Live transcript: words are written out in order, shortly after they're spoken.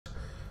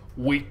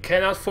we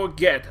cannot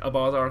forget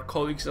about our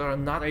colleagues that are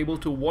not able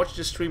to watch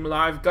the stream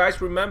live. Guys,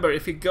 remember,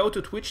 if you go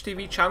to Twitch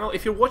TV channel,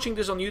 if you're watching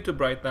this on YouTube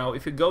right now,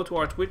 if you go to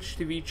our Twitch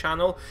TV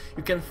channel,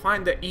 you can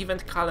find the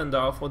event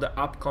calendar for the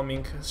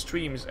upcoming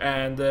streams,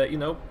 and you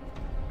know,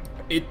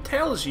 it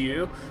tells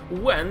you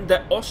when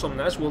the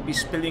awesomeness will be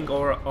spilling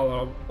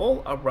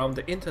all around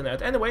the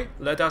internet. Anyway,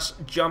 let us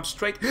jump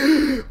straight.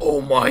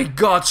 Oh my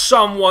god,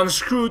 someone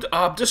screwed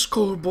up the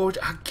scoreboard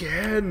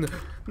again.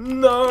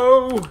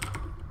 No!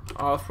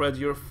 Alfred,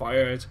 you're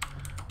fired.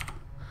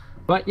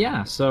 But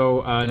yeah,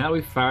 so now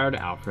we've fired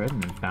Alfred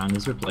and found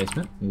his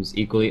replacement, who's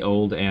equally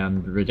old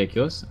and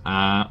ridiculous.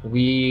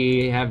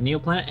 We have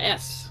Neoplanet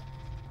S.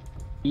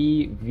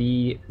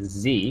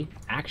 EVZ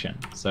action.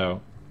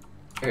 So,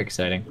 very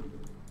exciting.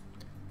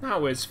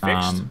 Now it's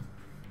fixed.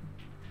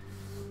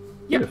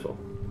 Beautiful.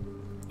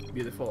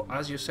 Beautiful,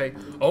 as you say.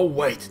 Oh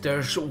wait,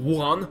 there's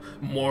one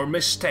more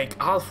mistake.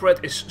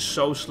 Alfred is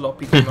so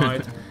sloppy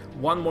tonight.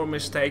 One more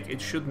mistake, it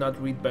should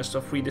not read best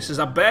of 3. This is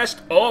a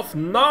best of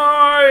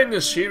 9!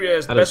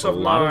 Serious, that best is of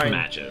 9. A lot of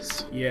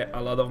matches. Yeah, a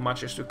lot of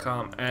matches to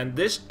come. And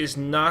this is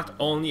not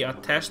only a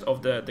test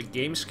of the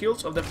game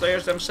skills of the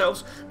players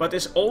themselves, but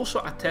it's also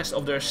a test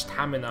of their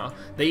stamina.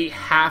 They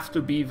have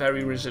to be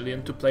very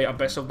resilient to play a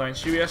best of 9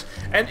 series,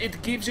 and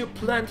it gives you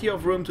plenty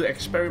of room to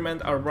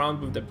experiment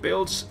around with the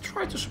builds,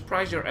 try to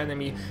surprise your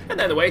enemy.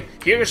 And anyway,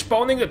 here is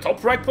spawning the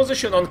top right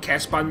position on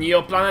Kespa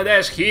Neoplanet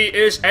S. He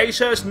is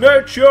Ace's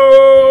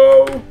Nerchio!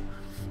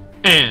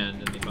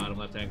 And in the bottom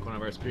left-hand corner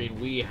of our screen,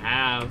 we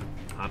have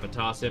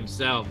Papatos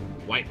himself,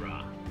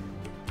 Whiterah.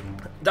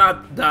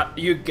 That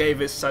you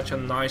gave it such a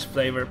nice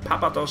flavor,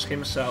 Papatos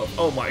himself.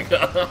 Oh my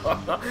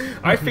god!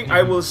 I think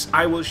I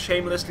will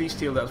shamelessly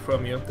steal that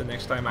from you the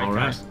next time I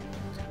cast.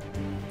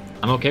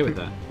 I'm okay with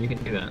that. You can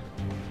do that.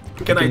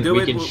 Can I do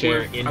it with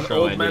an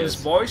old man's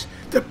voice?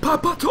 The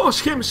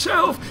Papatos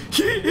himself.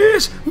 He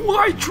is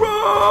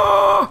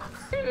Whiterah.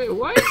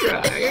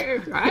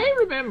 Whiterah, I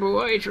remember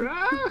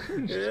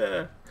Whiterah.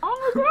 Yeah.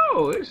 Long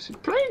ago, it's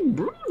playing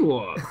Brood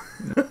War.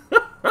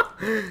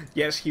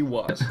 Yes, he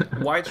was.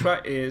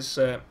 Whiterah is,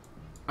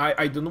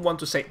 I don't want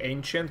to say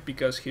ancient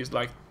because he's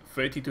like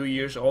 32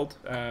 years old,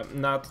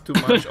 not too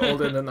much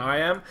older than I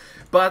am.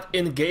 But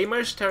in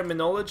gamers'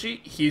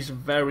 terminology, he's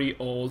very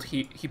old.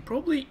 He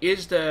probably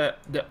is the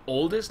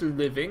oldest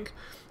living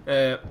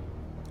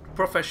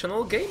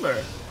professional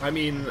gamer. I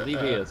mean, I believe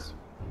he is.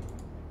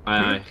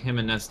 Him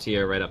and Nesty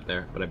are right up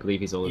there, but I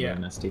believe he's older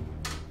than Nesty.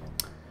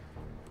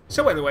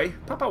 So anyway,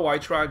 Papa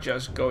Whiterah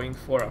just going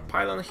for a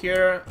pylon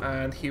here,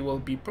 and he will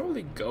be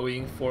probably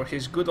going for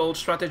his good old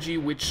strategy,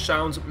 which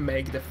sounds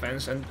make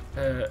defense and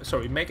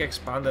make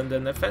expand and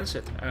then defense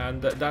it,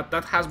 and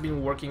that has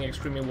been working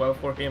extremely well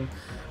for him.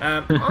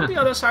 On the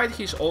other side,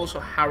 he's also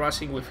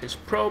harassing with his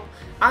probe.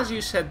 As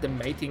you said, the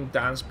mating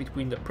dance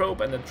between the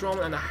probe and the drone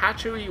and the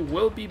hatchery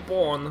will be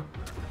born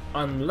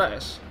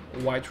unless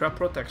Whiterah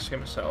protects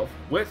himself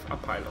with a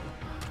pylon.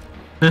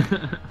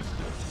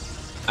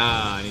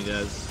 And he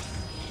does.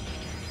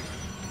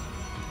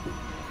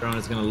 Drone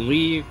is gonna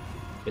leave.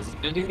 Is he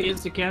gonna do the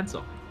insta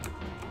cancel?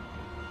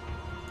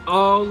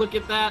 Oh, look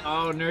at that!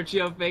 Oh,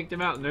 Nerchio faked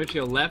him out.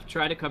 Nerchio left,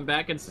 tried to come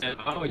back and said,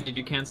 "Oh, did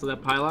you cancel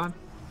that pylon?"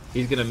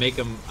 He's gonna make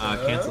him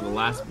cancel the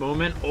last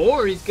moment,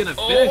 or he's gonna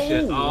finish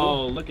it.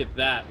 Oh, look at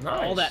that!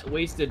 Nice. All that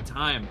wasted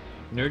time.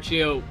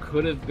 Nerchio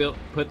could have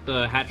put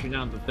the hatchery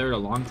down at the third a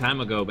long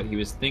time ago, but he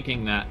was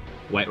thinking that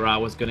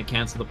Whiterah was gonna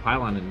cancel the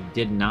pylon and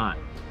did not.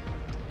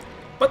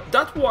 But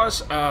that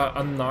was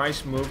a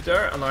nice move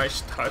there, a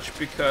nice touch,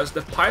 because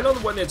the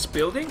pylon, when it's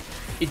building,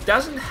 it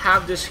doesn't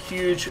have this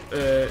huge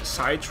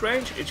sight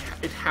range.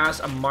 It has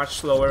a much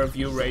slower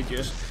view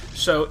radius.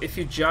 So if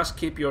you just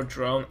keep your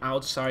drone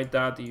outside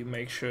that, you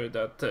make sure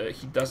that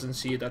he doesn't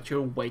see that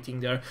you're waiting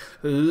there,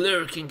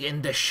 lurking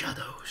in the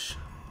shadows.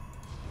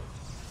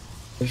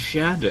 The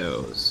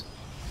shadows.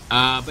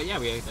 But yeah,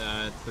 we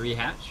had 3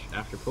 hatch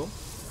after pull.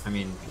 I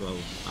mean,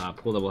 well,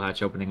 pull double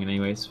hatch opening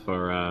anyways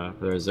for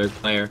the reserve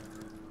player.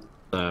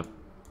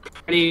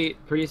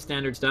 Pretty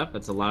standard stuff.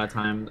 That's a lot of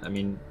time. I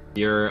mean,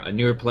 you're a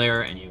newer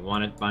player and you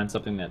want to find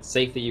something that's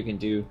safe that you can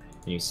do,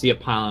 and you see a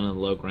pylon on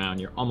the low ground,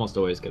 you're almost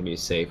always going to be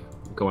safe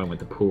going with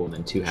the pool and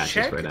then 2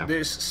 hatches right after. Check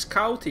this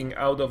scouting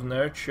out of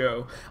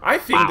Nerchio. I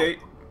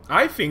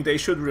think they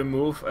should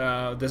remove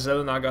the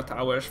Zelenaga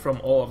towers from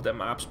all of the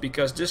maps,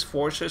 because this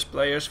forces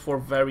players for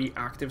very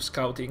active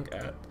scouting.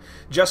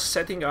 Just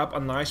setting up a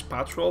nice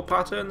patrol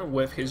pattern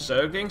with his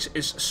Zerglings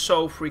is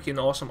so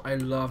freaking awesome. I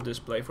love this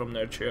play from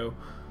Nerchio.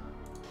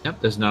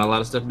 Yep, there's not a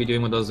lot of stuff to be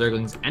doing with those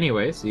Zerglings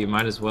anyway, so you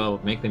might as well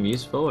make them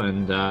useful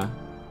and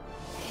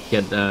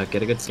get a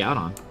good scout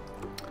on.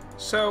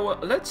 So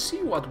let's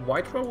see what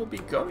Whiterah will be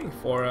going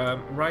for.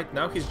 Right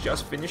now he's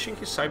just finishing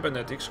his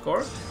cybernetics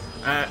core.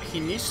 He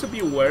needs to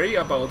be wary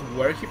about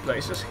where he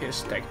places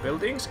his tech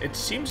buildings. It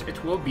seems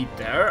it will be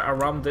there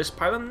around this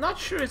pylon. Not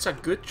sure it's a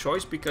good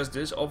choice because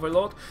this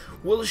overload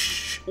will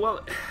well,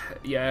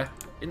 yeah,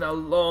 in a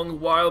long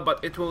while,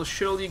 but it will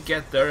surely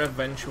get there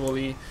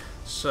eventually.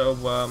 So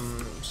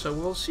so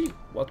we'll see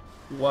what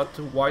what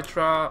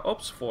Wytra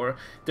opts for.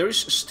 There is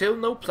still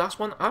no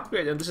 +1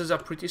 upgrade, and this is a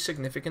pretty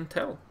significant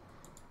tell.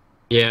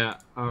 Yeah,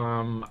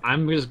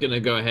 I'm just gonna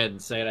go ahead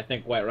and say it. I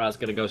think White Ra's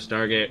gonna go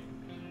Stargate.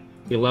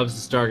 He loves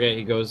the Stargate.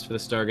 He goes for the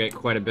Stargate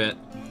quite a bit.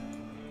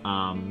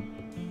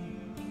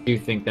 Do you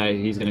think that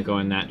he's gonna go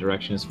in that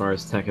direction as far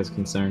as tech is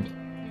concerned?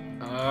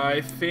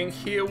 I think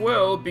he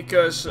will,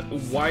 because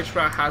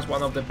Wytra has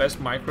one of the best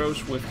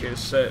micros with his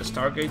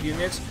Stargate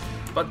units,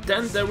 but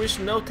then there is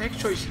no tech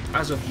choice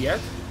as of yet,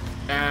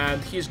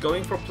 and he's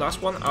going for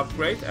 +1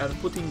 upgrade and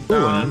putting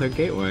down... Ooh, another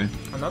gateway.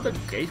 Another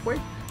gateway?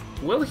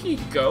 Will he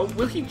go?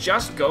 Will he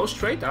just go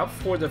straight up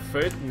for the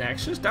 3rd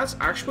Nexus? That's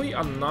actually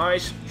a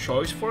nice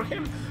choice for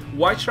him.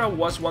 Wytra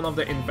was one of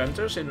the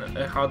inventors in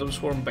Heart of the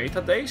Swarm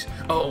beta days.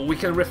 Oh, we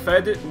can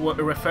refer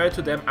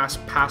to them as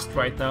past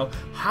right now.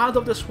 Heart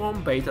of the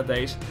Swarm beta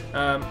days.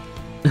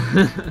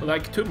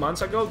 Like 2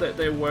 months ago,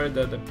 they were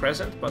the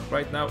present, but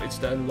right now it's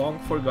the long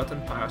forgotten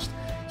past.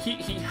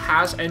 He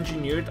has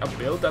engineered a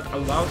build that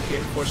allowed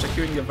him for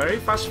securing a very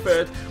fast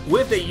third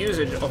with the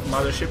usage of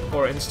Mothership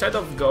Core instead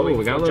of going. Ooh,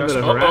 we got for a little just,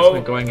 bit of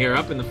harassment going here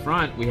up in the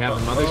front. We have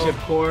the Mothership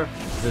Core,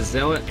 the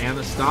Zealot, and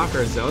the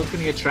Stalker. Zealot's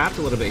gonna get trapped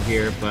a little bit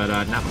here, but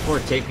not before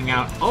taking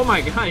out. Oh my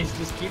God, he's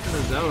just keeping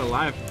the Zealot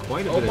alive for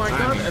quite a bit of time.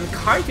 Oh my God, and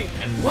kiting.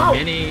 And wow.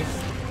 many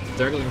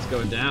Zerglings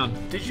go down.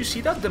 Did you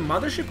see that the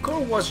Mothership Core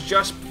was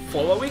just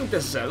following the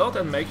Zealot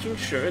and making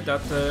sure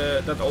that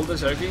that all the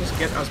Zerglings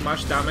get as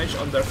much damage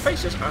on their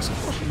faces as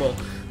possible?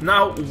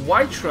 Now,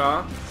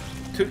 Wytra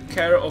took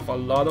care of a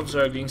lot of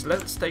Zerglings.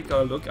 Let's take a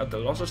look at the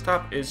losses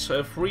tab. It's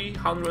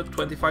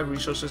 325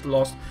 resources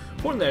lost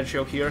for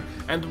Nerchio here.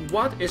 And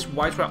what is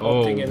Wytra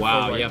opting in for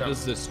right yeah, now?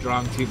 This is a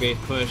strong 2-base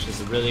push.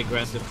 It's a really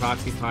aggressive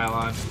proxy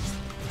pylon.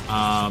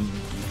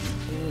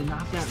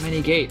 Not that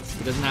many gates.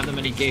 He doesn't have that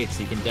many gates.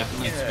 He can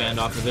definitely expand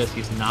off of this.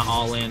 He's not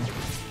all in,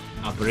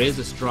 but it is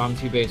a strong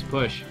 2-base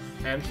push.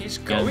 And he's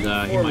going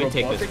for he might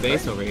take this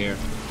base over here.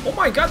 Oh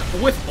my God!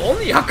 With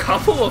only a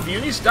couple of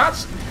units,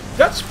 that's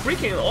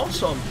freaking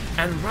awesome.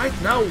 And right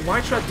now,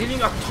 Wytra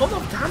dealing a ton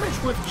of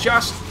damage with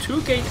just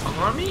 2-gate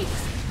army.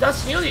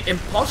 That's nearly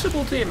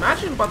impossible to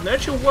imagine. But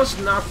Nerchio was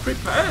not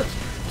prepared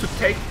to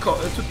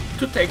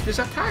take this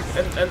attack,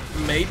 and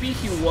maybe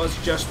he was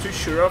just too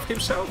sure of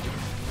himself.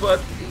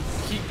 But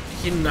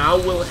he now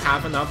will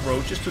have enough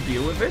roaches to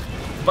deal with it.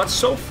 But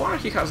so far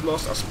he has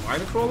lost a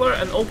Spine Crawler,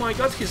 and oh my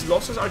God, his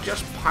losses are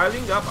just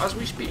piling up as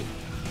we speak.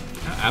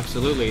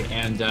 Absolutely,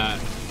 and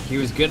he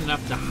was good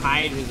enough to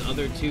hide his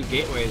other 2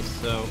 gateways,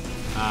 so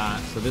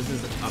this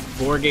is a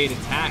 4-gate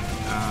attack,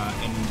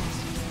 and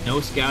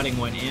no scouting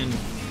went in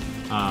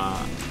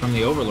from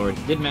the Overlord.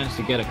 He did manage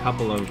to get a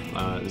couple of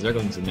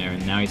Zerglings in there,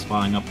 and now he's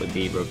following up with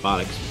the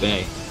Robotics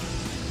Bay.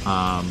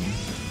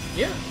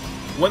 Yeah.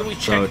 When we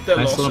check the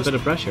nice losses, little bit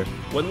of pressure.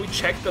 When we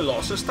check the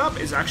losses tab,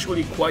 it's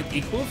actually quite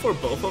equal for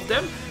both of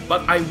them,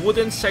 but I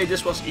wouldn't say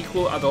this was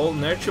equal at all.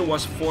 Nerchio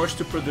was forced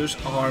to produce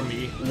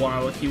army,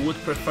 while he would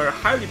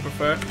highly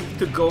prefer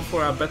to go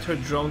for a better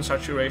drone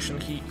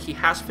saturation. He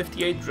has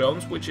 58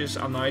 drones, which is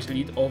a nice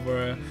lead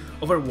over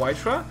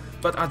Wytra,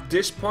 but at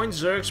this point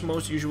Zergs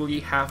most usually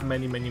have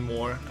many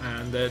more,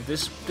 and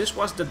this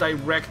was the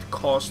direct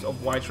cost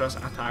of Wytra's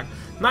attack.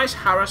 Nice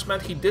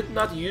harassment. He did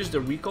not use the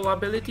recall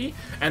ability,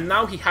 and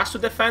now he has to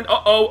defend.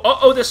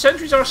 The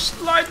sentries are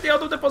slightly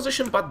out of the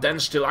position, but then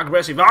still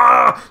aggressive.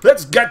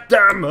 Let's get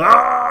them.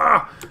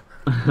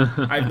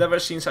 I've never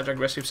seen such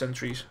aggressive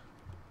sentries.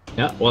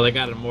 Yeah, well, they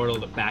got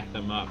Immortal to back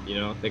them up, you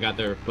know. They got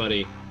their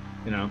buddy,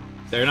 you know.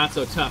 They're not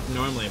so tough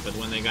normally, but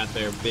when they got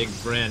their big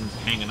friend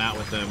hanging out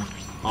with them,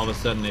 all of a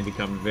sudden they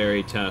become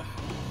very tough.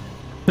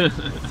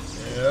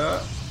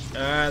 Yeah.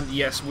 And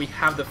yes, we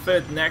have the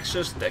 3rd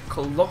Nexus. The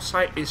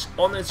Colossi is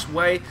on its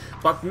way,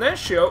 but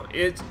Nerchio,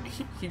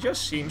 he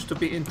just seems to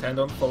be intent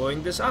on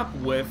following this up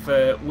with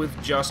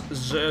just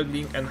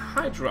Zergling and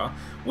Hydra,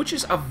 which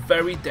is a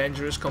very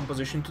dangerous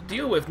composition to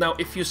deal with. Now,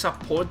 if you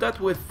support that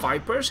with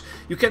Vipers,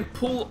 you can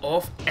pull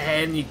off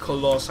any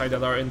Colossi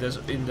that are in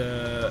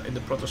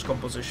the Protoss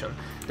composition.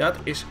 That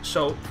is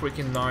so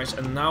freaking nice.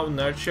 And now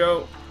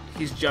Nerchio,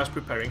 he's just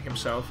preparing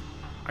himself.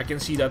 I can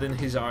see that in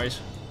his eyes.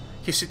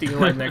 He's sitting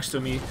right next to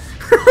me.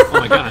 Oh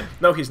my God.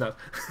 No, he's not.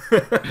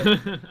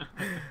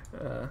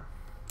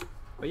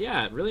 But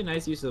yeah, really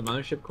nice use of the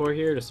Mothership Core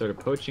here to sort of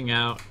poaching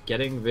out,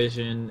 getting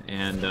vision,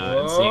 and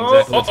seeing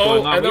exactly what's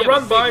going on. And a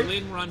run by.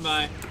 Run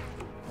by.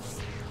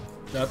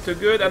 Not too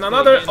good. And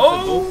another.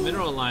 Both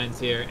mineral lines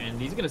here,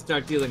 and he's going to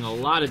start dealing a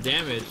lot of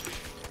damage.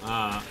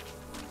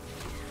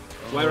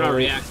 Wyra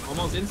reacts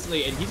almost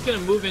instantly, and he's going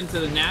to move into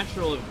the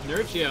natural of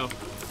Nerchio.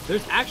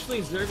 There's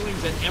actually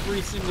Zerglings at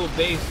every single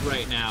base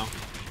right now.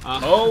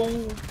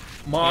 Oh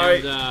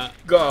my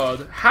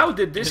God! How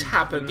did this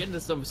happen? We're getting to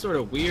some sort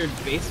of weird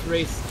base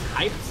race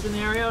type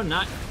scenario.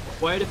 Not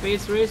quite a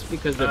base race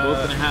because they're both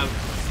going to have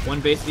one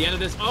base at the end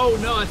of this. Oh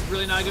no, that's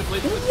really not a good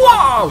place for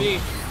wow! to be.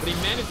 But he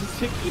manages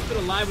to keep it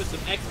alive with some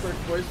expert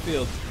force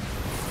fields.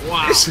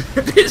 Wow!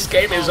 This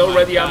game is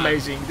already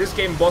amazing. This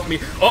game bought me.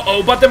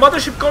 But the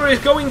Mothership Core is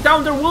going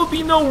down. There will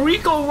be no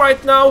recall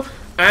right now.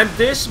 And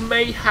this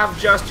may have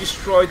just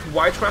destroyed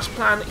Whitetra's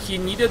plan. He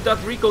needed that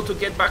recall to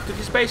get back to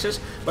his bases,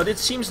 but it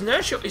seems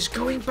Nerchio is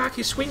going back,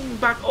 he's swinging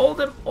back all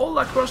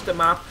across the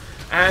map,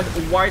 and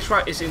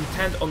Whitetra is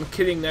intent on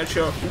killing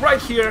Nerchio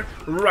right here,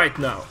 right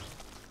now.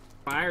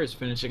 Fire's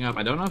finishing up.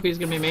 I don't know if he's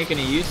going to be making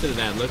any use of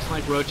that. Looks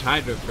like Roach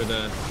Hydra for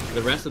the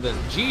rest of this.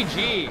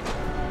 GG!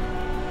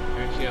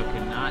 Nerchio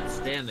cannot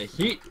stand the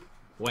heat.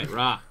 White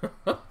Ra.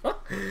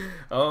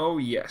 Oh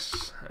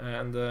yes,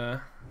 and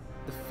the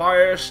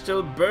fire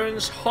still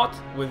burns hot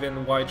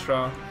within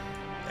Whitetra,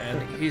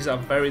 and he's a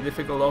very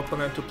difficult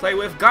opponent to play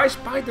with. Guys,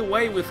 by the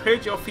way, we've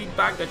heard your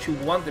feedback that you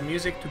want the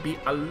music to be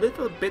a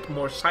little bit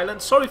more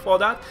silent. Sorry for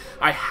that.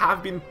 I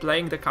have been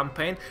playing the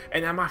campaign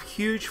and I'm a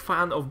huge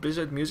fan of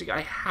Blizzard music.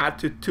 I had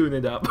to tune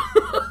it up.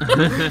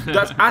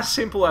 That's as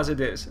simple as it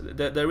is.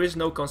 There is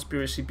no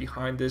conspiracy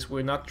behind this.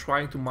 We're not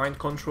trying to mind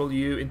control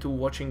you into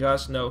watching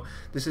us. No,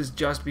 this is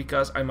just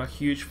because I'm a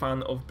huge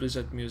fan of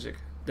Blizzard music.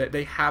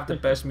 They have the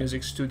best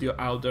music studio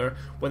out there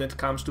when it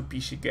comes to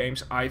PC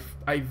games. I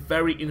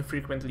very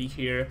infrequently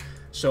hear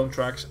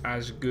soundtracks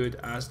as good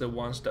as the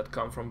ones that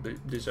come from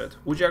Blizzard.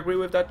 Would you agree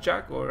with that,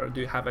 Jack, or do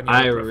you have any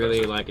I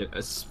really like it,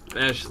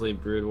 especially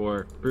Brood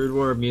War. Brood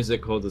War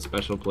music holds a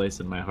special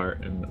place in my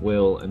heart and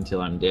will until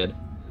I'm dead.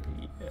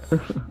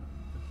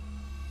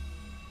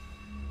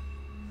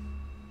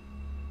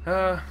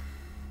 Yeah.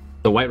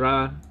 The White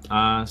Ra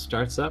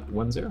starts up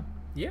 1-0.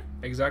 Yeah,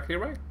 exactly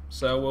right.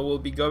 So we will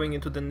be going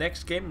into the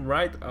next game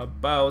right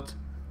about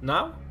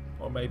now,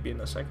 or maybe in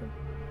a second.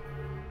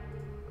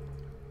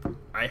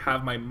 I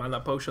have my mana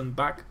potion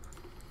back.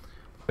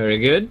 Very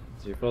good.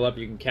 So you're full up.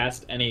 You can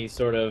cast any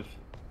sort of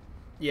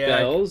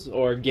spells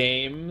or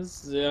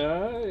games.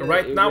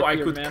 Right now I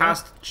could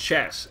cast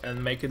chess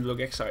and make it look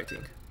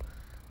exciting.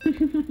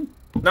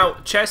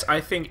 Now, chess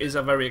I think is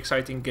a very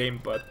exciting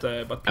game, but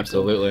people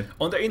absolutely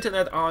on the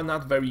internet are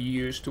not very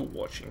used to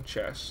watching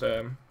chess.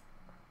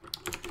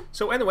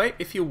 So anyway,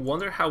 if you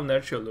wonder how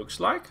Nerchio looks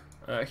like,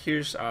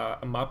 here's a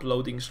map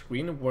loading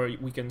screen where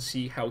we can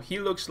see how he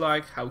looks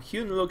like, how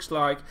Hyun looks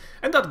like,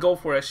 and that Go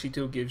for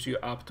SC2 gives you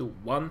up to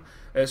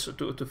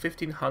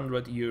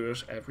 1,500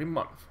 euros every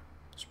month.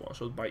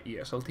 Sponsored by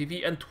ESL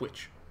TV and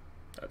Twitch.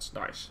 That's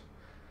nice.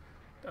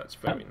 That's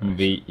very nice.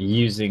 Be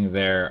using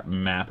their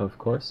map, of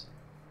course.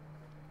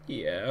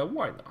 Yeah,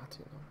 why not?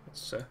 You know,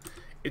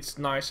 it's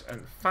nice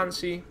and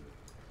fancy.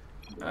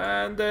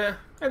 And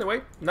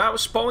anyway, now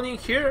spawning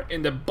here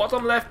in the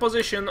bottom left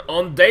position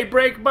on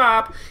Daybreak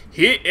map,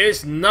 he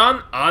is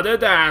none other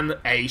than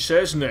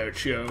Aces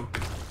Nerchio.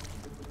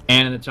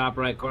 And in the top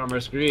right corner of our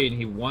screen,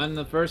 he won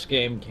the first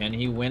game. Can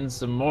he win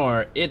some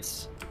more?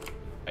 It's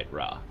White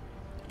Ra.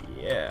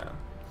 Yeah.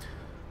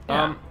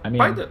 I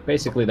mean,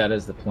 basically that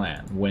is the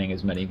plan, winning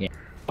as many games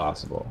as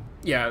possible.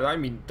 Yeah, I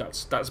mean,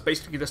 that's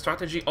basically the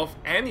strategy of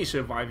any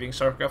surviving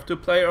StarCraft 2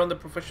 player on the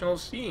professional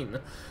scene.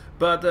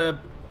 But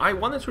I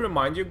wanted to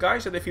remind you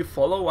guys that if you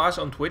follow us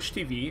on Twitch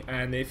TV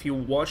and if you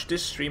watch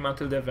this stream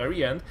until the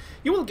very end,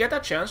 you will get a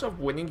chance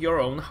of winning your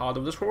own Heart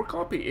of the Swarm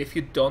copy if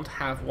you don't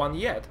have one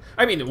yet.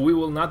 I mean, we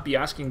will not be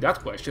asking that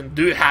question.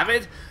 Do you have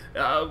it?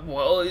 I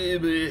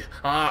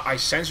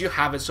sense you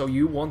have it, so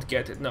you won't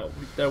get it. No,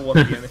 there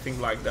won't be anything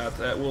like that.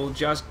 We'll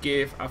just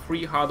give a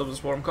free Heart of the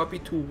Swarm copy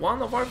to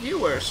one of our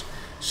viewers.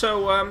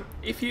 So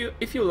if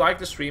you like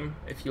the stream,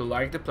 if you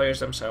like the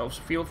players themselves,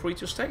 feel free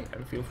to stay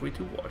and feel free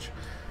to watch.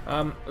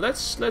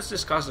 Let's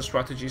discuss the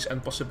strategies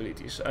and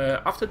possibilities.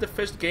 After the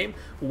first game,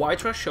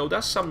 Whitetra showed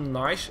us some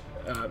nice,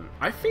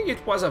 I think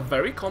it was a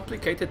very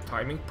complicated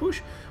timing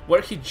push,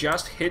 where he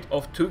just hit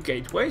off 2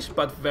 gateways,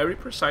 but very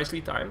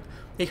precisely timed.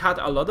 He had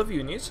a lot of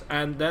units,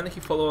 and then he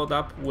followed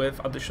up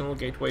with additional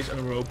gateways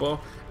and robo,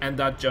 and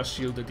that just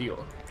sealed the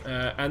deal.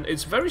 And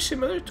it's very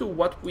similar to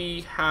what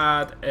we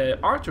had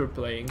Arthur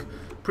playing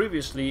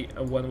previously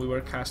when we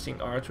were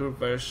casting Arthur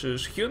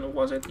versus Hyun,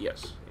 was it?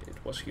 Yes, it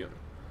was Hyun.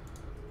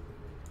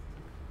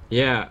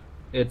 Yeah,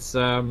 it's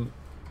I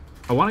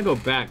want to go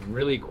back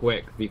really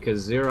quick because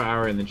 0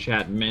 Hour in the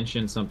chat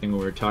mentioned something when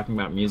we were talking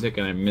about music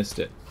and I missed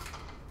it.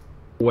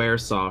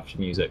 Squaresoft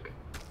music.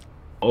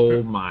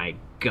 Oh my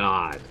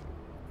god.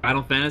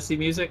 Final Fantasy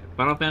music,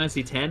 Final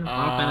Fantasy X, Final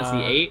Fantasy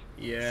VIII,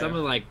 yeah. Some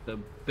of like the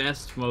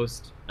best,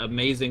 most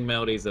amazing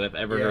melodies that I've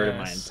ever heard in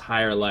my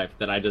entire life.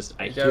 That I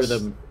hear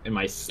them in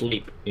my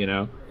sleep, you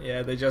know.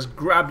 Yeah, they just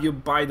grab you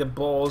by the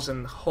balls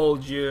and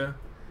hold you.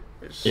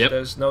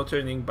 There's no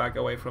turning back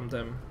away from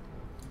them.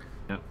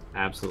 Yep,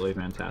 absolutely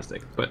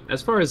fantastic. But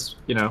as far as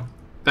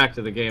back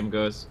to the game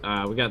goes,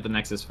 we got the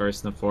Nexus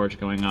first and the Forge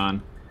going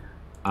on.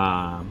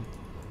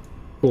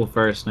 Cool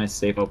first, nice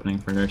safe opening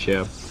for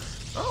Nerchio.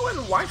 Oh, and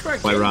White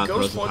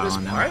goes for this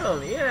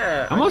pylon,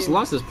 yeah. Almost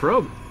lost his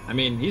probe. I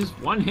mean, he's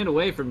one hit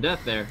away from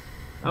death there.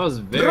 That was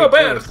very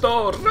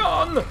Roberto,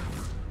 run!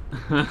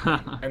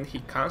 And he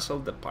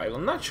cancelled the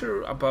pylon. Not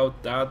sure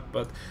about that,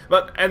 but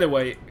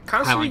anyway,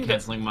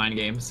 canceling mind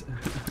games.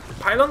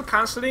 Pylon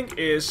cancelling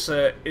is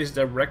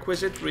the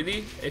requisite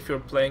really if you're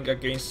playing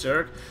against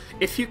Zerg.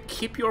 If you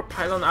keep your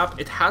pylon up,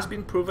 it has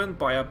been proven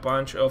by a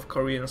bunch of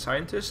Korean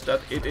scientists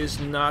that it is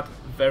not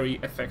very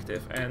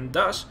effective, and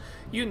thus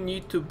you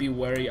need to be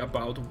wary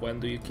about when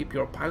do you keep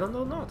your pylon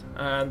or not.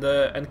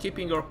 And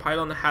keeping your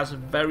pylon has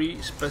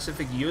very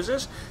specific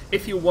uses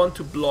if you want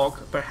to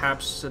block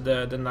perhaps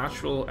the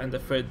natural and the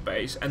third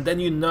base, and then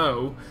you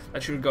know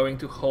that you're going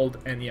to hold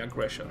any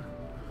aggression.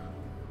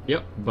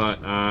 Yep, but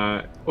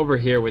over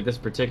here with this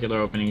particular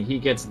opening, he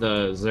gets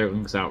the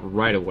Zerglings out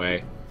right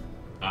away.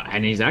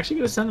 And he's actually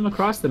going to send them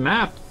across the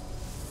map.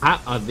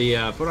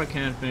 The photon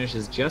cannon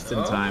finishes just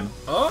in time.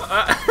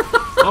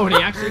 Oh, and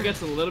he actually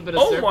gets a little bit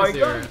of surface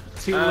here.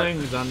 2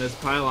 lings on this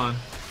pylon.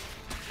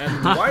 And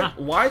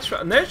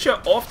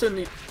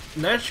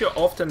Nerchio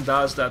often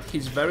does that.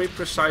 He's very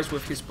precise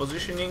with his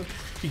positioning.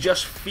 He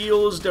just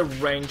feels the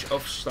range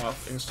of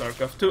stuff in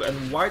StarCraft 2.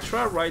 And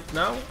Wytra right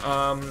now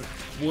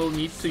will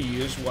need to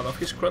use one of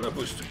his Chrono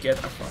Boosts to get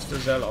a faster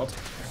Zealot.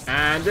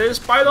 And this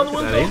pylon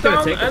will go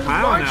down, and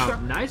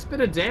Wytra... Nice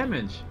bit of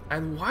damage.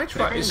 And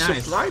Wytra is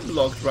supply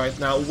blocked right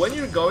now. When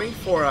you're going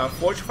for a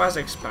Forge Fast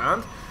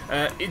Expand,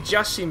 it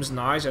just seems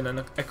nice and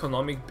an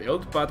economic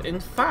build, but in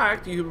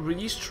fact you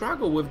really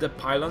struggle with the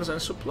pylons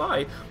and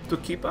supply to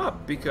keep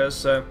up,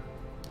 because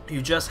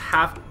you just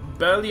have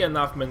barely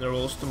enough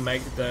minerals to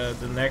make the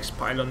next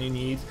pylon you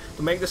need,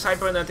 to make the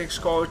cybernetics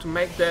core, to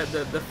make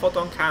the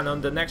photon cannon,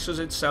 the Nexus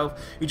itself.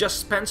 You just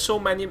spend so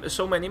many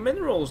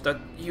minerals that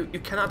you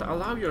cannot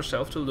allow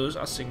yourself to lose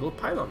a single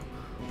pylon.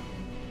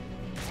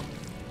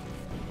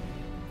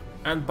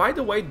 And by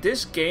the way,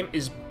 this game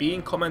is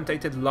being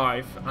commentated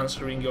live,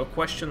 answering your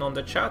question on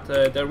the chat.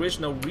 There is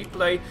no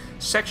replay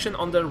section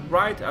on the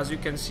right, as you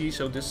can see,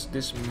 so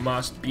this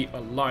must be a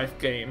live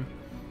game.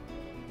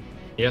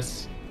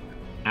 Yes,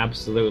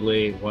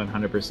 absolutely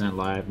 100%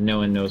 live. No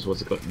one knows what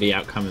the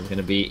outcome is going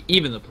to be.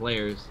 Even the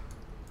players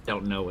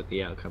don't know what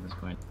the outcome is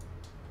going to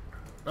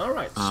be.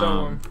 Alright,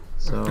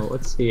 so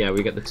let's see. Yeah,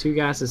 we got the 2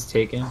 gases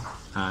taken.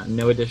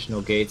 No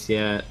additional gates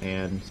yet,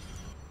 and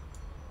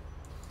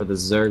for the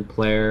Zerg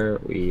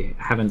player, we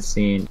haven't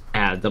seen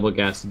double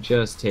gas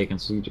just taken,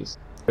 so you're just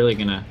really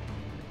gonna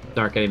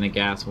start getting the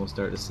gas, and we'll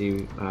start to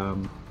see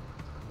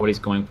what he's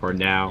going for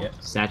now. Yep.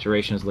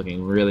 Saturation is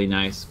looking really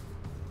nice.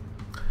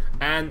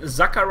 And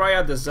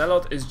Zachariah the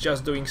Zealot is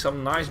just doing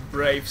some nice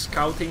brave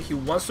scouting. He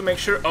wants to make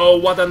sure... Oh,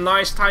 what a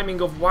nice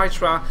timing of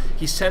Wytra.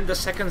 He sent the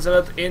second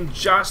Zealot in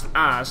just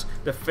as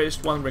the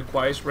first one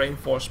requires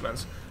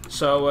reinforcements.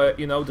 So,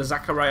 you know, the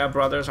Zachariah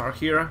brothers are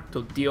here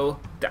to deal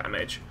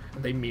damage.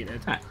 And they mean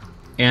it.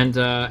 And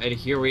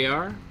here we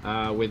are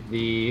with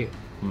the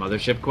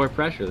Mothership Core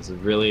pressure. This has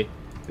really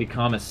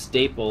become a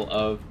staple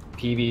of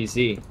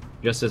PvZ,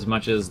 just as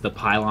much as the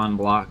pylon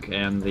block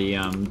and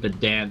the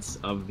dance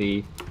of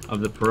the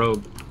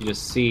probe. You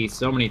just see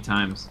so many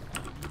times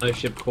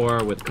Mothership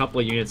Core with a couple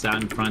of units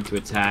out in front to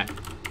attack.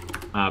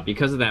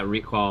 Because of that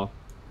recall,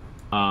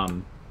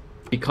 you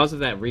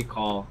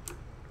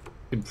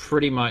can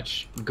pretty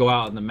much go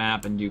out on the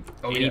map and do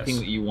anything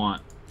that you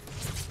want.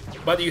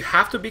 But you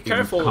have to be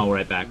careful. Call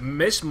right back.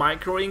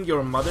 Mismicroing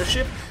your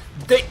mothership,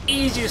 the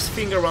easiest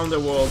thing around the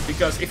world,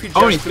 because if you just...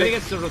 Oh, and he's going to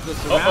get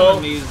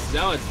surrounded these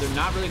zealots. They're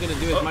not really going to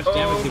do as much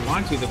damage as they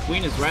want to. The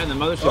queen is right in the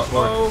mothership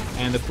core,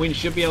 and the queen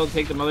should be able to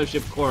take the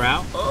mothership core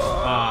out.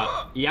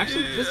 This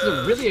is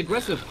a really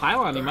aggressive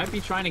pylon. He might be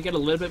trying to get a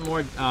little bit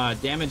more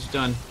damage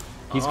done.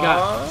 He's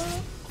got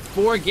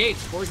 4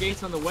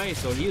 gates on the way,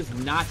 so he is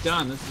not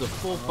done. This is a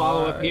full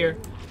follow-up here,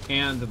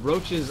 and the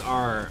roaches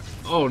are...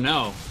 Oh,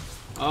 no.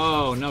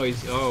 Oh, no,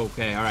 he's... Oh,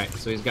 okay, alright.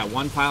 So he's got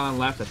 1 pylon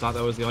left. I thought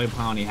that was the only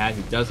pylon he had.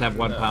 He does have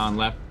 1 pylon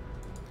left.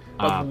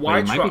 But he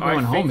might be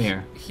going home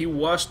here. He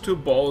was too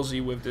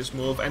ballsy with this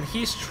move, and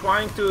he's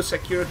trying to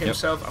secure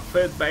himself a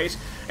third base,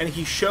 and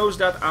he shows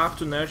that up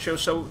to Nerchio,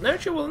 so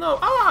Nerchio will know,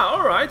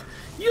 alright,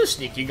 you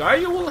sneaky guy,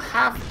 you will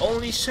have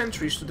only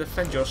sentries to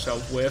defend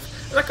yourself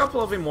with, and a couple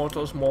of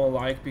immortals more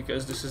like,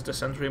 because this is the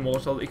Sentry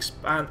Immortal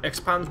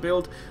expand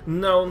build,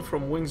 known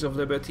from Wings of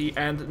Liberty,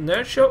 and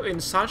Nerchio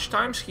in such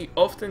times, he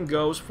often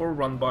goes for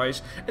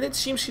run-bys, and it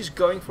seems he's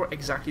going for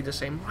exactly the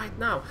same right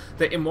now.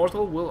 The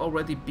Immortal will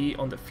already be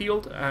on the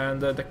field,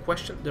 and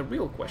the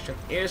real question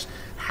is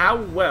how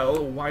well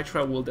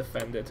Wytra will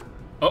defend it.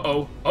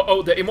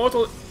 The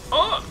Immortal...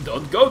 Oh,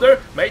 don't go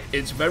there, mate,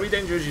 it's very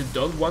dangerous, you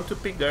don't want to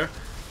pick there.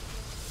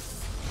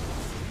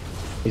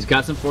 He's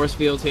got some force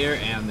fields here,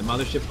 and the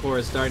Mothership Core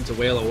is starting to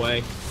wail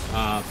away.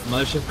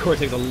 Mothership Core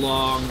takes a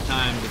long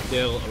time to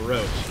kill a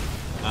roach,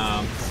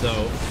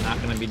 so not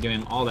going to be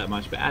doing all that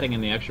much, but adding in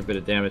the extra bit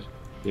of damage,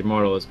 the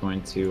Immortal is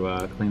going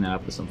to clean that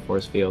up with some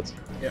force fields.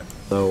 Yeah.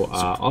 So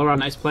all around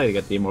nice play to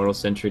get the Immortal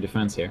Sentry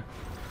defense here.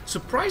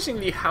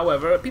 Surprisingly,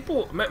 however,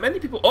 many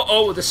people...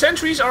 the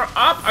sentries are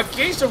up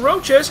against the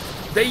roaches.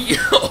 They...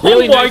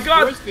 really my nice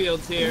god! Force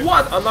fields here.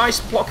 What a nice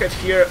pocket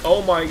here.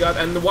 Oh my god.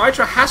 And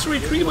Wytra has to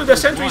retreat with the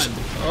sentries.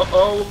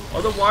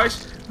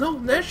 Otherwise... No,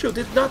 Nerchio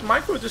did not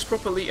micro this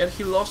properly, and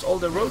he lost all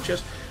the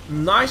roaches.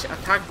 Nice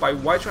attack by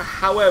Wytra.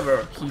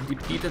 However, he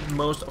depleted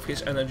most of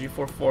his energy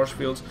for force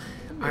fields.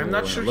 I'm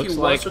not sure he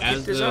wants to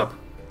keep this up.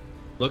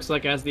 Looks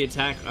like as the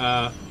attack...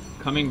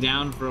 coming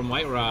down from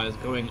White Raw is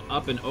going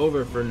up and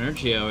over for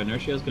Nerchio, and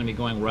Nerchio is going to be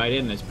going right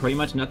in. There's pretty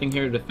much nothing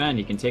here to defend.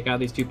 He can take out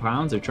these 2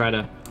 pylons or try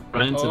to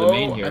Run into the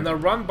main here. And a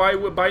run by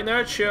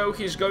Nerchio.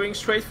 He's going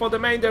straight for the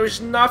main. There is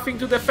nothing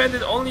to defend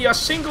it. Only a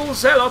single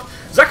Zealot.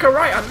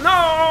 Zachariah,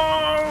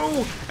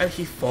 no! And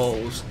he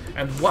falls.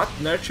 And what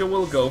Nerchio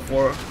will go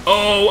for?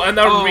 Oh, and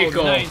a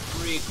recall.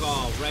 Nice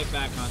recall. Right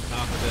back on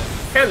top of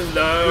it.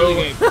 Hello.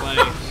 Really great play.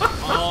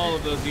 All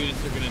of those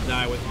units are going to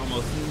die with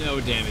almost no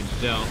damage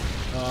dealt.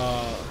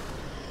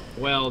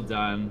 Well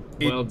done.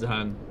 Well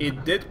done.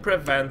 It did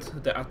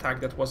prevent the attack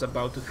that was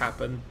about to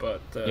happen,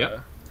 but...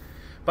 Yep.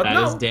 But that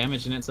now, is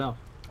damage in itself.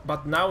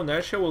 But now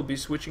Nerchio will be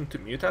switching to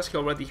Mutas. He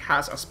already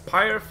has a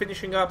Spire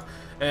finishing up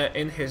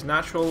in his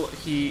natural.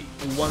 He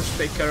wants to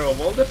take care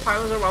of all the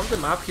pylons around the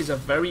map. He's a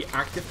very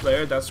active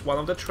player. That's one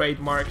of the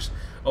trademarks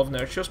of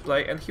Nerchio's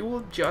play. And he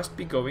will just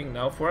be going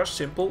now for a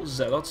simple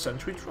Zealot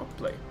Sentry drop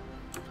play.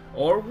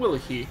 Or will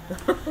he?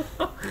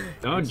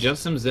 No,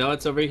 just some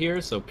Zealots over here.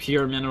 So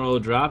pure mineral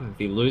drop. If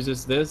he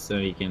loses this, so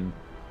he can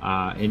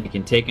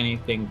take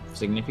anything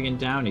significant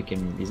down.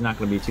 He's not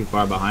going to be too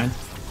far behind.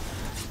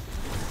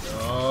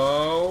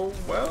 Oh,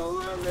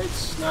 well,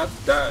 it's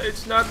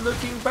not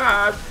looking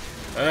bad.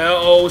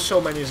 Oh, so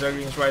many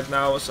Zerglings right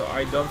now, so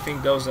I don't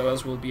think those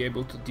Zealots will be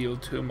able to deal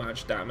too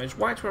much damage.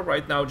 Whiteware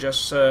right now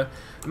just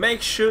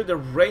make sure the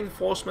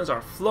reinforcements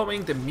are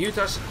flowing. The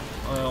Mutas,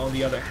 on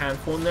the other hand,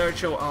 for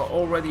Nerchio are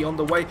already on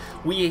the way.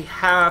 We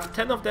have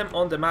 10 of them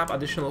on the map,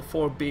 additional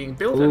 4 being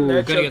built. Ooh, and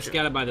Nerchio gonna get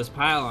scattered by this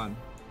pylon.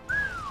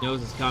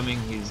 Knows it's coming.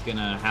 He's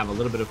gonna have a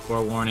little bit of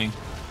forewarning.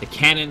 The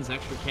cannons,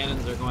 extra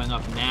cannons, are going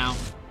up now.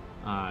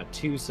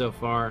 2 so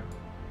far,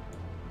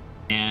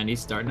 and he's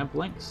starting to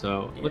blink,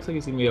 so looks like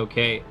he's gonna be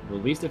okay. The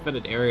least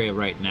defended area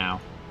right now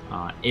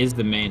is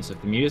the main, so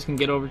if the Mutas can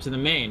get over to the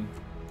main,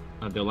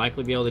 they'll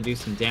likely be able to do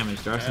some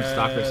damage. There are some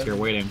stalkers here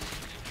waiting.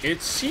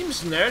 It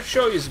seems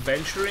Nerchio is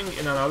venturing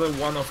in another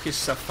one of his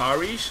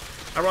safaris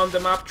around the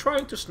map,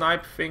 trying to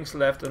snipe things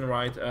left and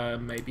right.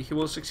 Maybe he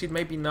will succeed,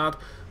 maybe not,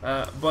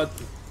 but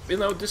you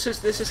know, this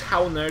is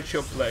how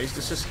Nerchio plays.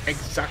 This is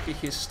exactly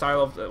his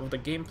style of the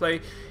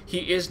gameplay.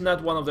 He is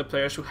not one of the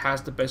players who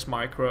has the best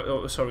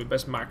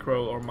best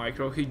macro or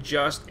micro. He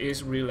just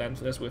is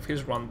relentless with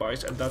his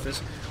run-bys, and that is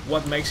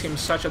what makes him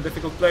such a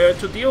difficult player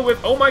to deal with.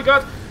 Oh my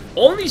god!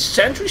 Only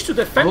sentries to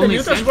defend the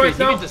Mutas right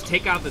now. He can just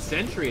take out the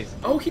sentries.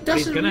 Oh, he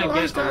doesn't realize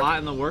that. He's gonna get a lot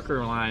in the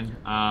worker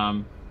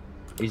line.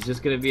 He's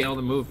just gonna be able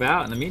to move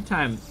out. In the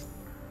meantime,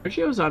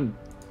 Nerchio's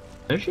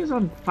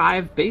on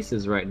 5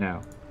 bases right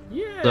now.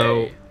 Yeah.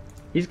 So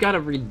he's got a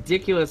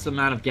ridiculous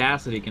amount of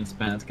gas that he can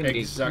spend. It's going to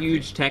be a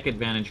huge tech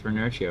advantage for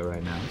Nerchio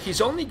right now.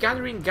 He's only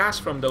gathering gas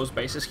from those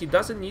bases. He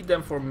doesn't need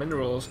them for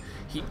minerals.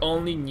 He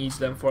only needs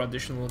them for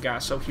additional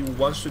gas. So he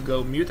wants to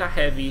go Muta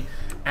heavy.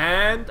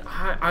 And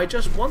I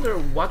just wonder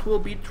what will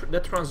be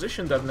the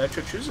transition that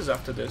Nerchio chooses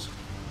after this.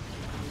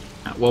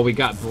 Well, we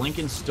got Blink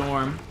and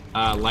Storm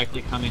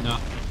likely coming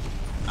up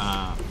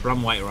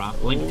from White Rock.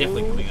 Blink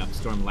definitely coming up,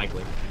 Storm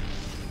likely.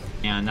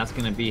 And that's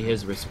going to be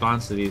his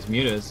response to these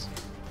Mutas.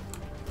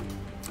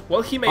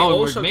 Well, he may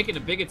also... we're making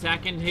a big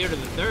attack in here to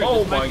the third.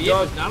 Oh my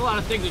god. There's not a lot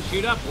of things to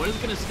shoot up. What is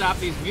going to stop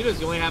these Mutas?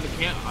 You only have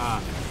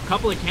a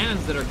couple of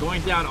cannons that are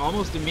going down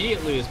almost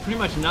immediately. There's pretty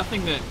much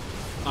nothing that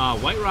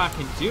White Rock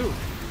can do.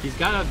 He's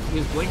got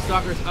his Blink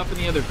Stalkers up in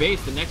the other base.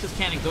 The Nexus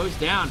Cannon goes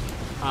down,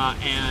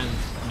 and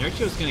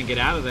Nerchio's going to get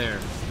out of there.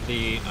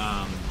 The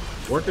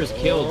workers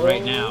killed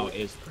right now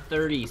is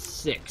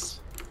 36.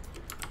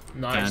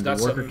 Nice. And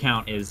the worker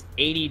count is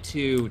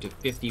 82 to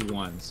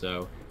 51,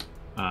 so...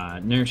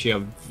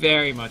 Nerchio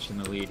very much in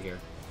the lead here.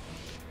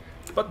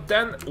 But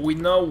then we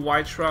know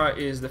Whitera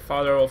is the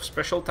father of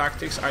special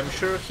tactics. I'm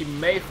sure he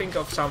may think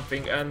of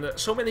something, and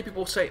so many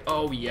people say,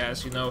 oh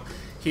yes, you know,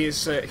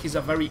 he's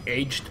a very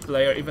aged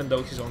player, even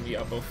though he's only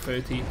above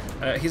 30.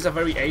 He's a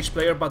very aged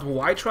player, but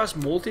Whitera's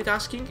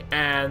multitasking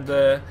and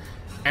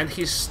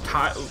his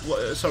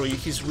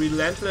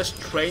relentless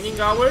training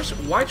hours.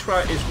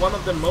 Whitera is one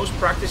of the most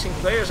practicing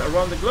players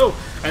around the globe.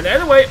 And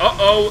anyway,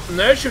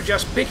 Nerchio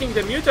just picking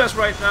the Mutas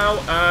right now,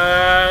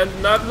 and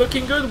not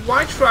looking good.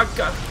 Whitera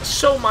got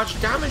so much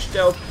damage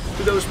dealt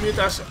to those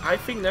Mutas. I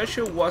think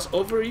Nerchio was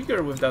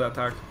overeager with that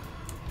attack.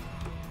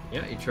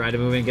 Yeah, he tried to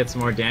move in and get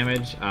some more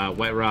damage.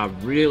 White Rob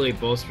really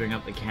bolstering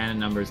up the cannon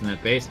numbers in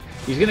that base.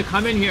 He's gonna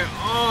come in here.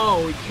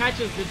 Oh, he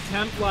catches the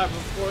Templar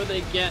before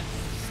they get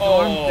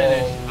Storm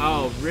finished.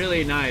 Oh,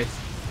 really nice.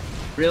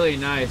 Really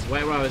nice.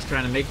 White Rob was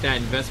trying to make that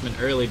investment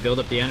early, build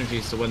up the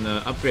energy so when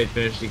the upgrade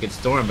finished he could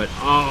storm, but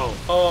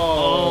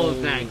all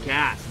of that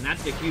gas. And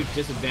that's the huge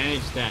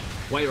disadvantage that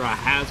White Rob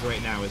has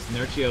right now is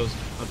Nerchio's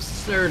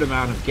absurd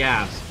amount of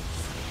gas.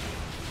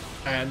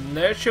 And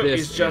Nerchio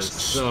is just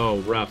so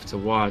rough to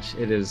watch.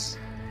 It is.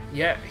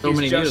 Yeah, so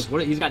many units.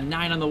 He's got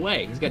 9 on the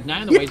way. He's got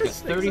 9 on the way. He's got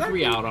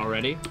 33 out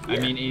already. Yeah. I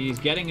mean, he's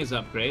getting his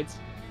upgrades.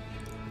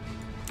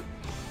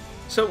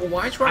 So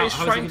Whitera is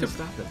trying to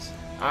stop this.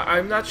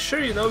 I'm not sure.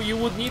 You know, you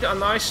would need a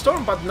nice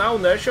storm, but now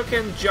Nerchio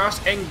can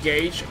just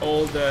engage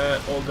all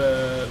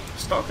the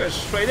stalkers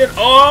straight in.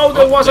 Oh,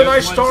 there was a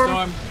nice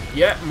storm.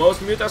 Yeah,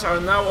 most Mutas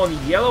are now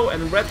on yellow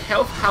and red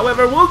health.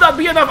 However, will that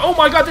be enough? Oh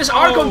my god, this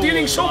Archon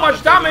dealing so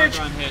much damage!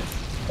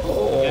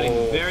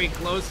 Getting very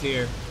close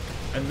here.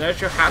 And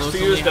Nerchio has to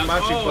use the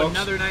magic box.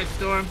 Another nice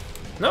storm.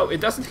 No, it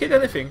doesn't hit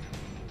anything.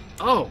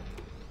 Oh.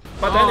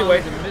 But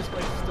anyway. The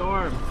misplaced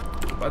storm.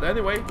 But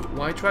anyway,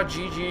 Wytra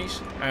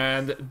GG's.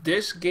 And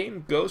this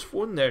game goes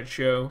for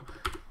Nerchio.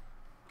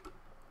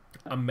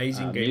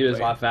 Amazing game. Mewtwo's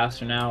a lot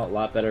faster now, a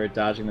lot better at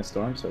dodging the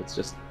storm, so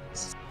it's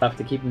tough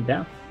to keep him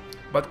down.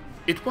 But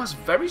it was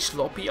very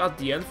sloppy at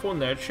the end for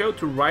Nerchio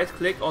to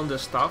right-click on the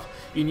stuff.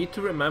 You need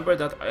to remember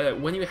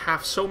that when you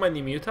have so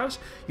many Mewtwo's,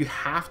 you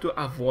have to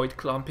avoid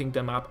clumping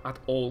them up at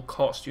all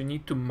costs. You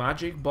need to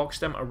magic box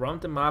them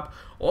around the map,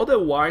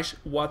 otherwise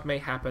what may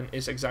happen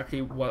is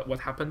exactly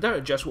what happened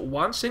there. Just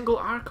one single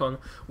Archon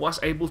was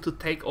able to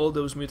take all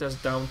those Mewtwo's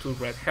down to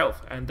red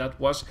health, and that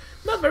was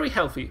not very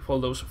healthy for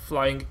those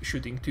flying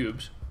shooting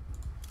tubes.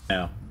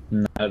 No,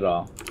 not at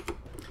all.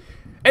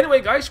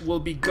 Anyway guys, we'll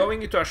be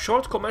going into a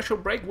short commercial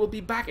break. We'll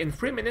be back in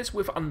 3 minutes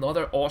with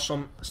another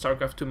awesome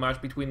StarCraft 2 match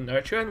between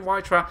Nerchio and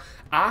Wytra.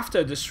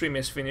 After the stream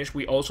is finished,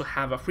 we also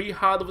have a free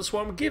Heart of the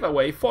Swarm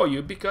giveaway for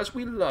you because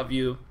we love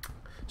you.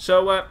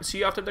 So, see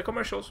you after the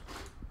commercials.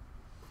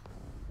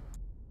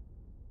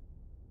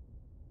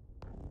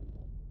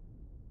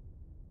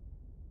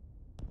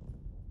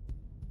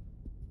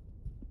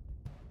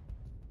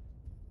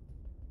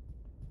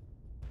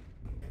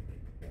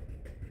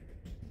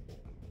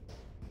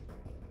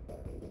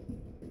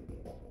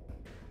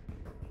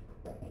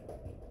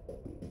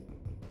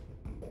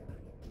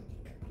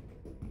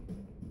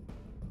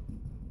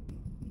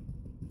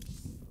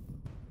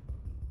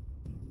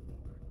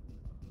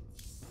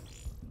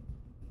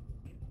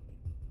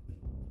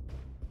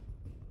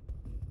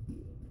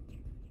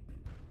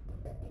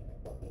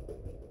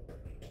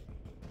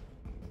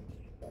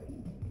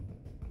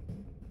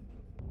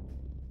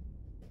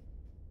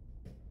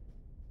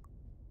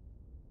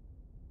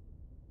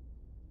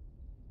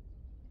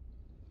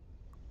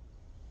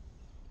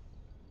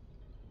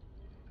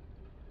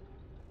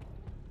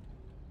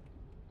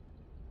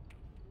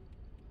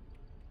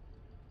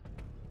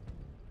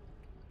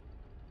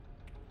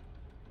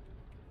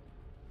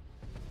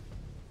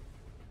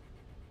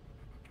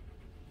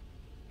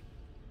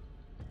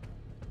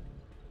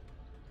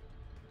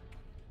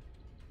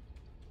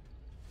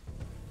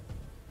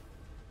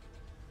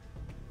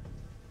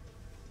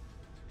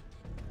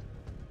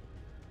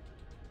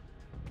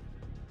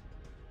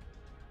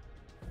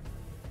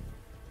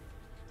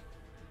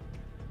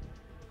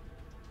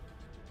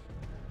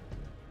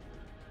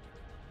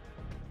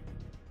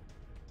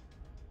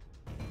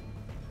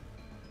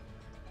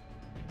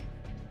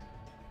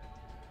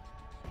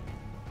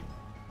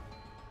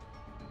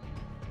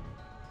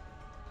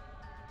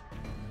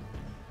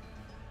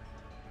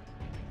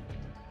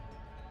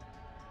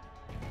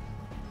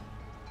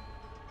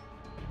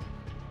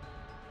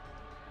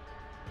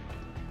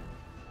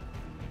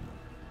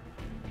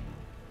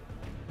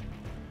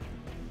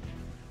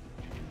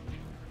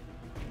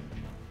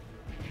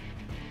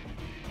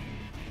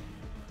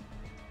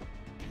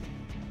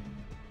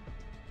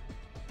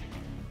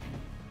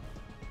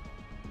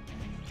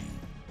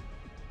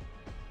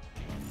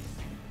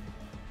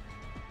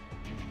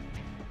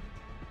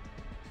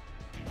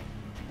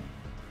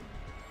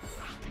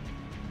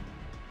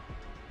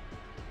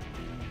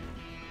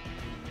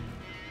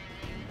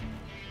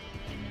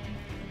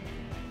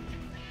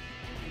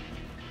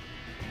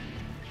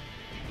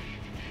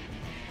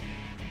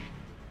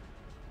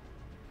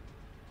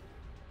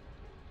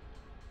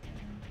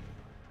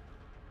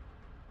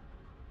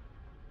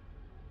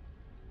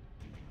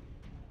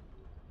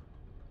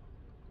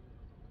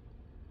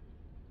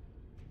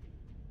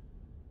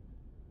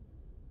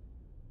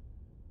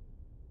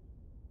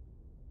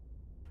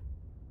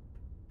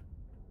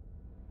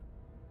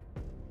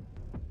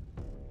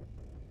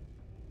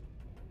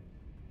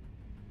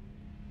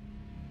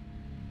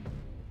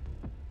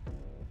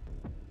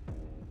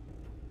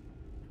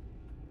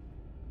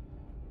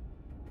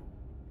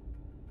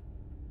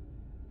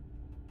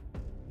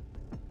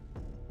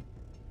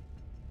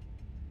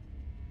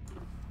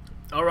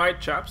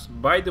 Alright chaps,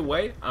 by the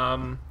way,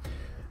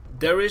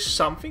 there is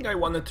something I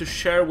wanted to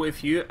share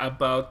with you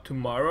about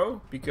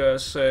tomorrow,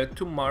 because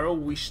tomorrow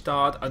we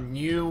start a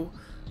new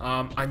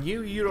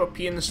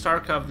European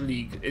StarCraft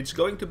League. It's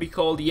going to be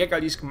called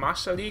Yegalisk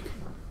Master League.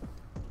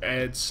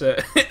 It's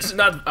it's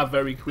not a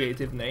very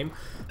creative name,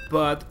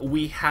 but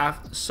we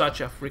have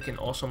such a freaking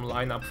awesome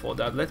lineup for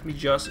that. Let me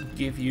just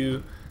give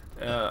you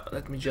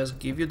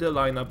the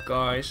lineup,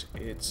 guys.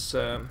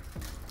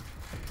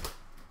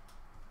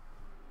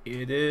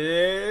 It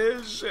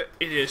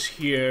is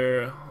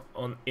here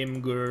on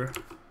Imgur.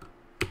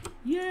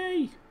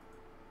 Yay!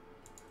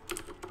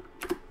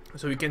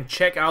 So you can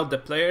check out the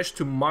players.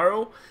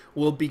 Tomorrow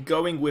we'll be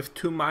going with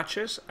 2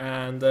 matches,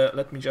 and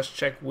let me just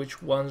check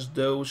which ones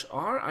those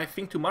are. I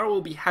think tomorrow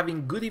we'll be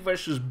having Goody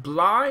versus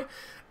Bly,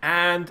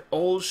 and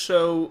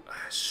also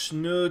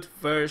Snoot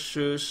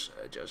versus,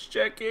 just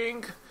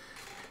checking,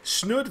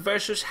 Snoot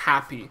versus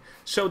Happy.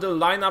 So the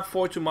lineup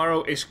for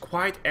tomorrow is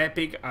quite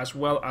epic, as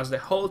well as the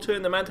whole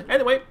tournament.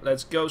 Anyway,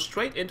 let's go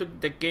straight into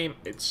the game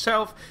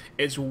itself.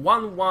 It's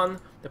 1-1.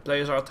 The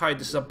players are tied.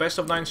 This is a best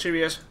of 9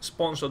 series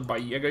sponsored by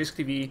Yegwen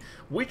TV,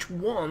 which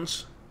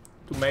wants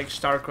to make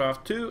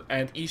StarCraft 2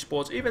 and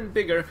esports even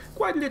bigger.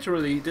 Quite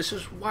literally, this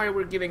is why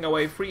we're giving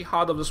away free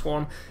Heart of the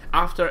Swarm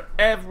after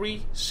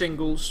every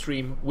single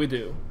stream we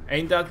do.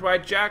 Ain't that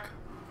right, Jack?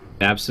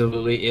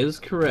 Absolutely is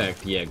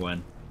correct,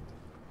 Yegwen.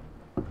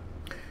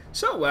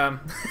 So,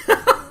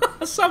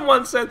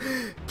 someone said,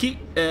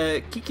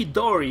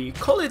 Kikidori,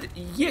 call it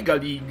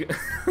Yega League.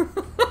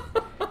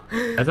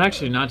 That's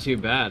actually not too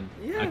bad.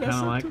 Yeah, I kind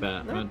of like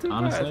that, but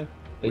honestly,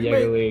 the We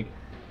Yega League.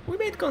 We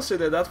may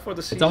consider that for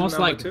the season. It's almost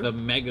like 2. the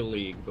Mega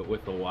League, but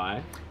with a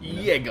Y.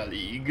 Yega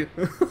League.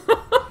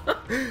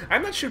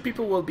 I'm not sure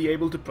people will be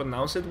able to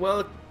pronounce it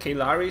well.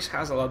 Kailaris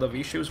has a lot of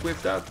issues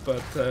with that,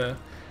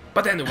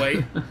 but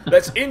anyway,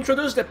 let's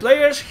introduce the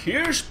players.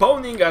 Here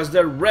spawning as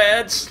the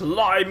red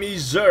slimy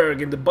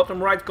Zerg in the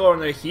bottom right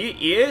corner.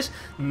 He is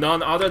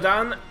none other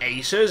than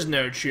Ace's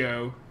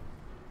Nerchio.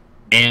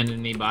 And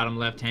in the bottom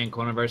left-hand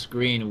corner of our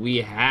screen, we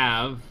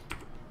have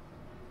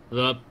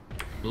the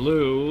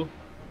blue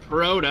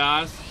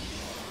Protoss.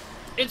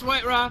 It's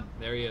White Raw.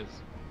 There he is.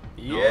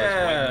 Yeah. All his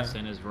whiteness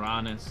and his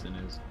rawness and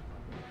his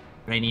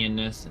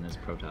Iranianness and his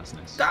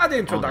Protossness. That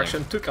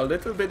introduction took a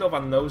little bit of a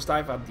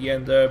nosedive at the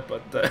end there,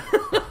 but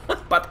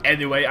but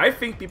anyway, I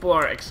think people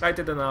are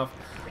excited enough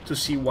to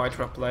see White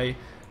Raw play.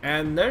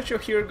 And Nerchio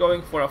here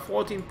going for a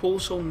 14 pull,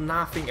 so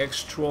nothing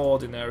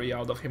extraordinary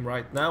out of him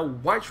right now.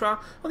 White Raw,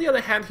 on the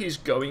other hand, he's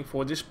going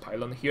for this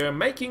pylon here,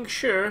 making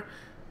sure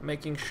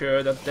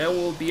that there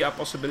will be a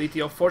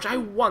possibility of Forge. I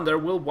wonder,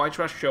 will White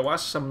Raw show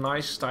us some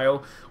nice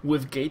style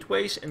with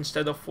gateways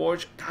instead of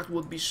Forge? That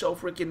would be so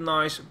freaking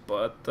nice,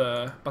 but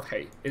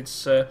hey,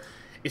 it's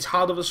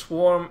Heart of the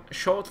Swarm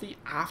shortly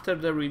after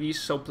the release,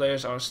 so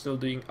players are still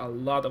doing a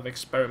lot of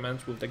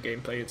experiments with the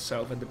gameplay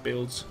itself and the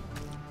builds.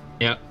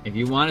 Yep, if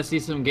you want to see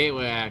some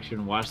gateway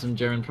action, watch some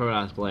German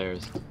Protoss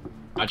players.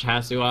 Watch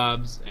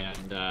Hasuobs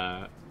and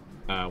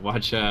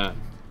watch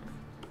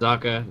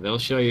Zotac. They'll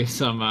show you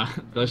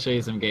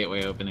some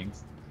gateway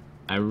openings.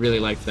 I really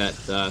like that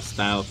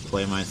style of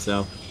play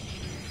myself.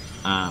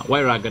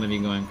 White Rock gonna be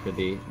going for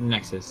the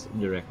Nexus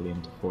directly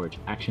into Forge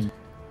action.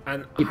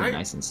 And Keep it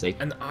nice and safe.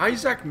 And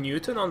Isaac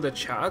Newton on the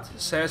chat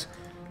says,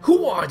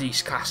 "Who are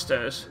these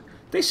casters?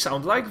 They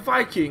sound like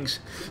Vikings."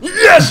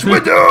 Yes, we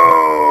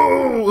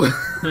do.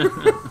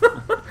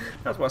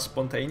 That was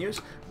spontaneous,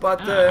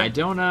 but I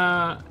don't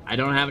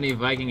have any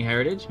Viking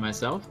heritage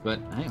myself, but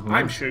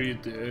I'm sure you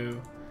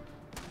do.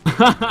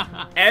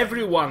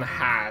 Everyone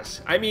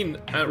has. I mean,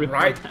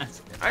 right?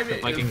 I mean,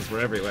 the Vikings were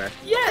everywhere.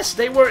 Yes,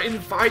 they were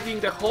invading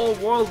the whole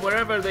world.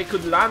 Wherever they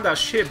could land a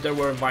ship, there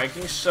were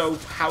Vikings, so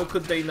how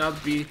could they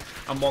not be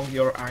among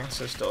your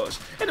ancestors?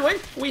 Anyway,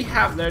 we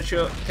have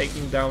Nerchio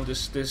taking down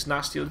this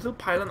nasty little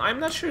pylon. I'm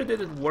not sure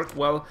that it worked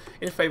well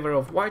in favor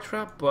of White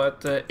Raw,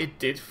 but it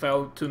did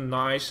fell to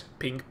nice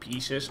pink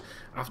pieces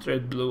after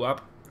it blew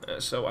up,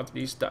 so at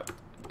least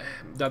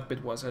that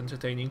bit was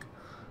entertaining.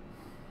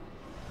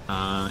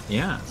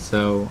 Yeah,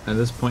 so at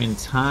this point in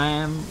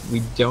time,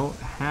 we don't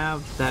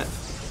have that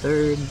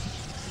third...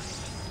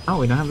 Oh,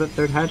 we don't have that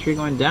third hatchery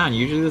going down.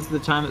 Usually this is the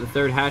time that the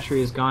third hatchery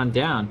has gone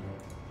down.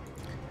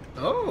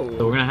 Oh.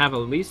 So we're going to have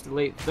at least a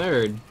late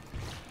third.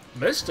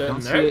 Mr.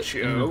 Don't see it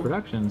in the Nerchio.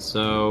 production,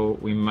 so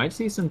we might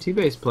see some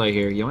two-base play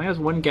here. He only has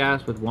one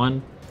gas with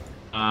one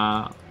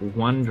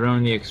drone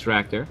in the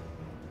extractor.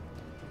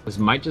 This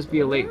might just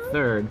be a late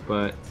third,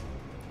 but...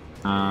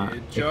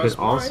 it could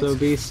also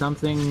be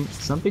something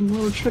a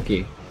little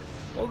tricky.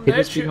 Well, Could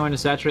just be going to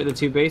saturate the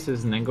two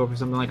bases and then go for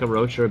something like a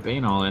Roach or a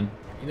Bane all in.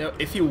 You know,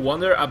 if you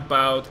wonder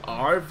about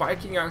our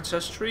Viking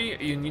ancestry,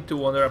 you need to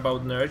wonder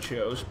about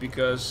Nerchio's,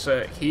 because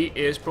he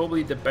is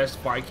probably the best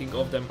Viking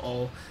of them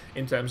all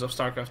in terms of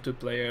StarCraft 2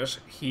 players.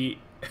 He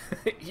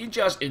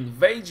just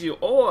invades you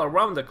all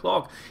around the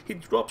clock. He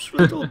drops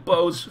little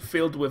boats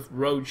filled with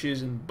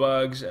roaches and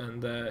bugs,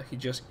 and he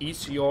just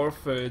eats your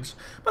foods.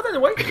 But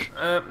anyway,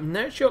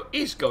 Nerchio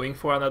is going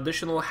for an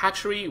additional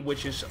hatchery,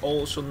 which is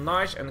also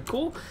nice and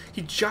cool.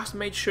 He just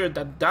made sure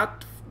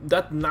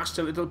that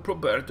nasty little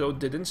Proberto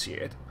didn't see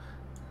it.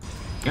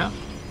 Yeah.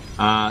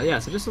 Yeah,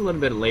 so just a little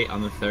bit late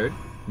on the third.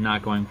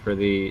 Not going for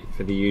the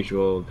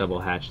usual double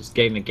hatch. Just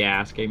getting the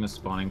gas, getting the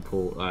spawning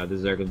pool, the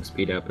Zergling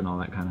speed up and all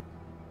that kind of.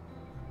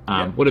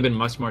 Yeah. Would have been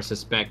much more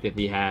suspect if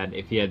he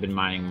had been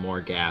mining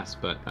more gas,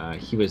 but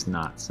he was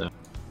not. So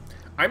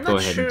go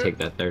ahead and take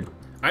that third.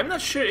 I'm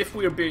not sure if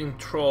we're being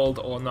trolled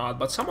or not,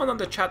 but someone on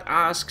the chat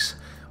asks,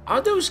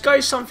 "Are those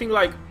guys something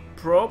like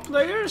pro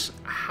players,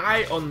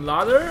 high on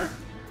ladder?"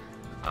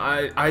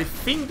 I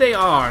think they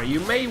are. You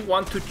may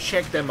want to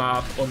check them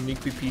up on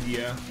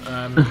Wikipedia.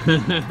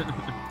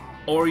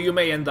 Or you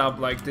may end up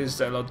like this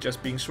Zealot,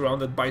 just being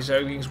surrounded by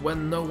Zerglings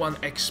when no one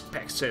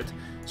expects it.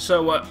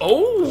 So,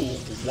 oh,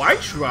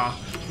 White Raw,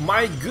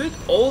 my good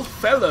old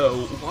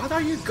fellow, what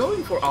are you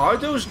going for? Are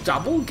those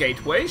double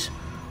gateways?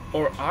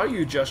 Or are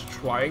you just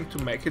trying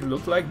to make it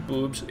look like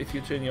boobs if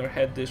you turn your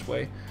head this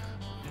way?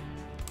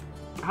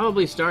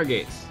 Probably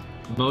Stargates.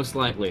 Most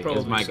likely,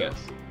 Probably is my so. guess.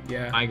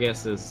 Yeah. My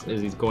guess is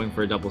he's going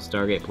for a double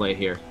Stargate play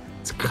here.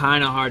 It's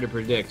kind of hard to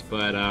predict,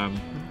 but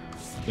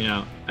you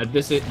know,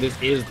 this is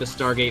the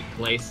Stargate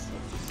place.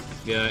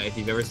 If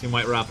you've ever seen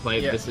White Raw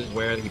play, this is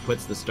where he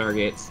puts the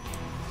Stargates.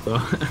 So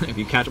if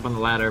you catch up on the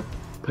ladder,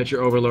 put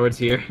your overlords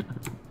here.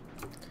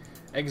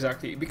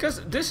 Exactly,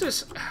 because this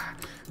is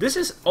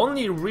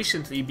only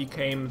recently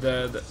became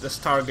the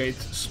Stargate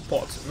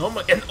spot.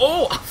 Normally, and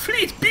a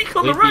fleet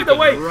beacon right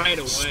away. Right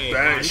away.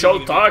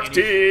 Special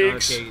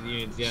tactics.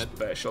 Yeah.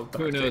 Special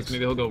tactics. Who knows?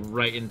 Maybe he'll go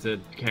right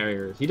into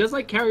carriers. He does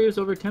like carriers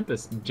over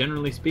Tempest,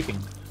 generally speaking.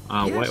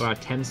 White Raw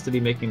tends to be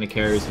making the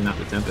carriers and not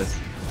the Tempest.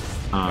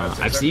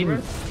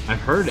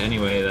 I've heard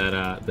anyway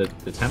that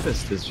the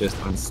Tempest is just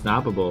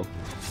unstoppable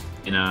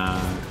in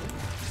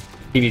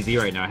PvZ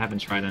right now. I haven't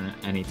tried on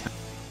any time.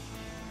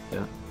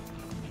 Yeah.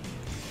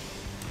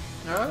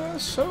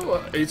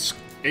 So it's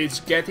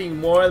getting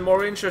more and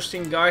more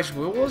interesting, guys.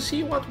 We will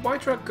see what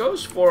White Raw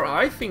goes for.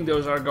 I think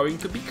those are going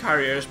to be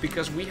carriers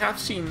because we have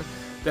seen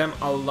them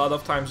a lot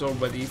of times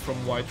already from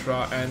White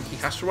Raw, and he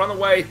has to run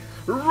away.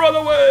 Run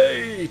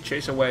away!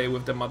 Chase away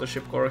with the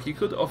mothership core. He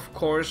could, of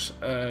course,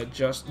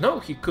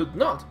 he could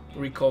not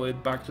recall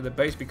it back to the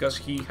base because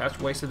he has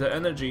wasted the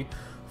energy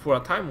for a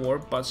time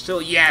warp. But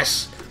still,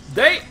 yes,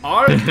 they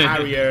are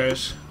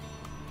carriers.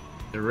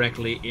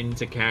 Directly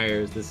into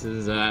carriers. This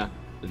is the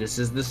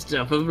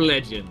stuff of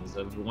legends,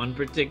 of one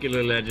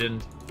particular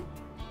legend.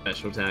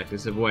 Special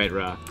tactics of White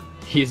Raw.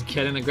 He's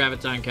getting the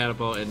Graviton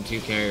Catapult and 2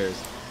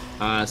 carriers.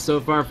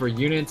 So far for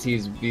units,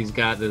 he's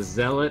got the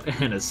Zealot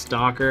and a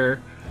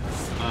Stalker.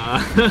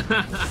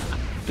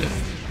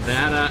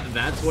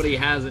 That's what he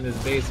has in his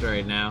base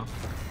right now.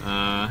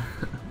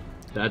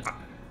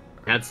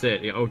 That's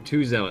it. Oh,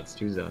 2 Zealots.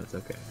 2 Zealots.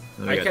 Okay.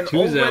 So we got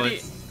 2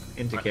 Zealots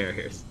into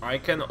carriers. I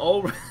can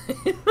already...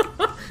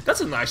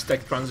 That's a nice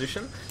tech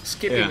transition,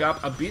 skipping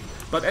up a bit.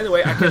 But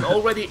anyway, I can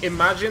already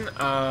imagine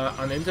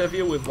an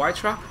interview with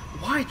White Raw.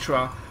 White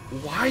Raw,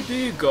 why do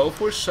you go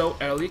for so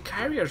early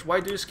carriers?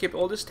 Why do you skip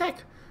all this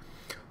tech?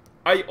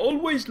 I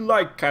always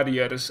like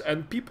carriers,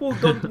 and people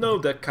don't know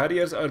that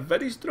carriers are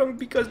very strong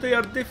because they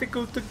are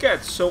difficult to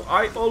get. So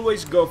I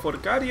always go for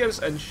carriers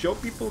and show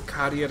people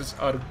carriers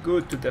are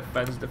good to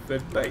defend the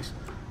 5th base.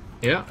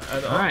 Yeah,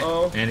 and alright,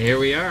 and here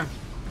we are.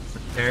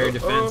 Carrier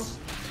defense.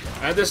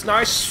 And this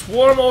nice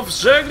swarm of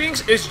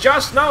Zerglings is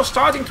just now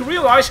starting to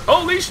realize,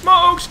 holy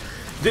smokes,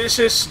 this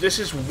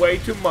is way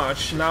too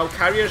much. Now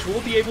carriers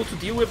will be able to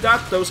deal with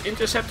that. Those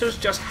interceptors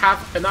just have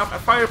enough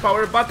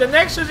firepower, but the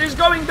Nexus is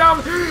going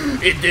down.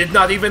 It did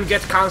not even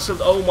get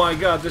cancelled. Oh my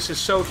god, this is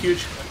so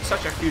huge.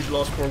 Such a huge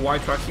loss for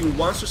White Raw. He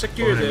wants to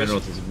secure this.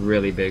 Minerals is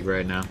really big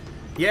right now.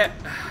 Yeah,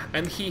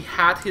 and he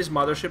had his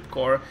mothership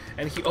core,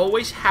 and he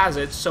always has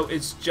it, so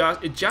it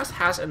just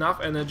has enough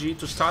energy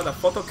to start a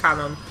photo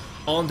cannon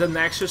on the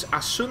Nexus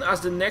as soon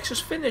as the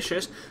Nexus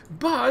finishes,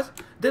 but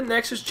the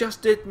Nexus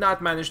just did not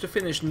manage to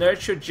finish.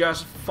 Nerchio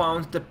just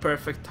found the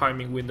perfect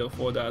timing window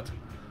for that.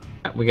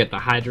 We get the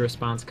Hydra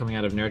response coming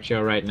out of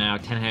Nerchio right now.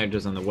 10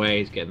 Hydras on the way.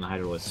 He's getting the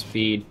Hydra with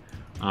speed.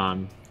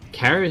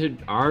 Carriers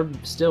are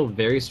still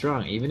very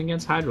strong, even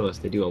against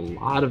Hydralisk. They do a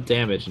lot of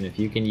damage, and if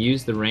you can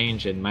use the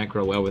range and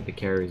micro well with the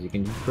carriers, you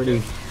can do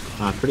pretty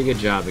good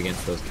job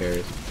against those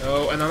carriers.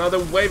 Oh, and another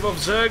wave of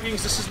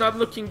Zerglings. This is not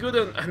looking good,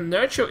 and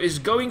Nerchio is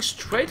going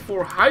straight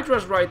for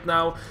Hydras right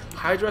now.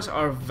 Hydras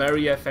are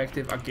very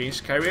effective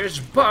against carriers,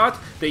 but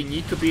they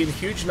need to be in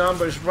huge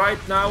numbers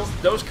right now.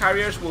 Those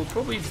carriers will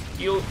probably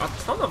deal a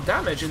ton of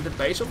damage in the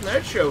base of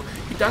Nerchio.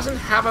 He doesn't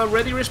have a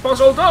ready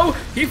response, although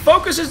he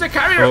focuses the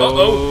carrier.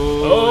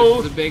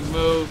 This is a big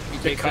move. He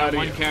takes out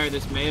 1 carrier.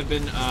 This may have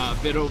been a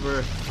bit an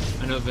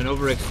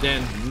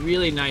overextend.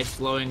 Really nice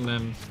slowing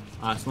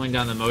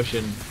down the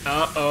motion.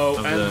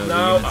 And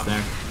now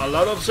a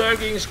lot of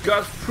Zerglings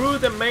got through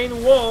the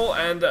main wall,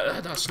 and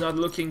that's not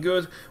looking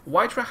good.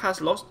 White Raw has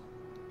lost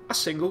a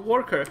single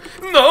worker.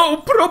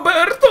 No,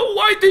 Roberto,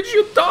 why did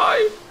you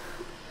die?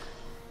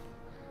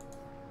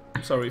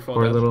 Sorry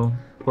for that.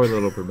 Poor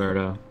little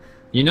Roberto.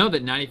 You know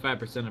that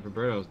 95% of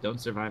Robertos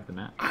don't survive the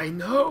match. I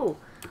know.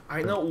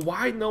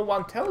 Why no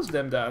one tells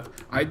them that?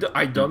 I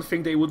don't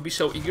think they would be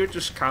so eager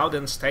to scout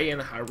and stay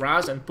and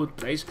harass and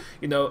put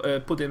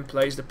in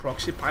place the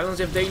proxy pylons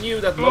if they knew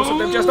that most of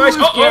them just dies.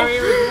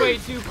 Carrier is way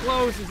too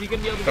close. Is he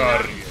gonna be able to get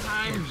out in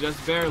time?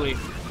 Just barely.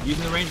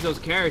 Using the range of those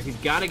carriers, he's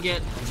gotta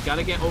get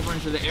over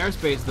into the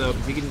airspace though,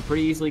 because he can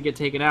pretty easily get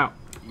taken out.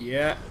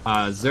 Yeah.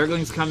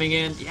 Zergling's coming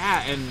in.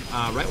 Yeah, and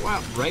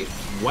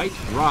White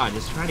Raw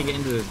just trying to get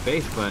into this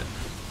base, but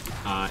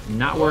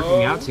not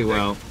working out too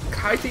well.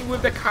 Kiting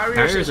with the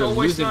carriers is are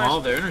always losing nice. all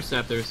their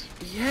interceptors.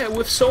 Yeah,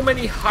 with so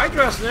many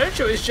Hydras,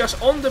 Nerchio is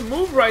just on the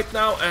move right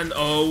now, and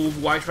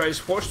White Raw is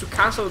forced to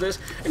cancel this,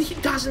 and he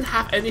doesn't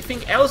have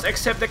anything else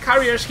except the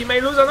carriers. He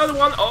may lose another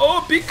one.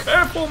 Oh, be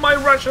careful, my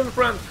Russian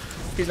friend.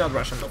 He's not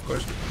Russian, of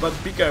course, but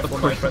be careful,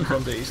 my friend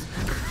from the east.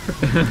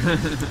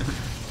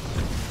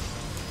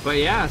 But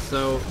yeah,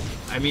 so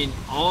I mean,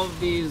 all of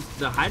the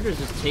Hydras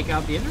just take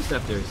out the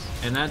interceptors,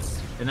 and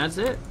that's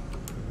it.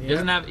 He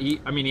doesn't have.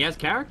 I mean, he has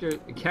character.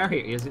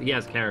 He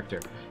has character.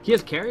 He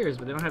has carriers,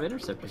 but they don't have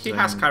interceptors. He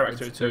has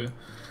character too.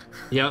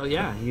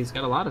 Yeah, he's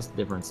got a lot of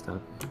different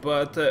stuff.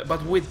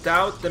 But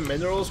without the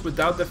minerals,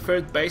 without the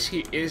third base,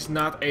 he is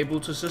not able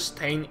to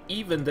sustain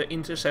even the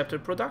interceptor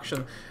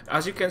production.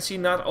 As you can see,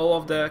 not all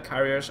of the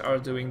carriers are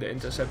doing the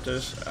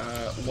interceptors.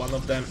 One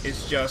of them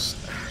is just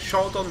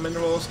short on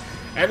minerals.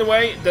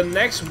 Anyway, the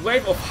next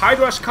wave of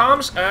Hydras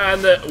comes,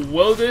 and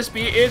will this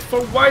be it for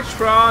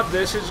Whitera?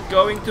 This is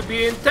going to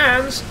be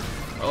intense.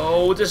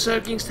 Oh, the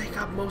Zerglings take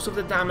up most of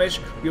the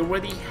damage. We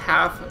already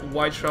have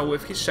Whitera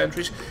with his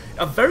sentries.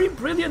 A very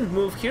brilliant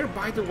move here.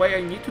 By the way,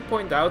 I need to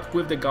point out,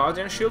 with the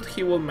Guardian Shield,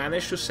 he will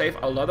manage to save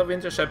a lot of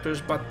interceptors,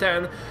 but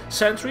then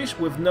sentries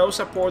with no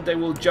support, they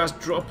will just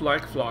drop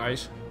like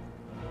flies.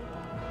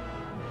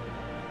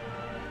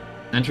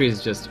 Sentry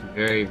is just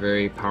very,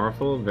 very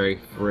powerful, very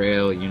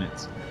frail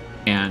units.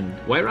 And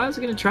Whitera is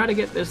going to try to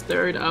get this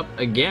third up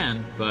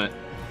again, but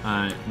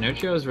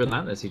Nerchio is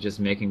relentless. He's just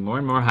making more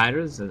and more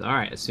Hydras. Says, all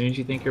right, as soon as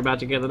you think you're about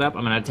to get it up,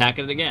 I'm going to attack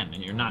it again,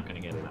 and you're not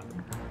going to get it up.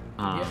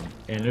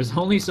 And there's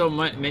only so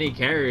many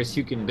carriers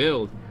you can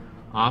build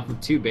off of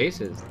 2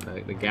 bases.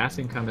 The gas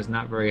income is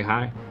not very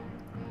high.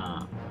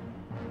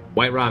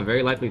 Whitera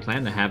very likely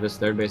planned to have this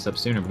third base up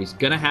sooner, but he's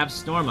going to have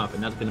Storm up,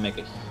 and that's going to make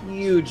a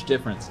huge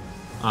difference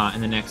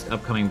in the next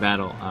upcoming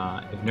battle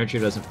if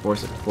Nerchio doesn't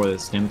force it before the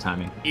stim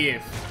timing.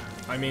 If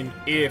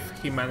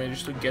he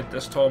manages to get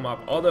the Storm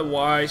up.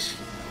 Otherwise,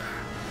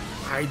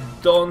 I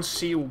don't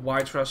see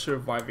Whitera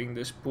surviving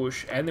this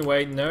push.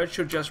 Anyway,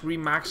 Nerchio just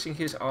remaxing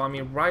his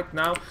army right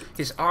now.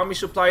 His army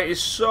supply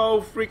is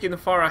so freaking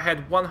far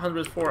ahead,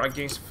 104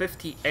 against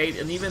 58,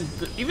 and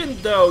even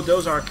though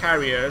those are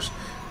carriers,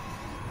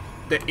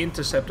 the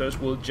interceptors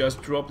will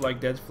just drop like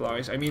dead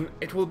flies. I mean,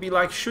 it will be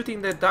like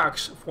shooting the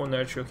ducks for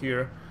Nerchio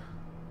here.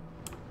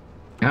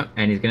 Yep,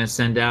 and he's going to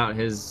send out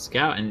his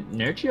scout, and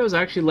Nerchio is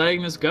actually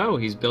letting this go.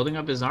 He's building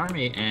up his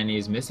army, and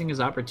he's missing his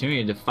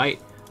opportunity to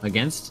fight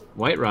against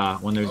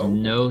Whitera when there's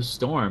no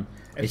storm.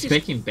 And he's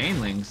making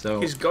Banelings, so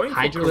he's going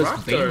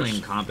Hydraless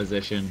Baneling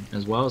composition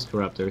as well as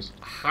Corruptors.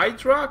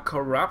 Hydra,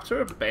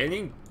 Corruptor,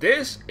 Baneling.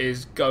 This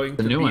is going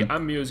to be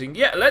amusing.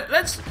 Yeah,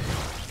 let's.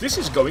 This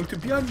is going to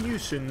be a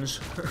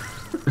nuisance.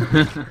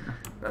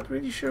 Not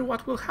really sure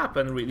what will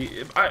happen. Really,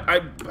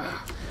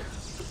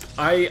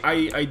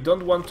 I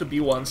don't want to be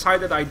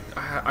one-sided.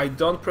 I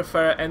don't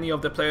prefer any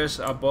of the players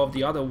above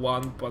the other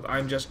one, but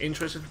I'm just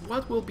interested.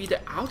 What will be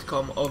the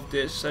outcome of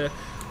this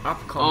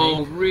upcoming?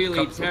 Oh,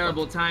 really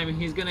terrible timing.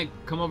 He's gonna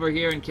come over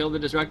here and kill the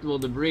destructible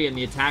debris, and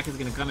the attack is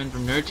gonna come in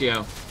from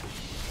Nerchio.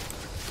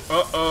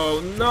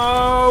 Uh-oh,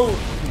 no!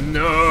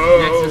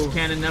 Nexus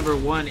Cannon number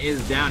 1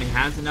 is down. He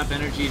has enough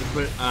energy to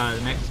put the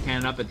Nexus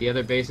Cannon up at the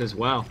other base as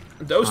well.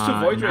 Those 2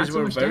 Void Rays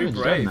were very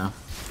brave.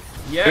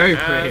 Yeah, very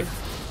brave.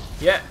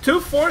 Yeah, 2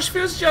 force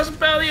fields just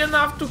barely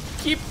enough to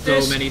keep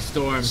this. So many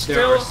storms.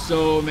 There are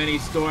so many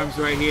storms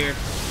right here.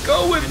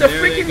 Go with the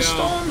freaking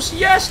storms.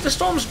 Yes, the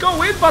storms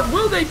go in, but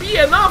will they be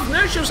enough?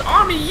 Nerchio's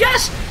army,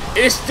 yes,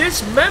 is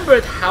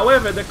dismembered.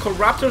 However, the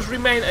Corruptors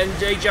remain, and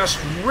they just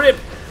rip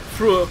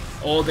through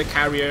all the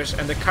carriers,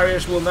 and the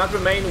carriers will not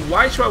remain.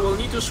 Whitera will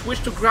need to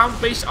switch to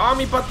ground-based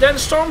army, but then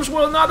storms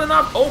will not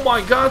enough. Oh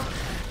my god!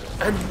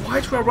 And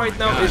Whitera right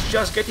now is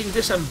just getting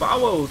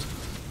disemboweled.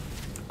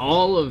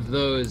 All of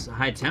those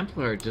High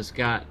Templar just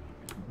got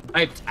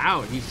wiped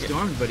out. He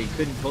stormed, but he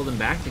couldn't pull them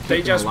back to keep them alive.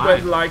 They just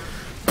went like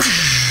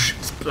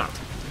splat.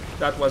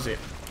 That was it.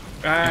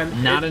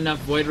 And not enough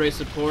Void Ray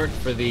support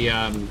for the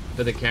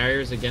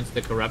carriers against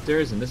the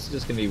Corruptors, and this is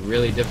just going to be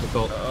really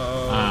difficult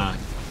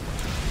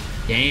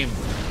game.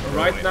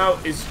 Right now,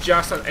 it's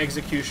just an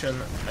execution.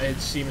 It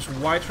seems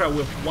Whitera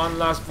with 1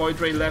 last Void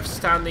Ray left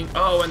standing.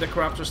 Oh, and the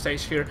Corruptor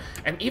stays here.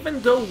 And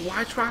even though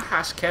Whitera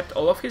has kept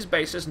all of his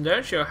bases,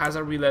 Nerchio has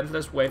a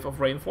relentless wave of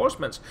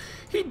reinforcements.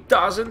 He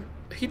doesn't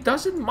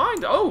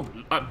mind. Oh,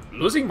 I'm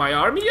losing my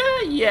army?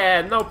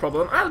 Yeah, no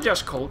problem. I'll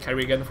just call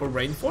Kerrigan for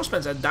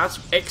reinforcements, and that's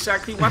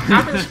exactly what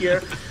happens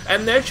here.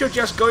 And Nerchio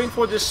just going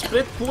for this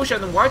split push,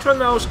 and Whitera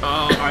knows,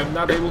 oh, I'm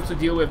not able to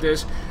deal with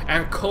this,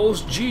 and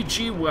calls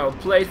GG. Well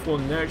played for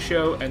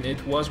Nerchio, and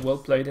it was well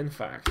played in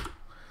fact.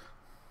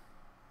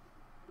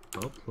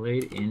 Well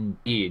played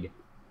indeed.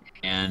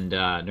 And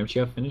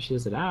Nerchio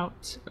finishes it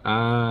out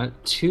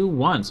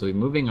 2-1. So we're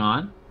moving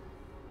on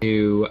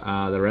to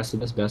the rest of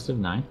this best of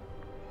 9.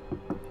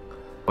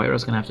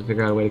 Whitera's gonna have to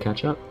figure out a way to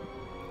catch up.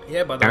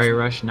 Yeah, but Carrier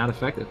Rush not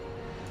effective.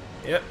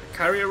 Yeah,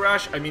 Carrier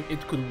Rush, I mean,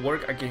 it could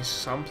work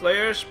against some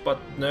players, but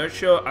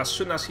Nerchio, as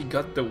soon as he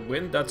got the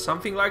wind that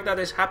something like that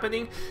is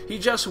happening, he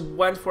just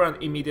went for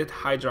an immediate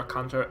Hydra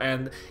counter,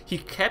 and he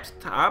kept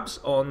tabs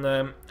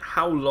on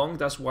how long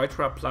does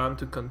Whitera plan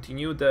to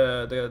continue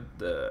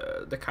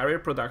the carrier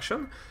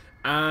production,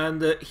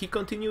 and he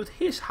continued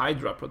his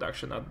Hydra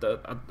production at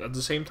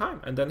the same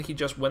time, and then he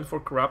just went for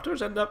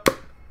Corruptors and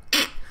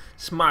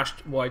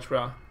smashed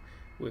Whitera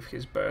with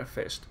his bare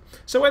fist.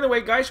 So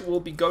anyway, guys, we'll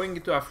be going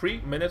into a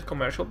 3-minute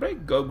commercial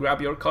break. Go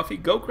grab your coffee,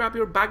 go grab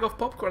your bag of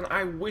popcorn.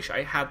 I wish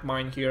I had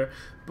mine here,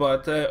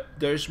 but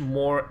there's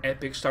more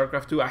epic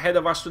StarCraft 2 ahead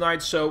of us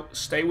tonight, so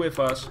stay with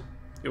us.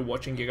 You're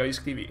watching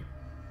Gigalisk TV.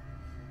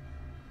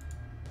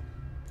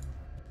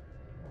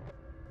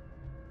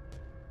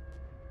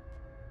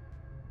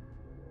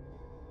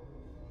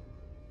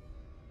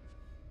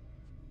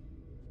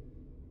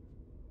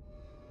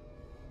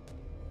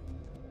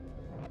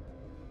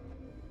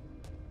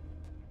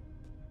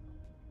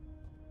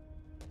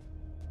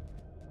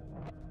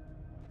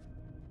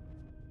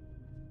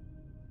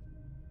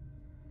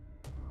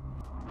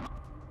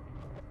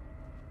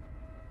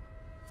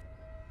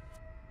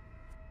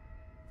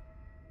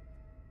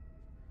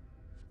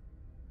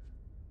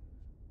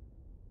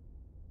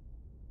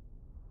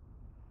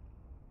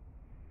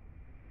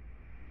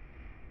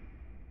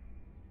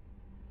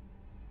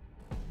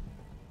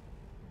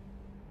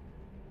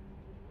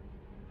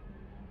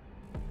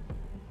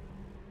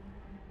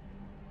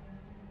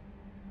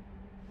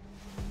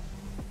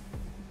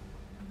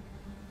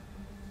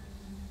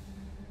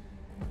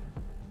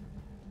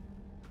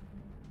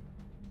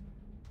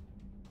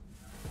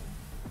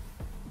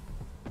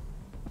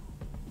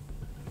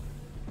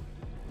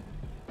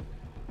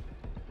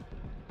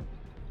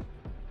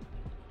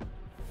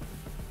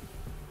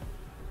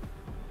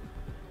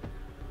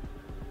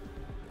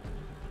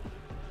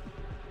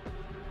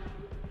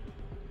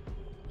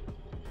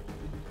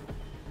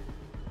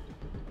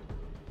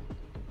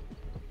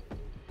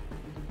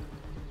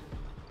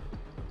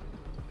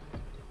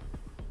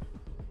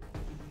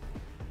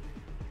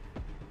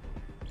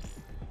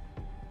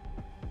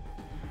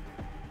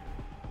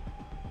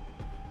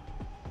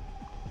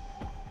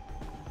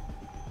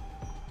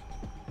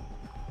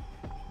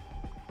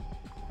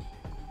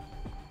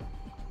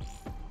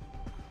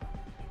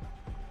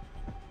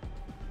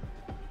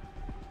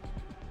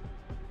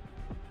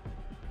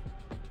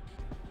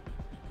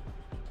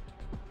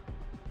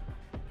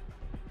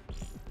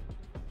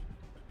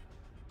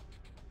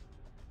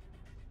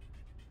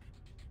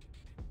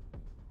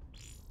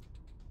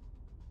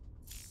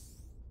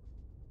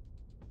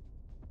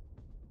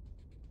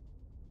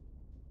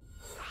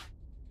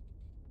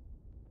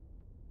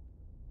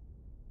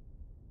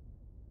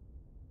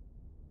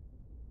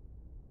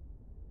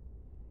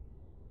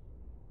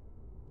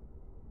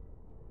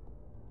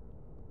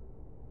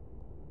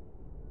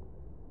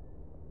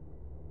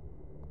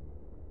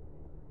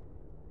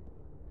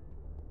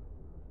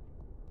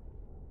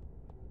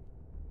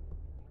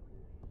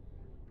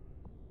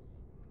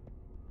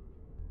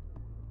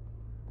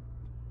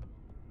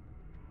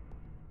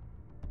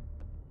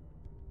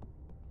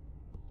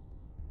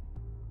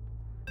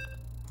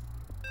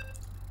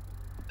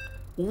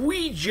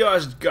 We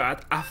just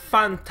got a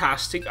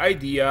fantastic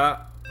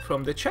idea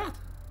from the chat.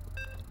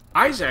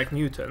 Isaac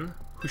Newton,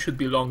 who should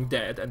be long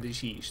dead and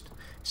deceased,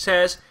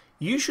 says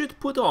you should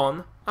put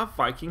on a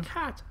Viking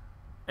hat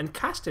and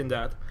cast in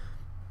that.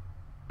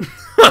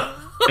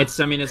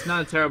 I mean, it's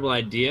not a terrible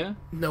idea.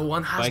 No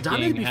one has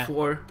done it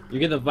before. You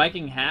get the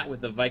Viking hat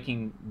with the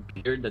Viking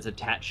beard that's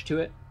attached to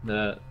it.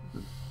 That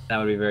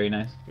would be very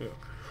nice. Yeah.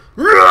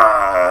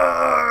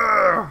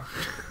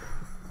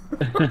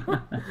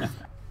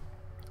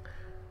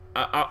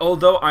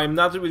 Although I'm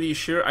not really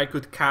sure I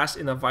could cast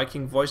in a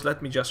Viking voice.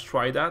 Let me just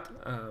try that,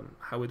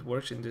 how it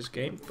works in this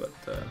game. But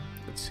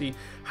let's see.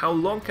 How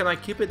long can I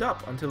keep it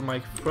up until my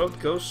throat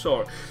goes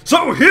sore?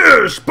 So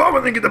here,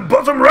 spawning in the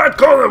bottom right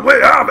corner, we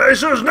have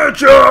Asus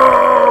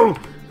Nerchio!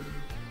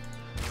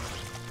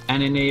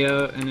 And in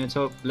the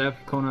top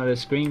left corner of the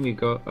screen, we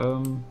got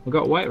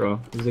White Raw.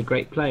 He's a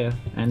great player,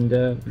 and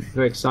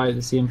very excited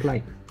to see him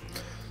play.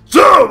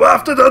 So,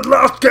 after that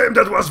last game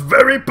that was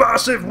very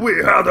passive,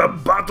 we had a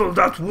battle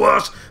that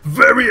was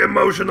very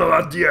emotional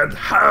at the end.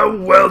 How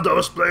well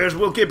those players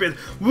will keep it.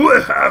 We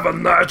have a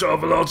nice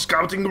Overlord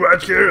scouting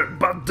right here,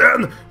 but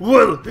then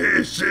will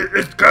he see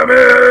it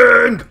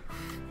coming?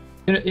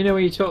 You know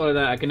when you talk like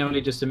that, I can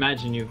only just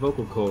imagine your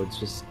vocal cords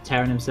just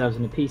tearing themselves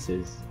into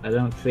pieces. I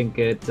don't think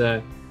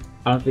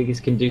it's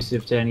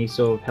conducive to any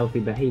sort of healthy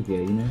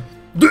behavior, you know?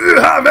 Do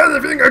you have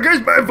anything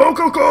against my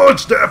vocal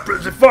cords? They're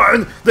pretty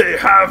fine. They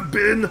have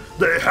been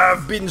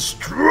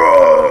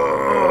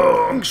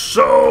strong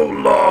so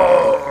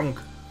long.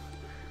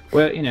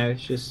 Well, you know,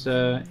 it's just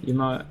you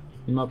might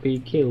be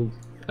killed.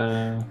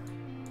 Your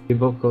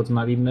vocal cords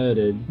might be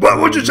murdered. Why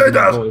would you say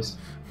that? Voice.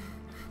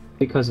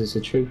 Because it's the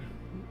truth.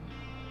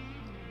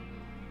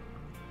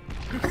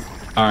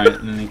 All right.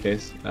 In any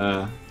case,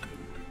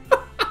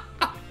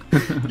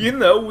 you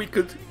know, we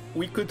could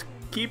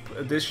keep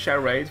this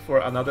charade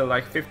for another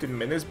like 15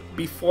 minutes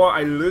before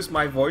I lose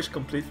my voice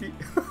completely.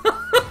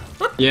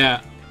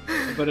 Yeah,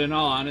 but in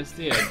all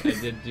honesty, I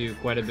did do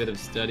quite a bit of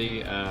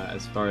study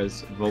as far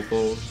as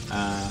vocal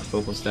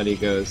study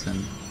goes,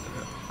 and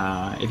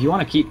if you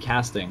want to keep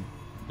casting,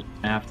 you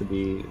have to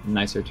be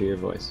nicer to your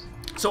voice.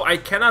 So I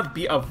cannot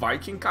be a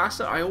Viking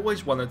caster? I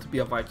always wanted to be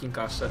a Viking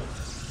caster.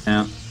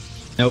 Yeah.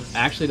 Nope,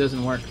 actually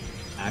doesn't work.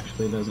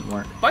 actually doesn't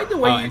work. By the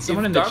way, and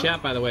someone in the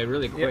chat, by the way,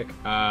 really quick,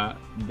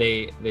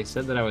 they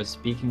said that I was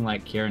speaking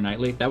like Keira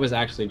Knightley. That was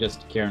actually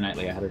just Keira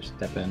Knightley. I had her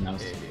step in. That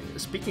was...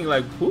 Speaking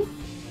like who?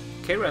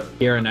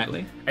 Keira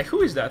Knightley. And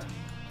who is that?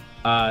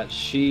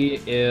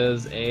 She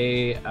is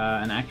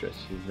an actress.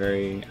 She's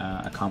very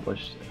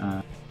accomplished.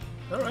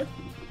 All right.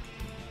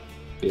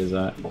 She is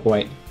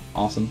quite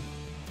awesome.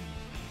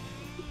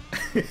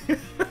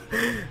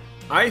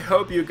 I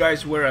hope you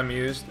guys were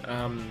amused.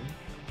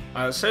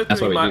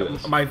 Certainly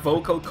my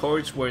vocal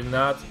cords were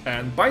not.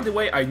 And by the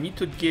way, I need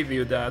to give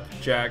you that,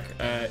 Jack.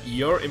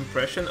 Your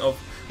impression of...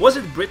 Was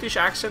it British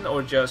accent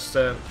or just...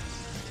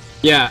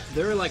 Yeah,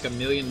 there were like a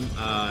million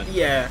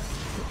yeah,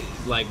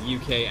 like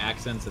UK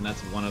accents, and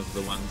that's one of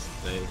the ones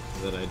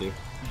that I do.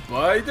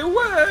 By the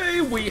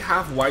way, we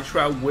have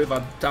Whitera with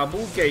a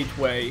double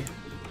gateway.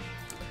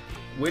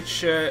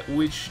 Which does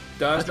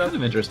That's kind of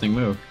an interesting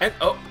move. And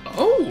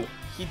oh,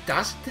 he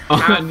doesn't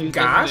have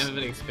gas. Doesn't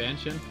have an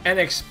expansion. An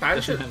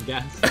expansion. Doesn't have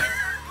gas.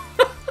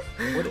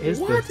 What is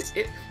this?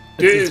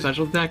 This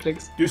special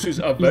tactics. This is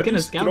a very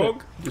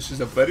strong. This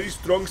is a very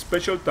strong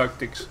special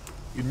tactics.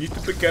 You need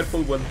to be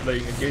careful when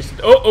playing against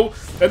it. Oh,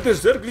 and the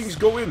Zerglings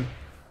go in.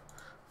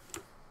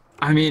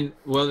 I mean,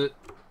 well,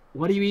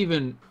 what do you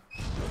even?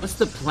 What's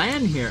the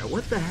plan here?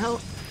 What the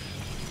hell?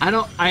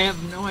 I have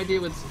no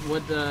idea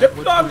what the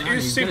plan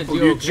is simple.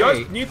 You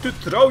just need to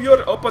throw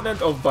your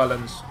opponent off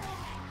balance.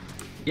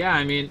 Yeah,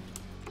 I mean,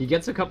 he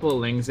gets a couple of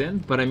lings in,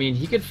 but I mean,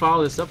 he could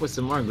follow this up with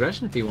some more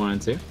aggression if he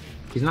wanted to.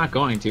 He's not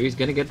going to. He's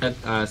gonna get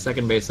that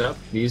second base up.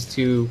 These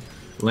two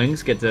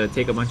lings get to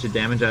take a bunch of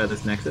damage out of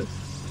this nexus.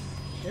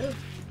 Yeah.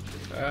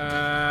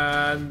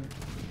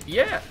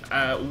 Yeah.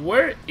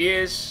 Where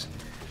is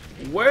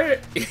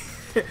where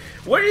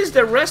is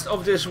the rest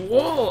of this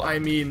wall? I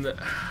mean.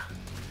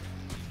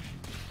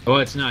 Oh,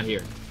 it's not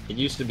here. It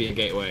used to be a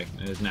gateway.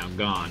 It is now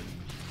gone.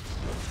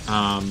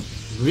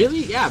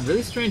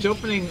 Really strange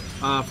opening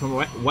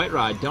from Whitera.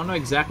 I don't know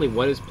exactly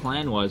what his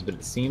plan was, but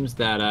it seems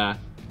that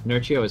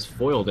Nerchio has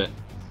foiled it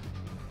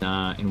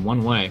in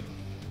one way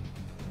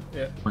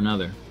or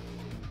another.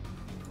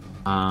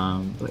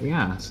 But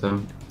yeah,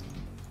 so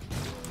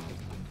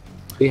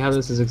see how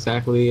this is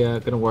exactly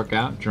going to work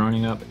out.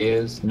 Droning up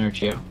is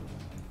Nerchio.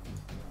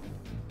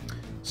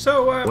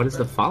 So what is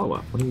the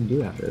follow-up? What do you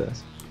do after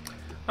this?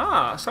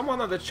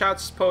 Someone on the chat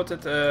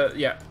spotted,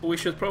 yeah, we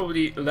should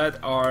probably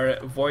let our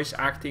voice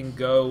acting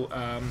go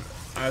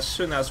as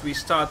soon as we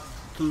start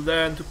to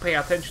learn to pay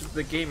attention to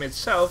the game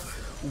itself.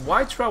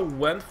 Whitera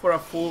went for a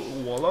full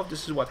wall-off.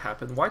 This is what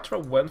happened.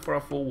 Whitera went for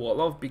a full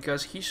wall-off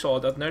because he saw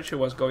that Nerchio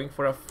was going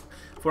for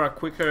a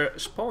quicker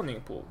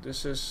spawning pool.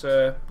 This is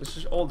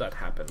all that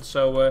happened.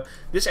 So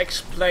this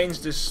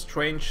explains this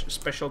strange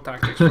special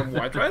tactics from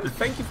Whitera. And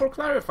thank you for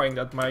clarifying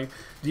that, my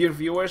dear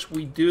viewers.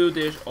 We do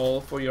this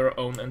all for your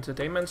own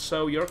entertainment,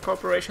 so your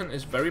cooperation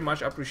is very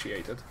much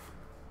appreciated.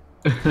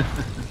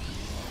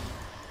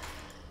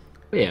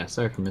 Yeah,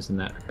 sorry for missing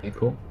that. Okay,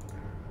 cool.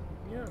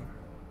 Yeah.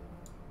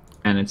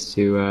 And it's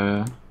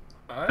to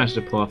manage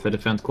to pull off the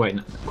defense quite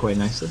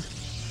nicely.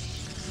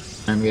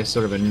 And we have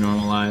sort of a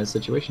normalized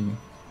situation here.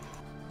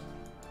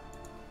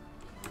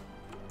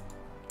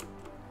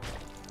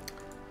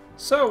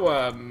 So,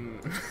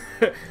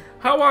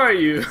 how are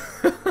you?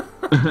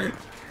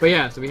 But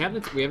yeah, so we have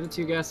the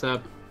two gas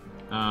up.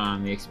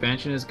 The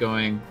expansion is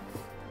going.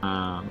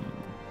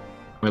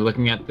 We're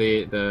looking at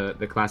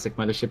the classic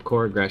Mothership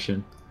core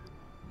aggression.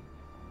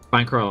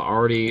 Spinecrawler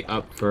already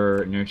up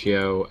for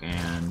Nerchio,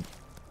 and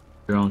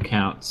drone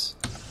counts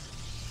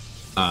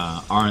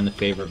are in the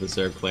favor of the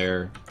Zerg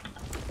player.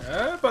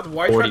 But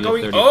Whitera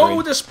going.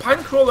 Oh, the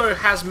Spinecrawler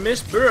has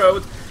missed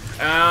burrowed.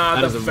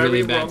 That is a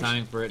really bad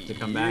timing for it to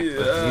come back,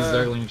 but these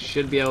Zerglings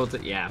should be able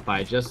to,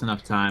 buy just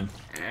enough time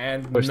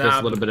and push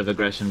this little bit of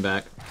aggression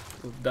back.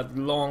 That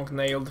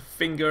long-nailed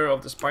finger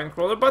of the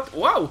Spinecrawler, but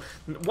wow,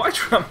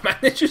 Whitera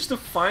manages to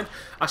find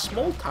a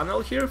small tunnel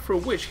here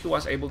through which he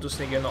was able to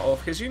sneak in all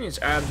of his units,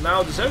 and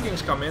now the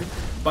Zerglings come in,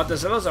 but the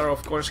Zealots are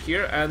of course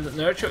here, and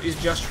Nerchio is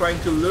just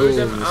trying to lure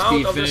them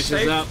out of the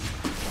safe.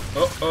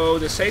 Uh-oh,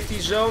 the safety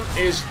zone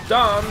is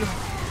done,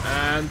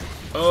 and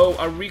oh,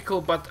 a recall,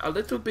 but a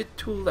little bit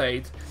too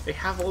late. They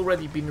have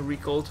already been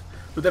recalled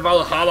to the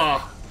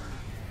Valhalla.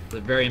 It's a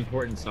very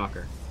important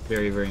stalker.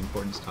 Very, very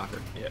important stalker.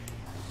 Yeah.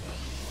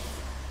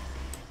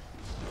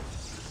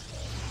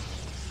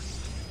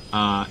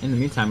 In the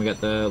meantime, we got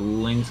the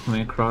lings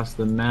coming across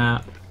the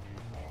map.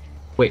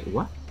 Wait,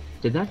 what?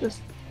 Did that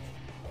just...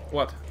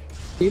 What?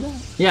 See that?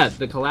 Yeah,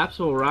 the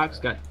collapsible rocks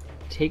got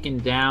taken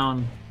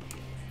down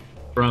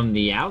from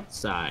the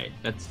outside.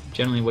 That's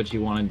generally what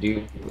you want to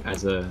do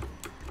as a...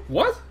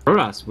 What?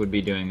 Protoss would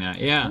be doing that,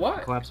 yeah.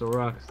 What? Collapsible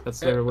rocks. That's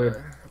sort of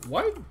weird.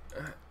 Why?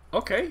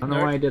 Okay. I don't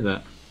know why I did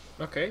that.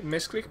 Okay,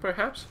 misclick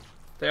perhaps?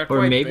 They are or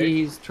quite maybe big.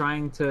 He's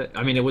trying to...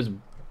 I mean, it was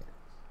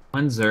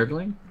one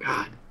Zergling?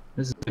 God,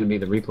 this is going to be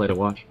the replay to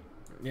watch.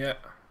 Yeah.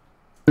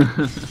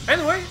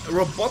 Anyway,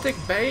 Robotic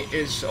Bay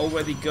is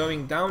already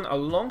going down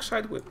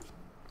alongside with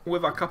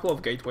with a couple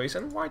of gateways,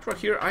 and Whiterun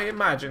here, I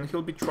imagine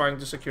he'll be trying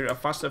to secure a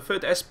faster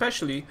foot,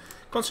 especially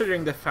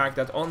considering the fact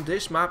that on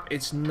this map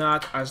it's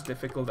not as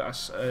difficult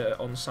as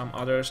on some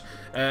others,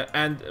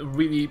 and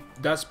really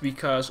that's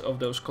because of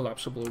those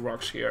collapsible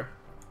rocks here.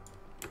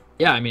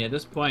 Yeah, I mean, at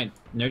this point,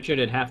 Nerchio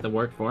did half the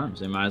work for him,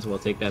 so he might as well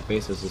take that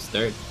base as his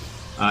third.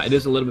 It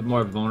is a little bit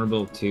more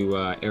vulnerable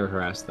to air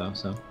harass, though,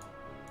 so...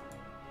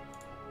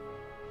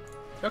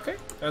 Okay,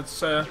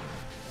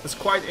 that's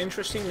quite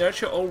interesting.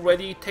 Nerchio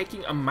already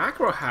taking a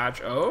macro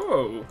hatch.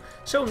 Oh,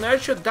 so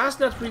Nerchio does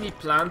not really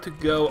plan to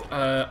go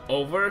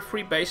over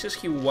 3 bases.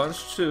 He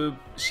wants to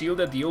seal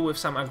the deal with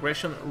some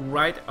aggression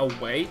right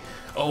away.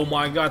 Oh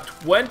my god,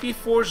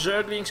 24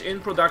 Zerglings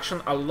in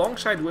production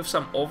alongside with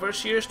some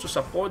Overseers to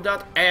support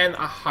that and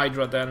a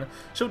Hydra then.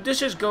 So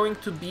this is going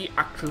to be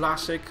a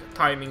classic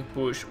timing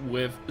push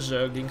with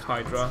Zergling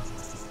Hydra.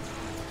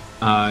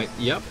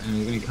 Yep, and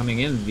we're going to be coming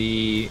in.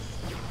 The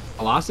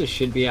Colossus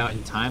should be out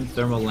in time.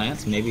 Thermal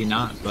Lance, maybe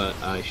not, but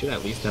I should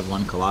at least have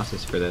 1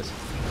 Colossus for this.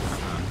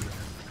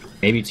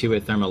 Maybe 2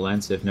 with Thermal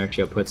Lance if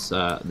Nerchio puts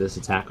this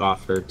attack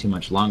off for too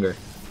much longer.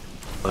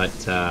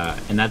 But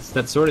and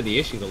that's sort of the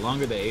issue. The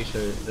longer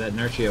that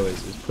Nerchio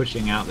is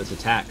pushing out this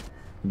attack,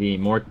 the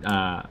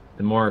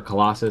more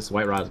Colossus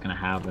White Rod is going to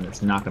have, and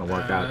it's not going to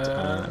work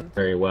out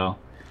very well.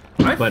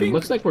 But it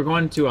looks like we're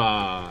going to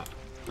a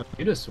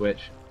Muta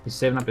switch. He's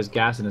saving up his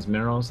gas and his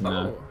minerals, and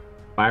the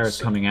fire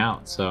is coming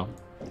out. So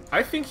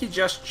I think he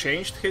just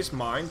changed his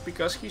mind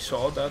because he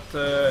saw that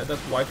that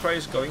Whiterun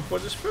is going for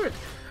the Spirit.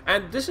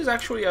 And this is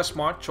actually a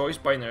smart choice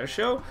by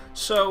Nerchio.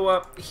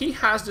 So he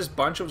has this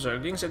bunch of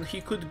Zerglings and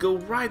he could go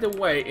right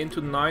away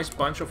into nice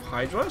bunch of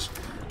Hydras.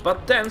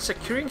 But then,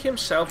 securing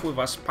himself with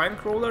a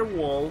Spinecrawler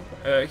wall,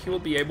 he will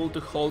be able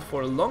to hold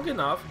for long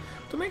enough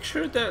to make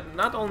sure that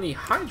not only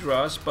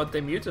Hydras, but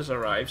the Mutas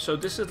arrive. So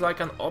this is like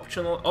an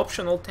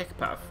optional tech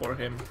path for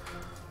him.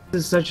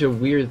 This is such a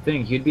weird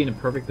thing. He'd be in a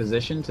perfect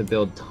position to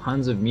build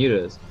tons of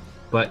Mutas,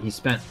 but he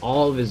spent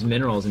all of his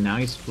minerals and now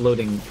he's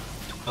floating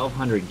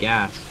 1,200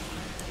 gas.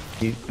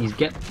 He's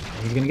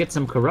gonna get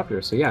some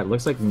Corruptors. So yeah, it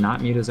looks like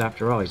not Mutas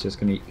after all. He's just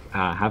gonna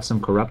have some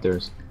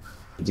Corruptors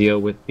to deal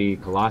with the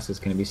Colossus.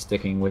 Gonna be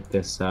sticking with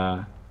this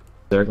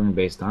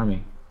Zergling-based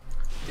army.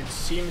 It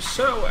seems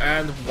so,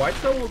 and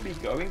Whiterun will be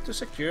going to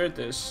secure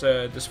this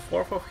this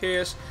 4th of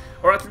his,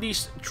 or at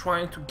least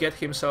trying to get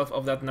himself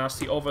of that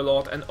nasty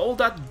Overlord and all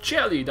that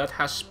jelly that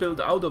has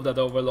spilled out of that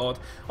Overlord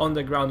on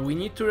the ground. We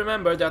need to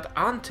remember that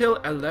until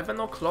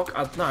 11 o'clock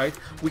at night,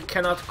 we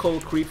cannot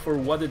call creep for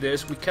what it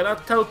is. We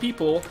cannot tell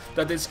people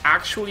that it's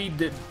actually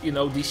the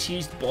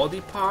deceased body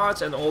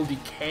parts and all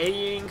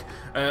decaying,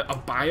 a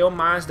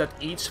biomass that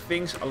eats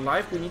things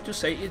alive. We need to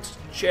say it's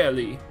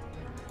jelly.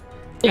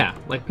 Yeah,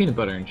 like peanut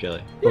butter and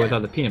jelly, but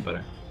without the peanut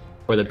butter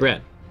or the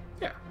bread.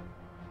 Yeah.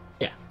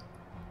 Yeah.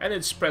 And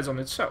it spreads on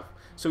itself.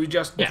 So you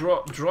just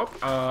drop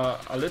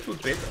a little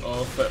bit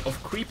of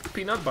creep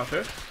peanut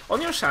butter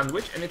on your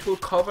sandwich, and it will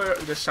cover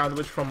the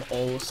sandwich from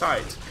all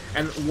sides.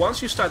 And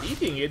once you start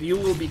eating it, you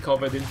will be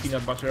covered in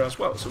peanut butter as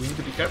well. So we need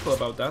to be careful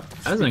about that.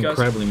 That's an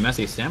incredibly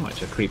messy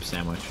sandwich, a creep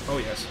sandwich. Oh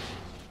yes.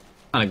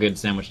 Not a good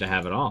sandwich to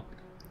have at all.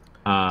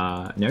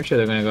 Nerchio,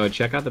 they're gonna go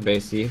check out the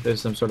base, see if there's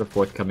some sort of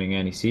 4th coming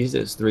in. He sees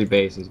there's 3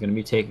 base. He's gonna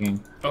be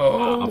taking a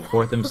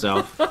 4th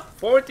himself.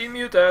 14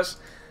 Mutas,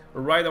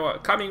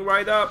 coming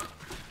right up.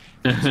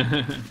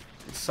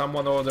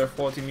 Someone order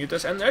 40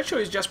 Mutas, and Nerchio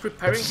is just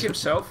preparing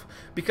himself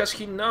because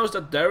he knows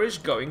that there is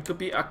going to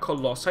be a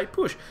Colossi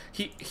push.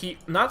 He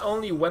not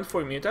only went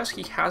for Mutas,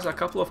 he has a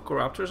couple of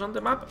Corruptors on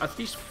the map, at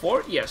least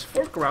 4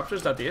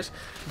 Corruptors that is.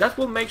 That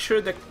will make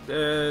sure that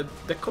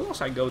the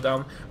Colossi go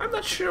down. I'm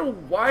not sure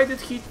why did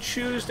he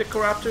choose the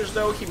Corruptors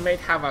though. He may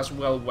have as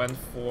well went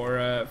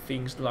for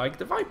things like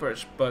the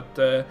Vipers,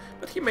 but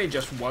he may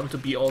just want to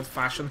be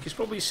old-fashioned. He's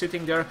probably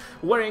sitting there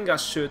wearing a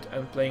suit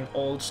and playing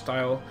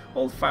old-style,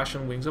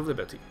 old-fashioned Wings of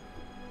Liberty.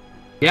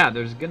 Yeah,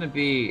 there's gonna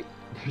be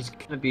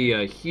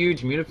a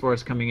huge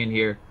Mutaforce coming in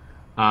here.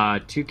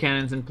 2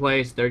 cannons in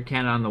place, 3rd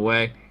cannon on the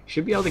way.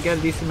 Should be able to get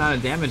a decent amount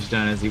of damage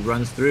done as he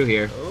runs through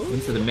here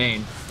into the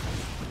main.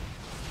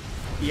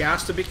 He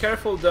has to be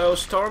careful though.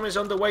 Storm is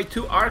on the way.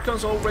 2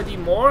 Archons already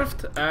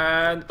morphed,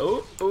 and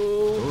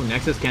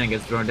Nexus cannon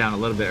gets thrown down a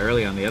little bit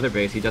early on the other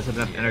base. He doesn't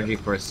have enough energy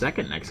for a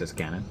 2nd Nexus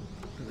cannon.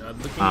 Not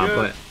looking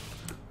good.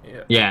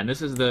 Yeah, and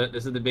this is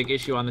the big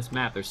issue on this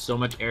map. There's so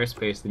much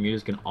airspace, the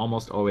Mutas can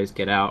almost always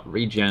get out,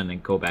 regen, and then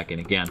go back in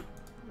again.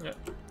 Yeah.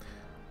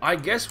 I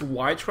guess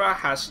Whiterun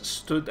has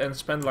stood and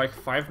spent like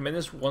 5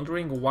 minutes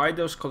wondering why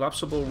those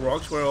collapsible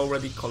rocks were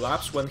already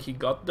collapsed when he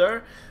got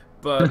there.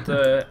 But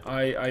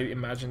I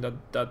imagine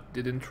that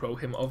didn't throw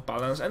him off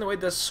balance. Anyway,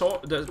 the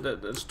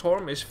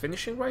storm is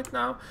finishing right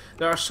now.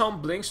 There are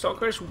some blink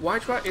stalkers.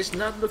 Whiterun is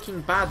not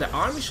looking bad. The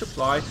army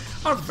supply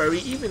are very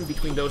even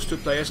between those 2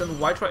 players, and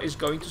Whiterun is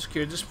going to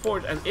secure this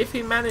fort. And if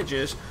he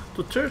manages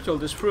to turtle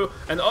this through,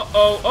 and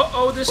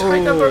this high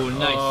number.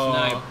 Nice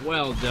snipe,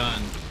 well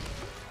done.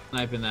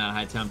 Sniping that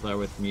High Templar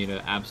with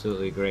Muta,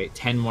 absolutely great.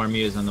 10 more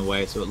Mutas on the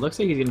way, so it looks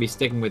like he's going to be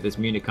sticking with this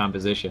Muta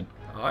composition.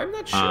 I'm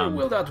not sure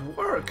will that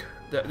work.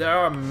 There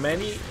are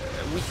many.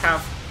 We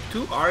have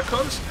 2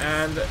 Archons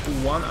and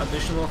 1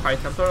 additional High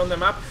Templar on the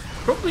map.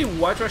 Probably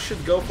White Rush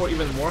should go for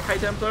even more High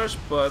Templars,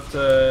 but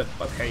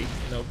hey,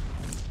 you know.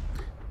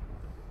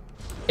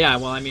 Yeah,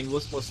 well, I mean,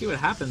 we'll see what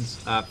happens.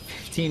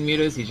 15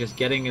 mutas, he's just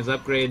getting his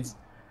upgrades,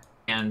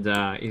 and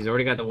he's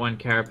already got the 1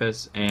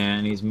 Carapace,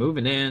 and he's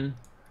moving in.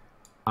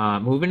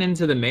 Moving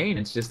into the main,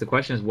 it's just the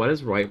question is, what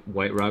is White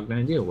Rog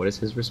going to do? What is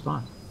his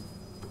response?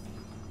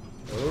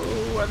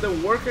 Oh, and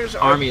the workers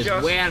are Army is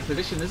way out of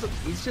position.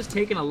 He's just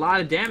taking a lot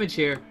of damage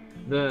here.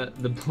 The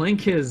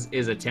Blink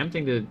is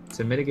attempting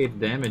to mitigate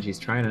the damage. He's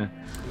trying to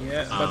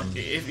but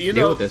if you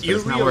deal know, with this, you but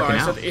it's not working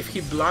realize out. that if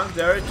he blanked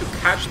there to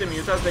catch the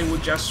mutas, they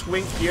would just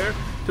swing here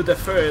to the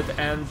third,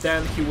 and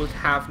then he would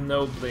have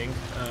no blink.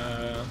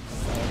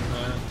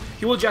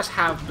 He will just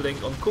have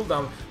blink on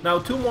cooldown. Now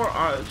two more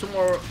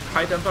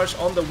High Templars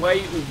on the way.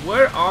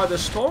 Where are the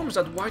storms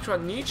that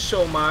Whiterun needs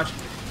so much?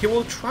 He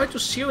will try to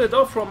seal it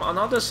off from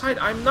another side.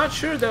 I'm not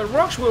sure the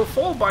rocks will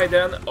fall by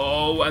then.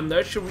 Oh, and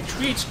Nerchio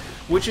retreats,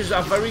 which is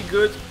a very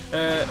good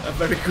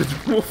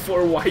move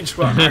for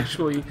Whiterun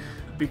actually,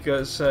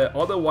 because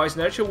otherwise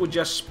Nerchio would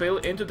just spill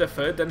into the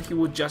third, then he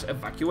would just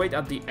evacuate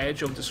at the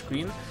edge of the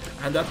screen,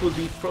 and that would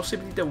be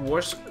possibly the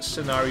worst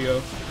scenario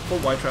for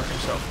Whiterun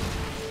himself.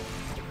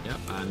 Yep,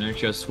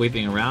 Nerchio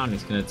sweeping around.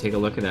 He's going to take a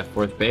look at that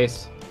 4th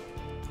base.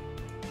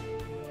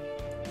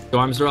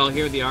 Storms are all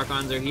here. The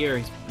Archons are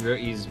here.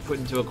 He's put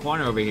into a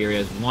corner over here. He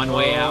has one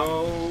way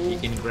out. He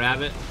can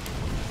grab it.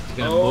 He's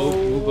going to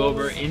move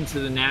over into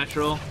the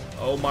natural.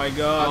 Oh my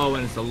god. Oh,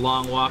 and it's a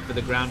long walk for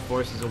the ground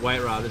forces of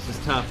White Rod. This is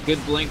tough.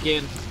 Good blink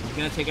in. He's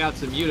going to take out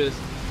some mutas.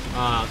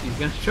 He's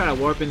going to try to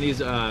warp in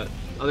these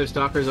other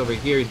stalkers over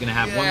here. He's going to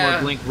have one more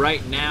blink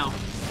right now.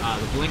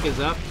 The blink is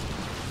up.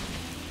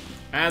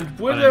 And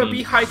will there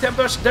be High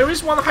Templars? There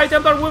is one High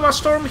Templar with a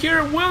storm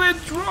here. Will it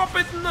drop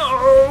it?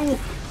 No!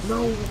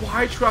 No,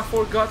 Whiterun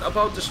forgot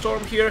about the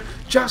storm here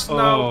just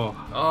now.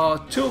 Oh,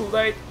 too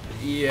late.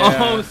 Yeah.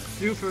 Oh,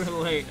 super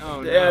late.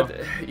 Oh, no.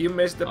 You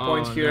missed the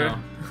point here.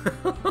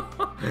 No.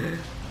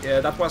 Yeah,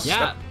 that was...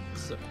 Yeah.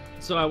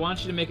 So I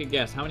want you to make a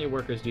guess. How many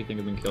workers do you think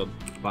have been killed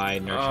by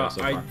Nerchio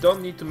so far? I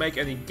don't need to make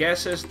any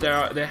guesses.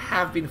 There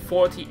have been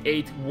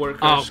 48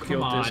 workers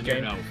killed this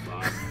game. You're no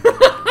fun.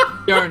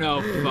 You're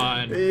no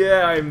fun.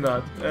 Yeah, I'm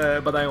not.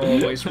 But I'm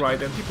always right,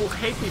 and people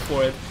hate me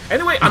for it.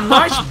 Anyway, a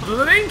nice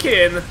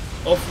blinking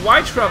of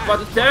Whiterun,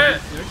 but there...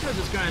 Nerchio's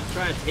just going to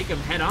try to take him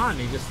head on.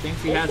 He just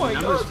thinks he has the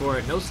numbers for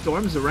it. No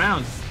storms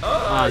around.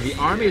 The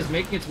army is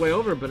making its way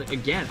over, but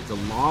again, it's a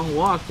long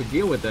walk to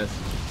deal with this.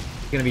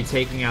 He's going to be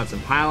taking out some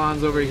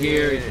pylons over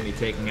here. He's going to be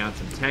taking out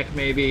some tech,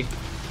 maybe.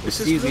 He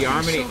sees the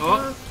army.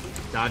 Oh,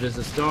 dodges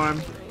the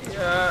storm.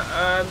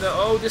 Yeah, and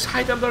this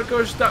High Templar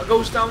goes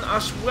down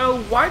as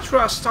well.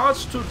 Whiterun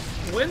starts to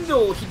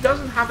dwindle. He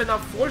doesn't have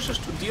enough forces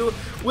to deal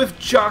with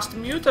just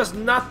mutas,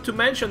 not to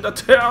mention that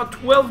there are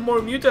 12 more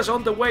mutas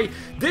on the way.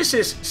 This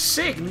is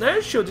sick.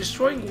 Nerchio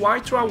destroying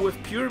Whiterun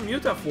with pure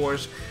muta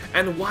force,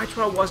 and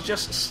Whiterun was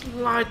just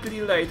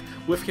slightly late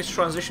with his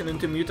transition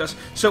into mutas.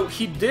 So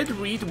he did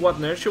read what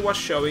Nerchio was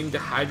showing, the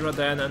Hydra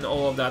Den and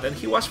all of that, and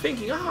he was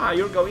thinking,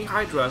 you're going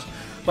Hydras.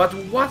 But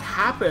what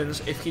happens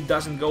if he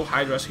doesn't go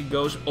Hydras, he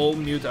goes all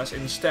mutas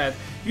instead?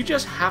 You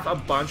just have a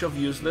bunch of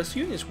useless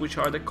units, which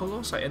are the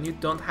Colossi, and you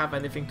don't have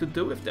anything to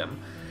do with them.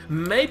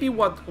 Maybe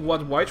what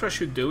Whiterun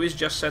should do is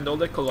just send all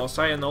the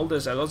Colossi and all the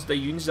Zealots, the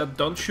units that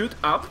don't shoot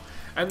up,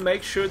 and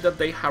make sure that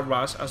they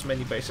harass as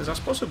many bases as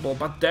possible.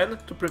 But then,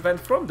 to prevent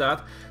from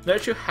that,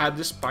 Nerchio had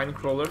the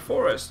Spinecrawler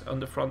Forest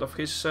on the front of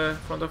his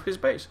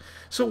base.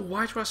 So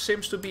Whiterun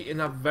seems to be in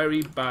a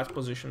very bad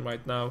position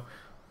right now.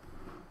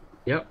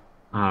 Yep.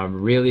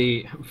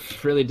 Really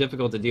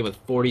difficult to deal with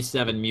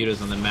 47 mutas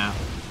on the map,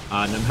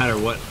 no matter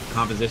what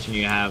composition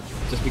you have.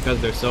 Just because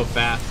they're so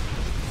fast,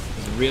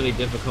 it's really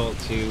difficult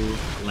to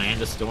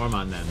land a storm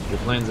on them. If you're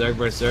playing Zerg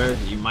vs.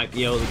 Zerg, you might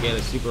be able to get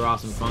a super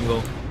awesome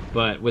fungal,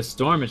 but with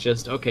Storm, it's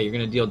just, okay, you're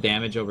going to deal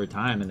damage over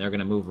time, and they're going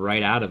to move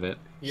right out of it,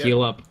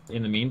 heal up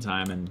in the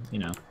meantime, and, you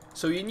know.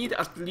 So you need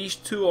at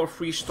least 2 or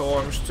 3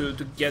 storms to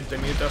get the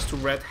mutas to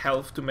red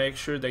health to make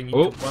sure they need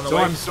to run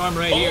away. Storm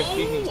right here.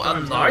 Speaking of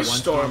storms, a nice one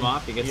storm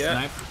off, he gets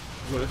sniped.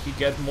 Will he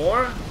get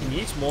more? He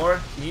needs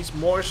more. He needs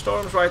more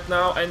storms right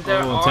now, and there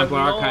are Templar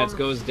Archives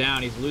goes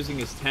down. He's losing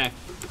his tech.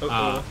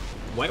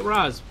 White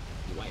Raw's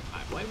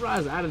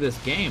out of this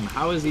game.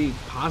 How is he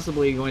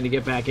possibly going to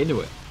get back into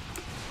it?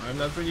 I'm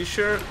not really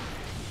sure.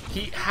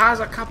 He has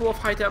a couple of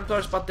High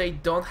Templars, but they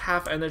don't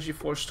have energy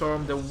for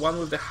Storm. The one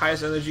with the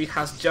highest energy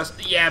has just,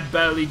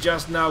 barely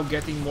just now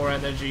getting more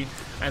energy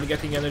and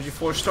getting energy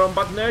for Storm.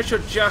 But Nerchio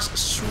just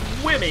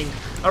swimming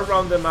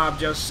around the map,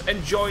 just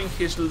enjoying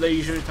his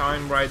leisure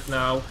time right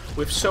now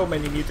with so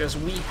many mutas.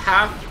 We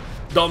have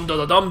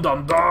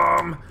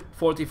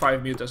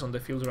 45 mutas on the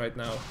field right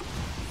now.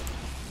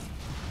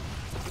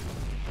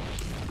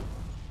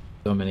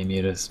 So many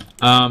mutas.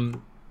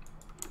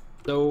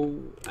 So,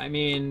 I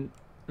mean...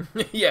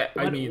 Yeah,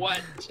 I What, mean...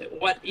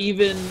 what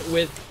even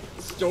with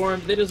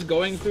Storm? They're just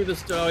going through the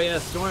storm. Oh yeah,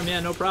 Storm. Yeah,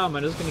 no problem.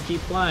 I'm just gonna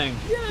keep flying.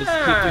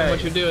 Just keep doing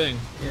what you're doing.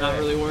 Yeah, Not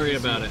really worried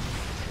easy. about it.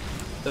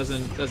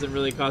 Doesn't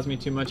really cause me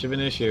too much of an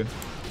issue.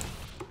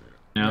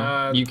 You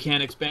know, you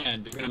can't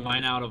expand. You're gonna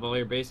mine out of all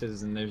your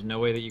bases, and there's no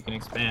way that you can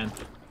expand.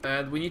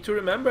 And we need to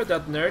remember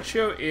that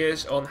Nerchio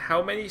is on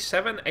how many?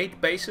 7, 8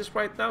 bases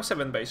right now?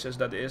 7 bases,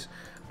 that is.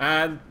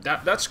 And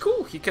that's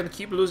cool. He can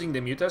keep losing the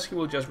mutas. He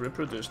will just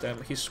reproduce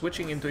them. He's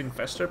switching into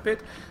Infestor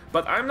Pit,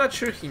 but I'm not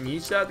sure he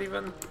needs that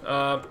even.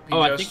 I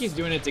think he's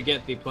doing it to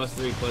get the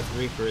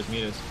 +3/+3 for his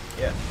mutas.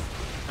 Yeah,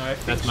 I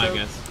think that's my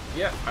guess.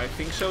 Yeah, I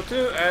think so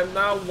too. And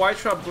now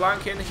Whiterra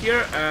blank in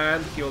here,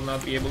 and he'll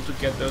not be able to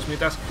get those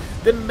mutas.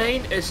 The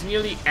main is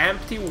nearly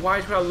empty.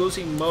 Whiterra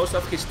losing most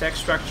of his tech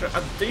structure.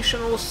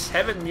 Additional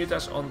 7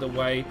 mutas on the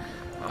way.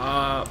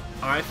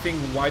 I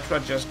think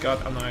Whiterra just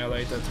got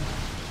annihilated.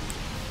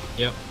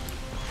 Yep.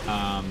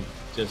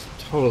 Just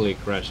totally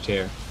crushed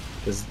here.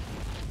 Because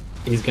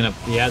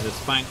he has a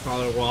spine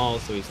crawler wall,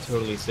 so he's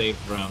totally safe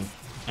from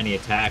any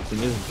attacks.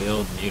 And just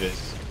build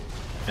mutas.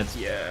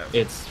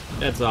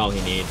 That's all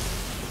he needs.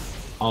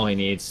 All he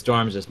needs.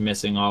 Storm's just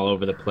missing all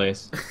over the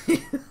place.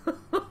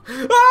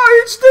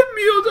 Oh, it's the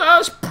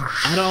mutas!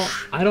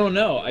 I don't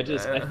know. I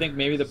think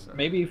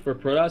maybe for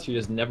Protoss you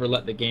just never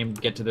let the game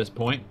get to this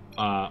point.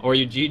 Or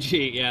you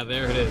GG. Yeah,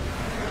 there it is.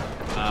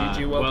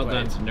 GG, well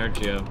done played.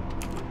 to Nerchio.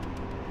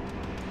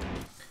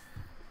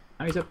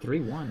 Now he's up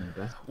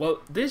 3-1.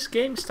 Well, this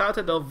game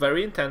started off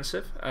very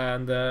intensive,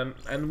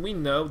 and we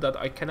know that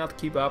I cannot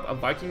keep up a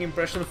Viking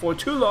impression for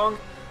too long,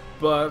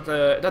 but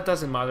that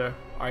doesn't matter.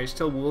 I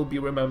still will be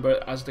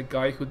remembered as the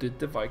guy who did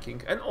the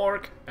Viking and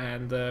Orc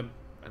and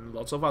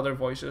lots of other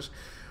voices.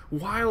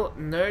 While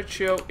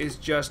Nerchio is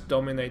just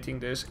dominating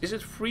this. Is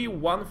it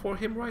 3-1 for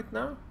him right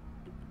now?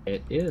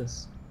 It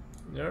is.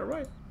 You're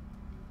right.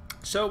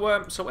 So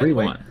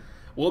anyway, 3-1.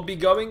 we'll be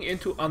going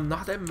into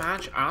another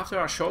match after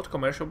a short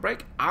commercial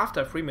break,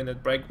 after a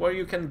 3-minute break, where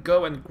you can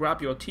go and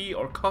grab your tea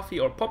or coffee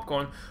or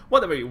popcorn,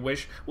 whatever you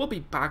wish. We'll be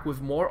back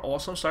with more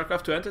awesome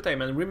StarCraft 2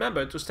 entertainment.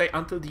 Remember to stay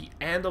until the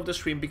end of the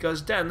stream,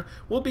 because then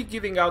we'll be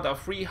giving out a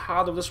free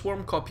Heart of the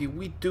Swarm copy.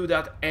 We do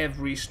that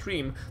every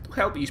stream to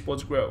help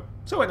esports grow.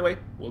 So anyway,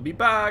 we'll be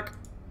back.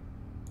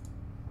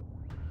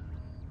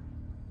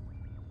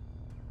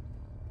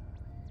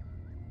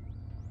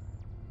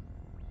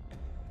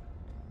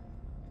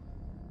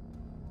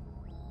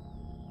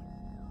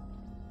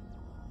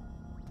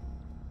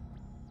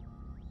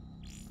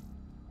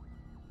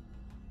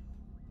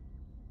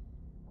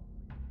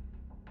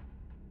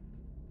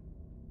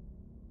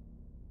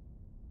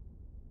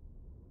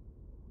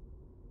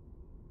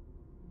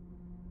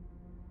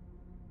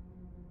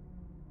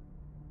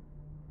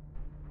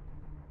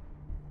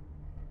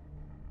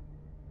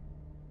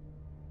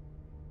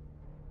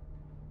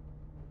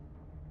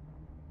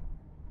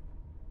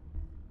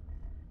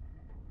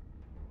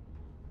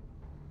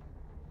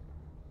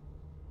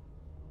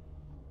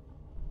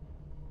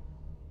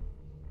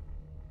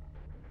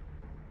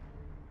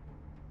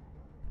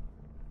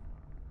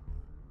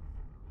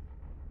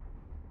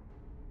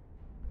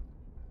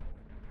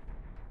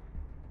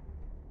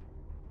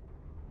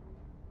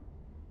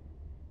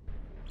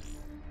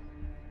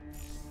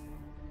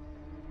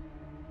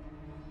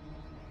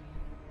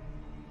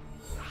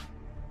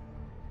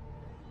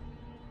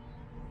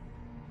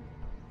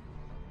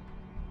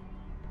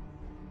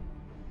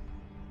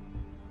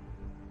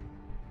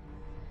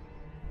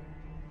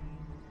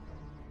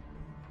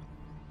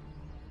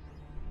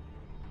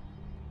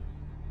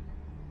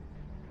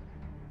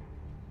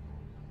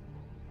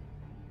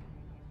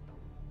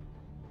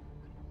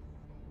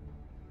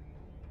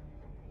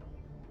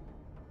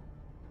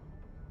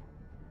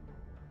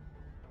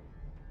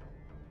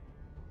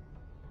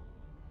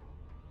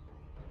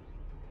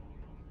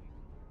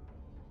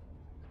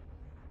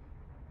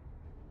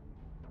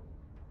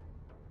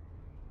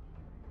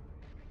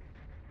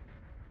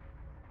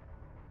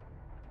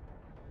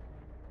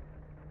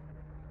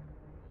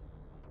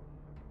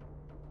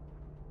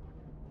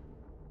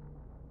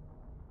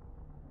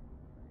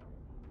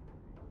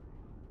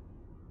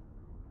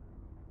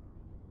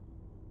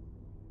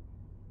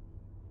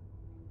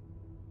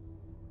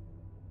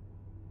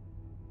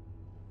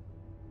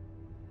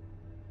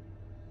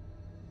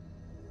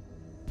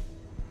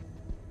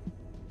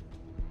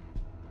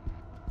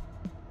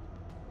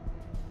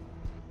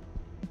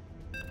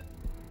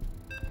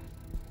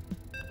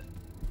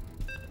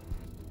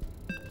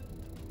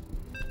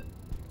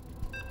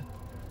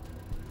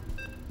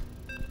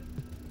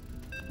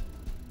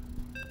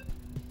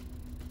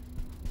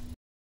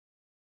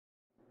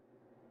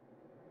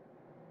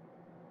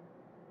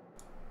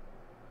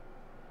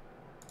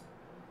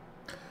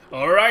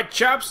 Alright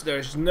chaps,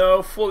 there's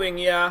no fooling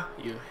ya.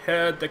 You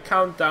heard the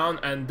countdown,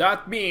 and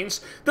that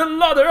means the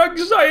ladder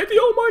anxiety.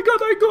 Oh my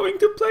god, I'm going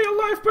to play a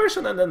live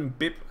person, and then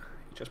beep,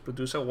 you just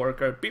produce a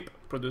worker, beep,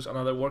 produce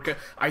another worker.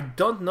 I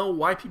don't know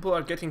why people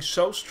are getting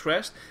so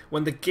stressed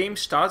when the game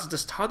starts. The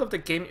start of the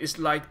game is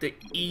like the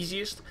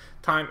easiest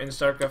time in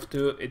StarCraft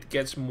 2. It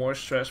gets more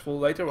stressful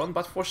later on,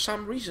 but for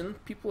some reason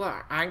people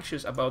are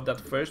anxious about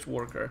that first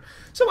worker.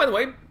 So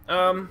anyway,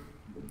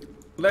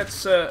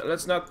 let's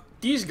not.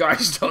 These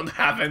guys don't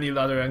have any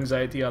ladder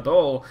anxiety at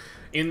all.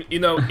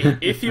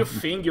 If you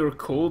think you're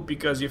cool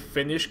because you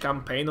finish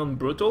campaign on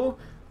Brutal,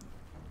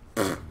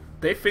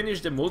 they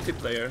finish the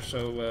multiplayer,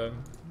 so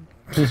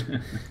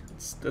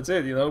that's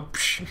it,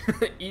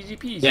 easy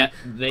peasy. Yeah,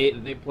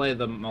 they play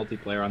the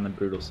multiplayer on the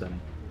Brutal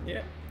setting.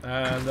 Yeah,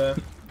 and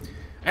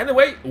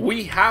anyway,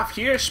 we have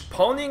here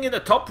spawning in the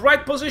top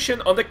right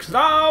position on the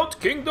Cloud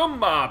Kingdom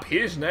map.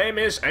 His name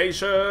is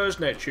Asus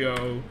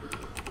Nerchio.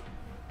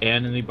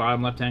 And in the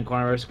bottom left-hand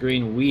corner of our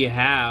screen, we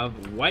have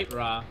White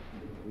Raw.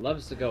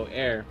 Loves to go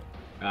air.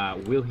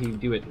 Will he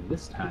do it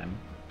this time?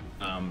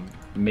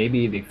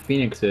 Maybe the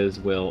Phoenixes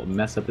will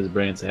mess up his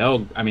brain and say,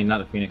 oh, I mean, not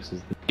the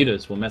Phoenixes, the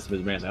Mutas will mess up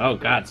his brain and say, oh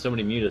god, so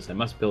many Mutas, I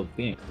must build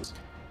Phoenixes.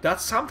 That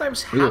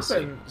sometimes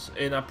happens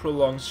in a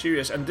prolonged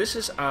series, and this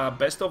is a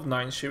best of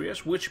 9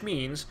 series, which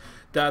means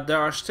that there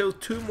are still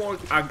 2 more,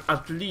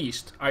 at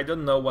least. I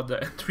don't know what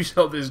the end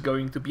result is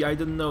going to be. I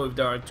don't know if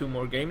there are 2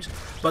 more games,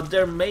 but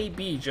there may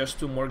be just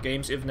 2 more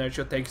games if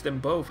Nerchio takes them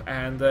both.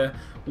 And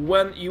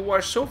when you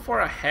are so far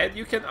ahead,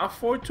 you can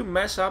afford to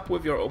mess up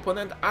with your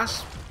opponent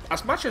as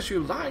much as you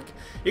like.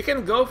 You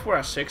can go for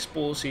a 6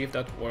 pull, see if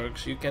that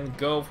works. You can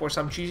go for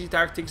some cheesy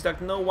tactics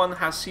that no one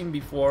has seen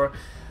before.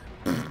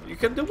 You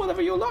can do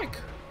whatever you like.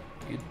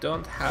 You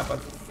don't have an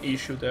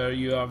issue there.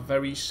 You are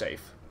very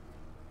safe.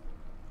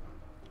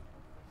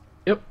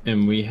 Yep,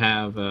 and we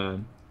have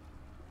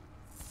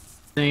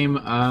same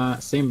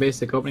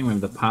basic opening. We have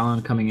the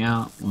pylon coming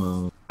out.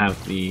 We'll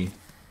have the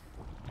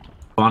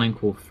spawning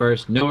pool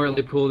first. No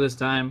early pool this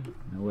time.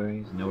 No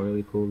worries, no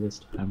early pool this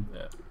time.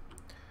 Yeah.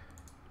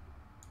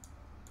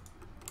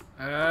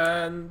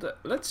 And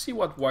let's see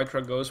what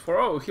Whiterun goes for.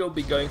 Oh, he'll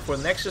be going for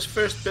Nexus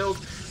first build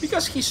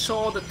because he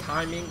saw the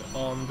timing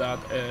on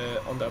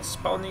that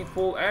spawning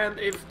pool. And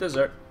if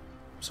Desert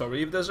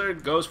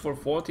goes for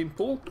 14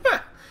 pool,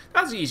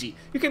 that's easy.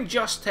 You can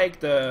just take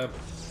the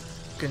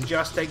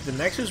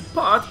Nexus,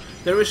 but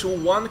there is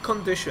one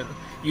condition.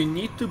 You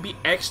need to be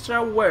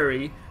extra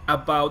wary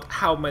about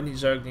how many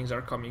Zerglings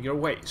are coming your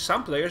way.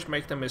 Some players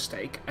make the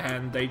mistake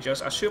and they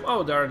just assume,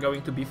 oh, there are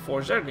going to be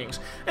 4 Zerglings.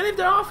 And if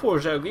there are 4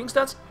 Zerglings,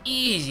 that's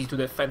easy to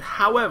defend.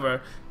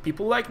 However,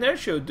 people like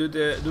Nerchio do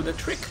the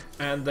trick,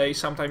 and they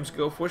sometimes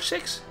go for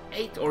 6,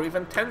 8 or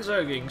even 10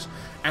 Zerglings,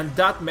 and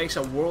that makes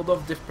a world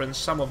of difference.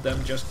 Some of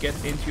them just get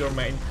into your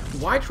main.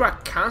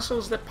 Whiterun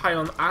cancels the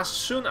pylon as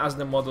soon as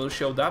the model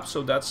showed up,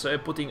 so that's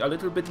putting a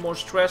little bit more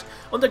stress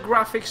on the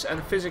graphics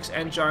and physics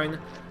engine.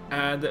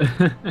 And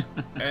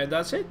and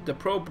that's it. The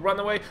probe run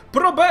away.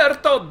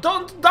 Proberto,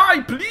 don't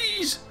die,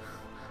 please!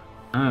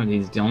 Oh,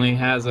 he only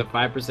has a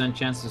 5%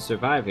 chance to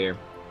survive here.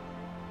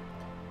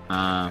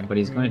 But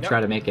he's going to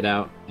try to make it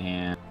out.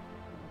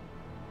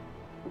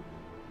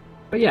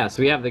 But yeah,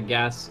 so we have the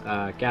gas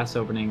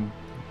opening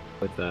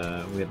with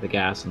we have the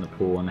gas in the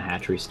pool and the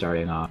hatchery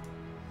starting off.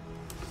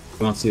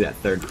 We won't see that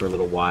third for a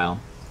little while.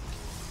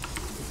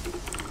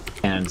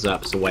 Cannons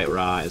up, so White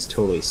Raw is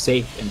totally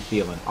safe and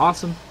feeling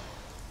awesome.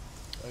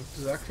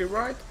 Exactly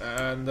right.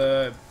 And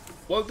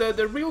well,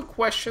 the real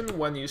question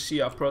when you see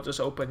a Protoss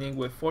opening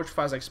with Forge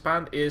Fast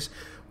Expand is,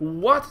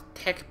 what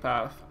tech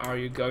path are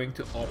you going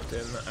to opt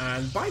in?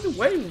 And by the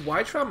way,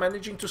 Whiterun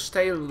managing to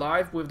stay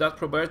alive with that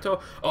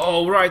Proberto.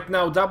 Oh, right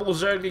now, double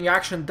Zergling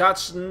action.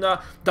 That's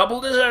double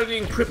the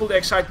Zergling, triple the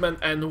excitement,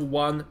 and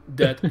 1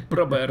 dead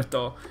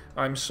Proberto.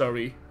 I'm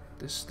sorry.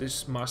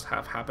 This must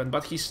have happened,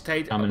 but he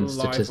stayed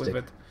alive with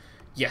it.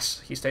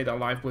 Yes, he stayed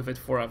alive with it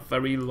for a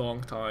very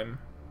long time.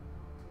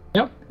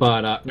 Yep,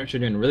 but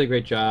Nerchio doing a really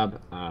great job.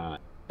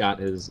 Got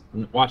his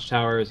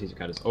watchtowers, he's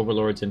got his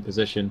overlords in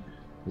position.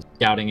 He's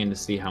scouting in to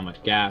see how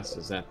much gas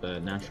is at the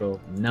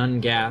natural. None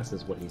gas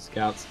is what he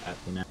scouts at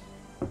the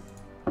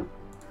natural.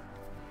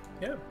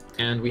 Yeah.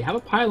 And we have a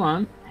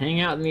pylon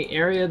hanging out in the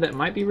area that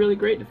might be really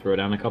great to throw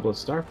down a couple of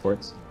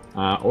starports.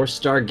 Or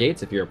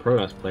Stargates if you're a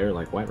Protoss player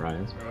like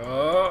Whiterun is.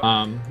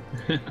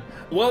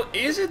 Well,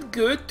 is it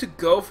good to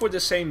go for the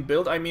same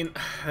build? I mean,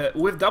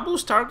 with double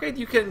Stargate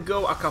you can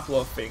go a couple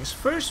of things.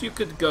 First, you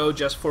could go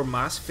just for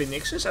mass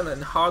Phoenixes, and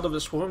in Heart of the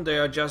Swarm they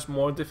are just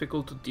more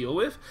difficult to deal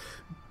with.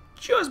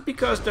 Just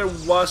because there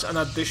was an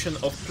addition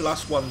of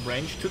 +1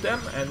 range to them,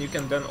 and you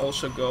can then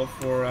also go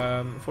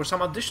for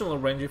some additional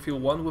range if you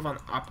want with an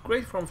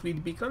upgrade from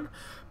Fleet Beacon.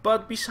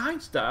 But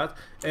besides that,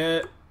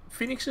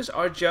 Phoenixes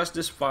are just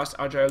this fast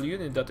agile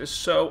unit that is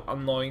so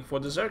annoying for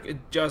the Zerg. It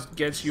just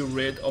gets you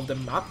rid of the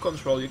map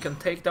control. You can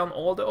take down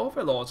all the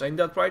overlords. Ain't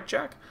that right,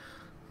 Jack?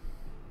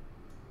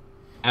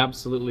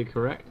 Absolutely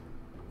correct.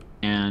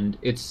 And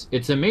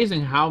it's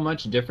amazing how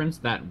much difference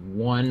that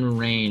one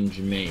range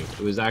made.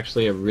 It was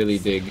actually a really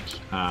big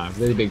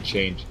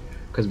change.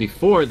 Because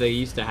before they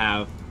used to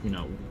have,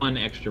 1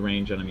 extra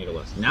range on a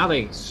Mutalisk. Now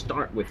they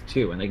start with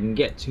 2, and they can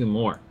get 2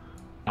 more.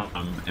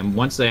 And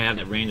once they have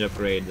that range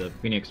upgrade, the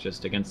Phoenix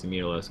just against the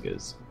Mutalisk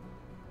is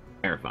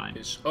terrifying.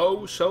 Is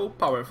oh so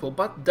powerful,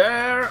 but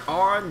there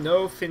are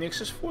no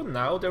Phoenixes for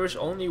now. There is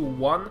only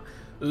one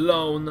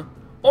lone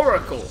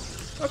Oracle.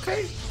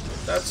 Okay,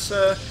 that's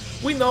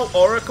we know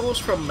oracles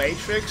from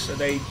Matrix.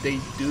 They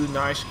do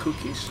nice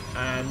cookies,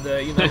 and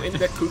you know, in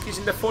the cookies,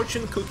 in the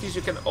fortune cookies,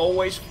 you can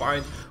always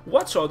find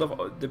what sort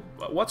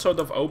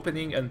of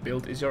opening and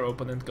build is your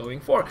opponent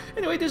going for.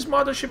 Anyway, this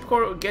Mothership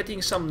Core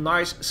getting some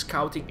nice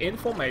scouting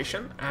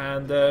information,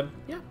 and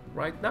yeah,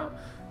 right now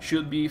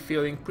should be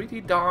feeling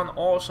pretty darn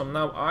awesome.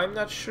 Now, I'm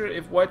not sure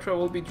if Whiterra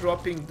will be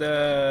dropping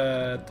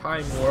the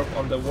time warp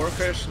on the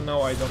workers.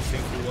 No, I don't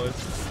think he would.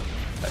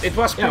 It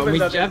was proven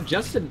that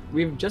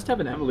we just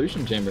have an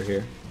evolution chamber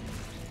here.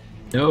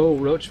 No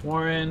Roach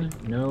Warren,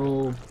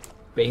 no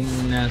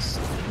Bane Nest.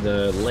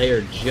 The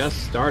lair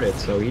just started,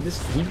 so he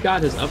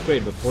got his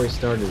upgrade before he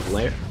started his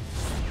lair.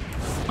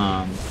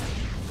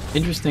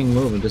 Interesting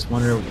move. I'm just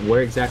wondering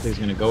where exactly he's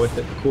going to go with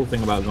it. The cool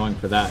thing about going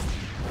for that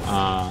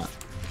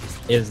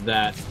is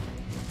that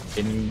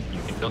you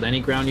can build any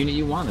ground unit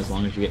you want as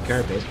long as you get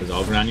carapace, because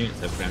all ground units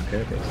have ground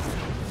carapace.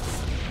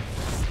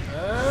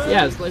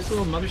 Yeah, it's like a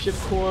little Mothership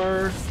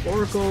Core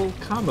Oracle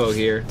combo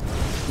here.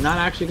 It's not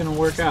actually going to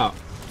work out.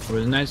 It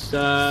was a nice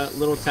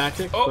little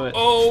tactic, but...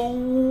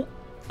 Run!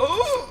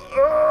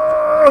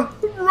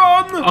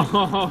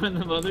 Oh, and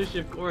the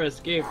Mothership Core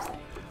escaped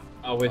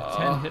with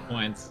 10 hit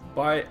points.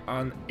 By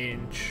an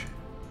inch.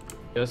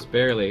 Just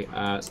barely.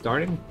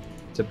 Starting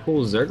to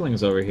pull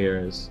Zerglings over here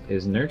is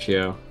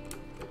Nerchio.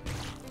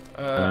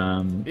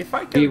 If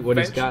I can see what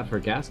he's got for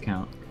gas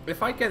count.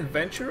 If I can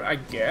venture, I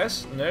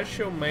guess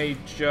Nerchio may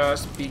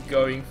just be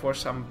going for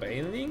some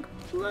Baneling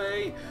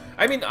play.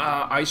 I mean,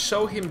 I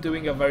saw him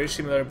doing a very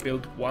similar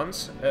build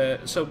once,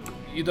 so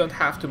you don't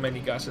have too many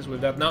gases with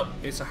that. No,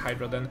 it's a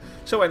Hydra then.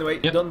 So anyway,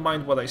 don't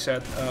mind what I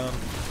said.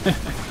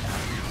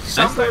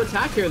 Nice little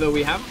attack here, though.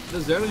 We have the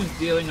Zerglings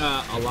dealing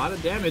a lot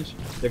of damage.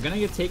 They're going to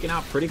get taken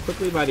out pretty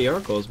quickly by the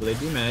Oracles, but they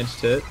do manage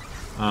to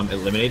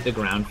eliminate the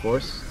ground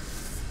force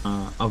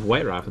of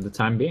Whiterra for the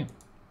time being.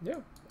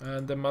 Yeah.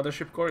 And the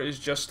Mothership Core is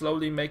just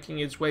slowly making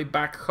its way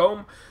back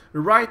home.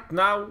 Right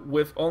now,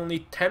 with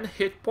only 10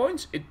 hit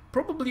points, it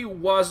probably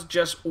was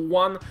just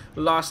one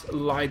last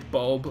light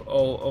bulb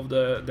of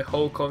the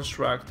whole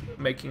construct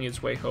making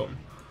its way home.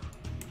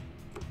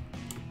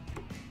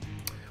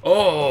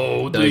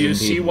 Oh, do you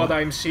see what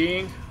I'm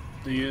seeing?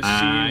 Do you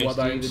see what I'm seeing?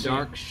 I see the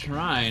Dark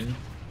Shrine.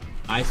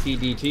 I see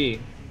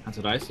DT. That's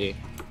what I see.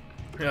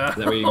 Yeah. Is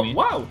that what you mean?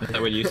 Wow. Is that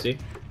what you see?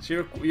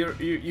 So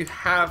you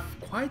have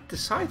quite the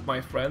sight,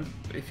 my friend,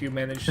 if you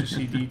manage to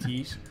see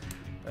DTs.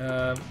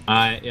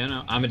 You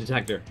know, I'm a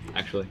detector,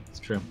 actually. It's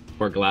true.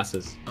 Wear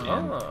glasses,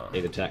 and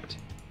they detect.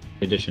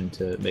 In addition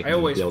to making I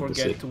always me be able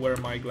forget to wear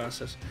my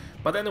glasses.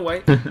 But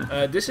anyway,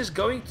 this is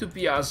going to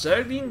be a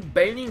Zergling,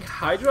 Baneling,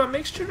 Hydra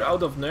mixture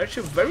out of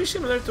Nerchio, very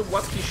similar to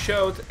what he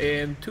showed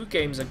in 2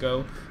 games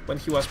ago when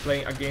he was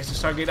playing against the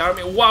Stargate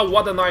Army. Wow,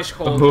 what a nice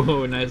hold!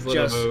 Oh, nice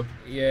little move.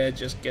 Yeah,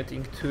 just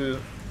getting 2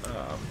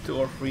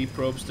 or 3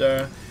 probes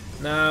there.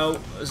 Now,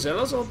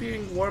 Zealots are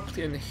being warped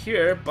in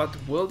here, but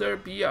will there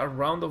be a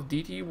round of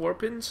DT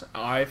warp-ins?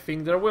 I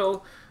think there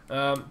will.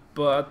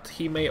 But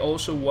he may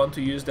also want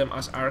to use them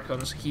as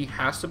Archons. He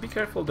has to be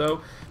careful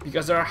though,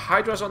 because there are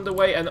Hydras on the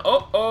way, and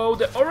oh,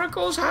 the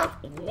Oracles have...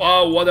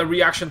 Wow, what a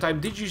reaction time.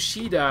 Did you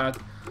see that?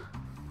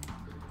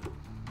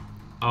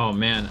 Oh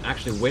man,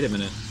 actually, wait a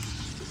minute.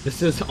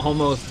 This is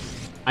almost...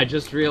 I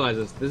just realized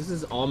this. This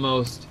is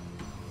almost,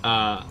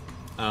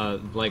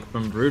 like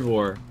from Brood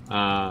War,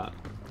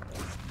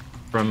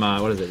 from,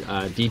 what is it,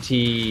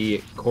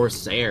 DT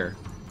Corsair.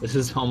 This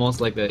is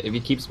almost like if he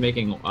keeps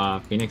making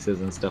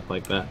Phoenixes and stuff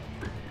like that.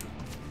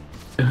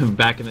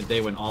 Back in the day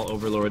when all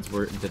Overlords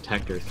were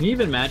detectors. Can you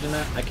even imagine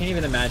that? I can't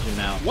even imagine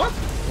now. What?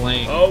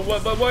 Playing. Oh,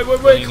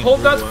 wait, hold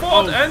that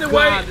thought. Oh, anyway.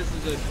 God, this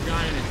is a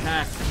giant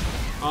attack.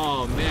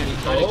 Oh man,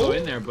 he tried to go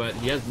in there, but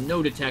he has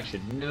no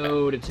detection.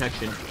 No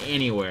detection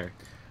anywhere.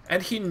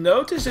 And he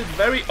noticed it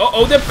very...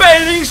 Oh, the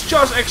Banelings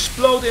just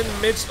explode in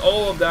midst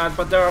all of that,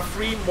 but there are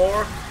 3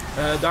 more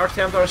Dark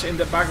Templars in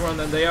the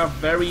background, and they are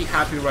very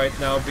happy right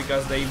now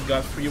because they've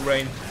got free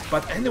reign.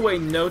 But anyway,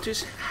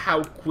 notice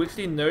how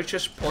quickly Nerchio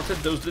spotted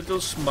those little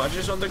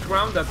smudges on the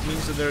ground. That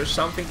means that there is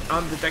something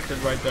undetected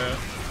right there.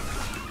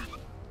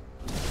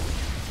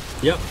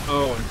 Yep.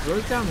 Oh, and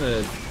throws down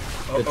the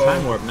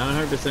time warp. Not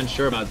 100%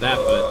 sure about that,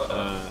 but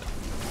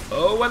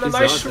oh, what a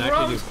nice run!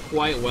 Actually do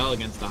quite well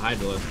against the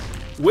Hydralisk.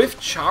 With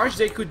charge,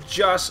 they could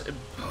just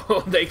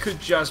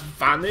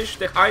vanish,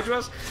 the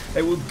Hydras.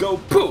 They would go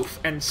poof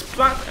and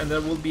splat, and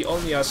there will be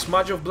only a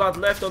smudge of blood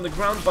left on the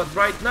ground. But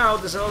right now,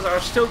 the Zealots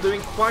are still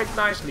doing quite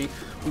nicely.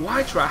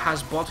 Whiterra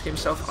has bought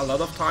himself a lot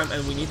of time,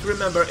 and we need to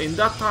remember, in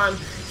that time,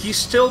 he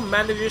still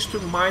manages to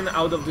mine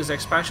out of this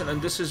expansion,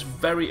 and this is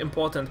very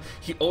important.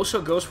 He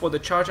also goes for the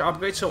charge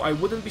upgrade, so I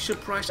wouldn't be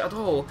surprised at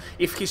all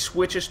if he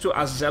switches to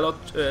a Zealot,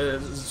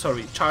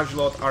 Charge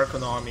Lot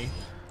Archon army.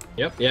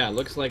 Yep, yeah,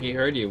 looks like he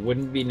heard you.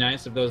 Wouldn't it be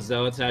nice if those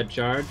zealots had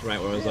charge? Right,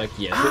 where I was like,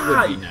 yes, it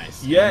would be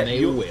nice. Yeah, and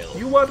they will.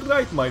 You are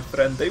right, my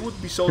friend. They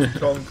would be so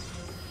strong.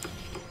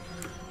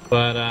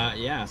 But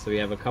yeah, so we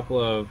have a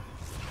couple of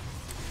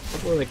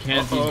the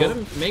cannons. He's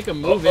gonna make a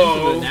move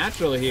into the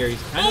natural here.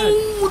 He's kind of.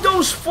 Oh,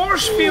 those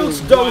force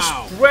fields! Those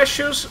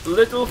precious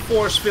little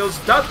force fields.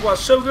 That was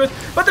so good.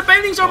 But the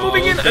paintings are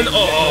moving in, and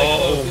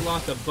we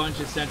lost a bunch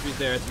of sentries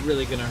there. It's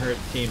really gonna hurt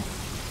the team.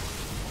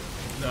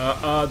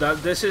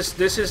 This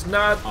is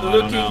not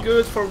looking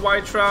good for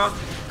Whitera.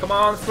 Come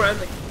on, friend.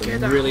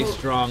 Get a really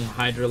strong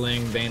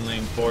Hydraling,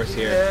 Baneling force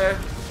here. Yeah,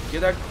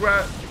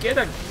 get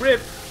a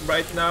grip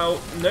right now.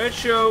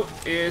 Nerchio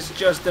is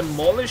just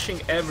demolishing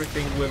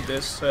everything with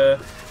this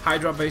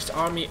Hydra-based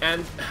army,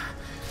 and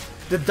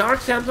the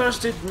Dark Templars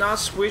did not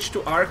switch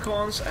to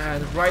Archons,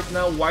 and right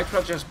now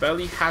Whitera just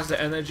barely has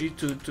the energy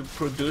to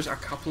produce a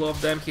couple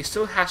of them. He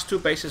still has 2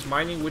 bases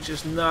mining, which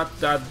is not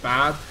that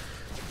bad.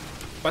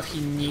 But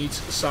he needs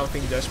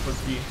something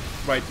desperately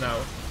right now.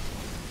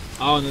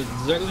 Oh, and the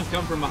Zerglings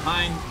come from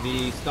behind.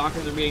 The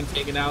Stalkers are being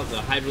taken out. The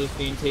Hydralisk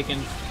being taken.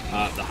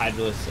 The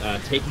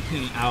Hydralisk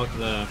taking out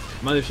the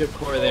Mothership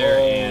Core there.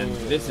 And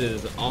this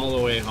is all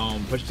the way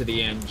home. Push to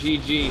the end.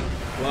 GG.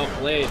 Well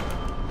played.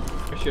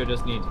 Nerchio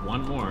just needs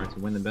 1 more to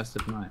win the best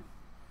of 9.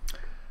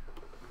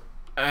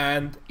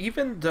 And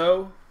even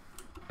though,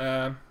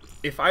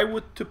 if I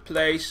would to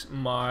place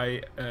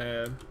my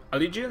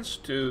allegiance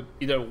to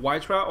either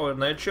Whitera or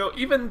Nerchio,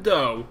 even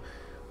though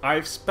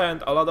I've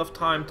spent a lot of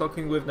time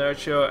talking with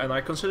Nerchio and I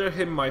consider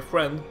him my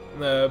friend,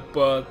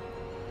 but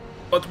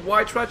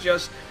Whitera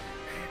just,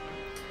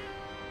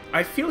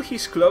 I feel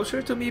he's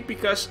closer to me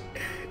because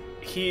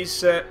he's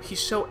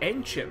so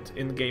ancient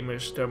in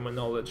gamers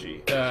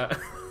terminology.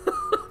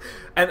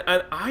 And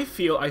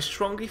I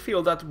strongly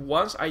feel that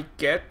once I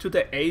get to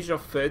the age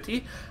of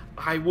 30,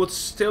 I would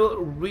still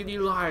really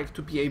like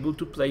to be able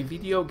to play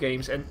video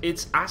games, and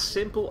it's as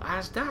simple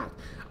as that.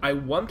 I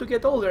want to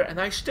get older, and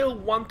I still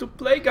want to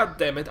play,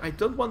 goddammit. I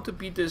don't want to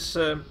be this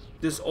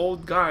this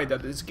old guy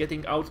that is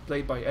getting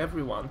outplayed by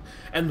everyone.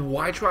 And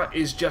Whitera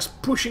is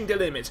just pushing the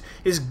limits.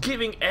 He's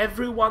giving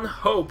everyone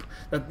hope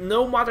that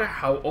no matter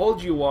how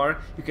old you are,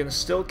 you can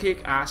still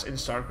kick ass in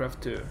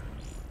StarCraft 2.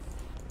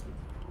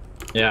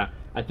 Yeah,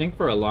 I think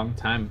for a long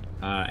time,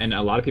 and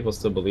a lot of people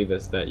still believe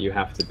this, that you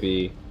have to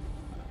be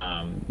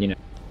you know,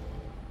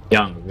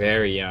 young,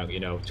 very young.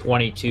 You know,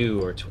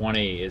 22 or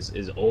 20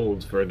 is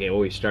old for a game.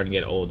 Always starting to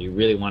get old. You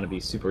really want to be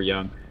super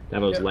young to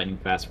have those lightning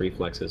fast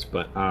reflexes,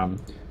 but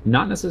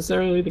not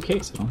necessarily the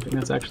case. I don't think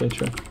that's actually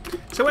true.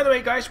 So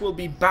anyway, guys, we'll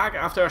be back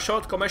after a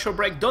short commercial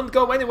break. Don't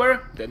go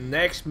anywhere. The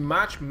next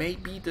match may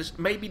be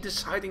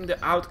deciding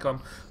the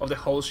outcome of the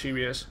whole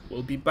series.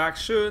 We'll be back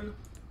soon.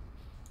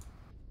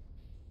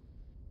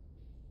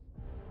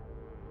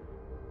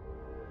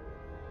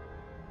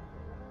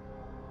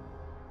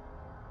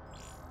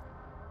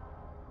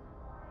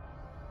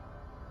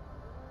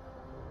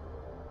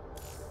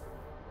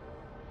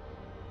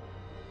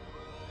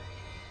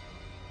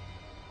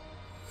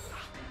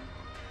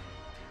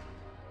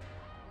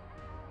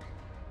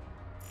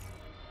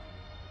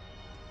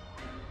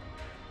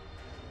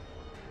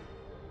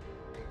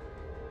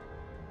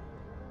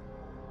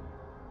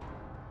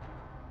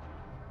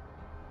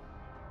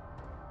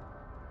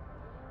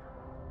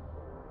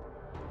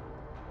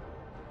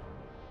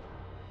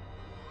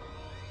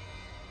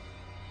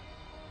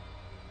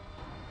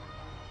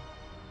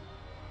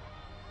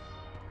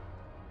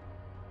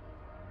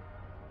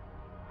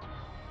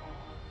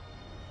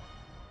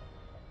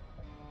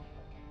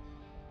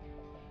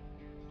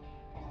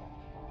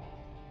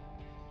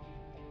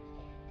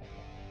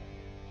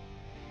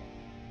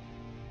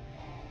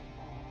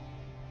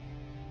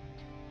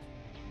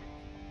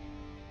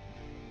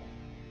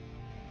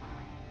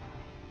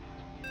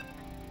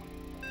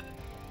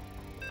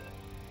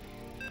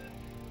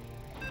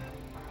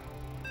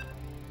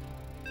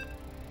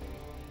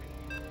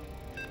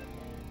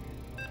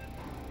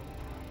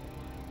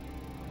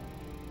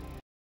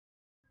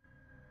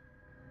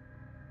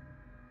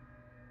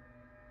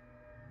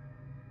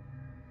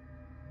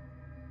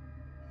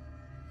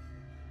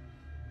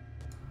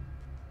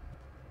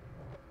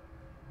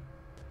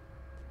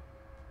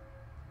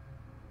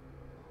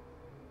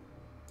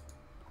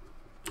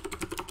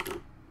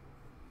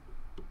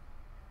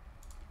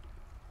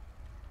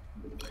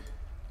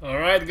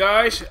 Alright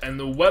guys,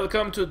 and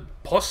welcome to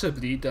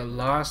possibly the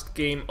last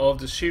game of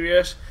the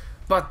series,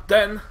 but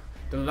then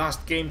the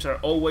last games are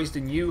always the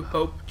new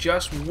hope.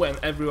 Just when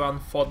everyone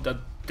thought that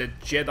the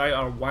Jedi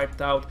are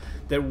wiped out,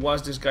 there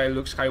was this guy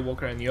Luke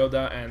Skywalker and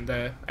Yoda,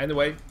 and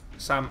anyway,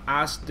 some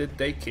ass did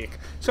they kick.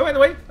 So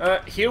anyway,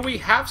 here we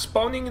have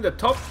spawning in the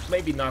top,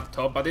 maybe not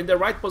top, but in the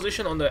right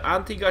position on the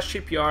Antigua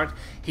shipyard,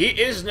 he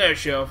is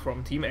Nerchio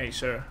from Team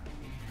Acer.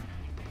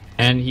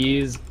 And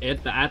he's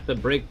at the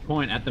break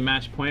point, at the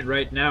match point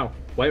right now.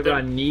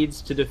 Whitera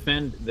needs to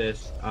defend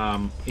this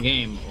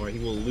game, or he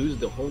will lose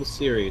the whole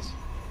series.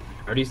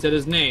 I already said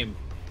his name,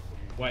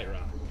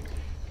 Whitera.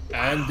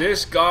 And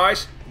this,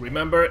 guys,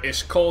 remember,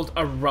 is called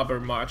a rubber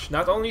match.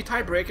 Not only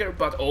tiebreaker,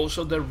 but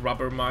also the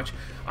rubber match.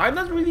 I'm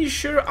not really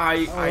sure.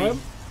 I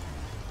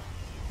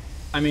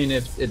mean,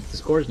 if the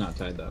score's not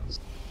tied, though, it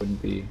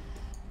wouldn't be.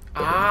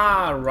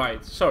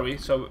 Right. Sorry.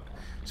 So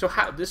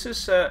how this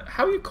is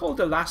how you call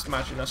the last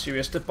match in a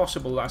series? The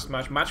possible last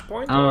match, match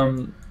point?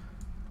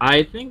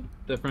 I think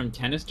from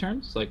tennis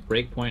terms, like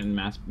break point and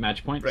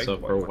match point. So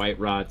for White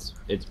Raw,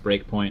 it's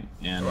break point,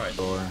 and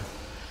for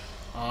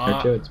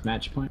Nerchio, it's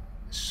match point.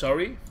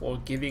 Sorry for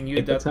giving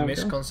you that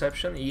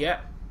misconception. Yeah.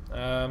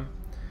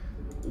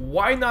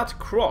 Why not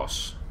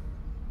cross?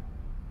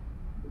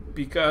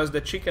 Because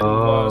the chicken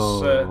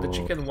was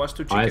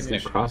too chickenish. Why isn't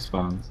it cross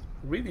bonds?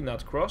 Really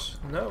not cross?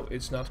 No,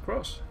 it's not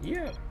cross.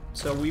 Yeah.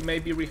 So we may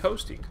be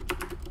rehosting.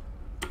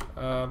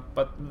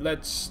 But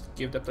let's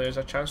give the players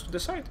a chance to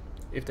decide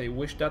if they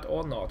wish that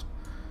or not.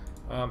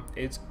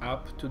 It's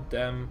up to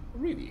them,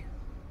 really.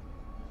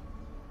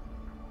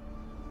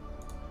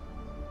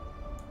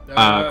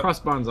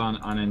 Cross bonds on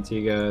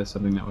Antigua,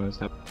 something that was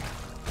happening.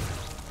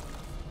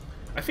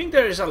 I think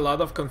there is a lot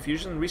of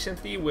confusion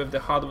recently with the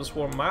Heart of the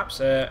Swarm maps.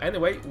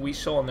 Anyway, we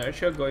saw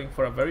Nerchio going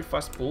for a very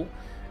fast pull,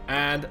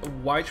 and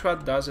White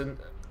doesn't.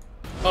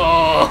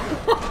 Oh!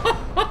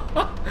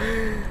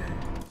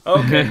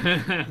 Okay.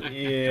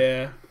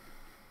 Yeah.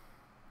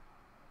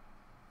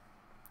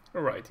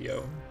 Alright,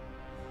 yo.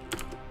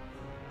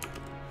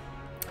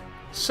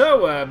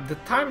 So, the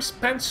time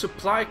spent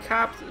supply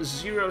capped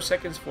 0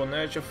 seconds for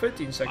Nerchio,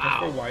 13 seconds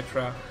for White.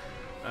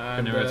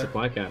 And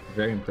supply cap,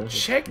 very impressive.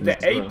 Check the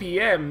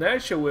APM,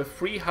 Nerchio with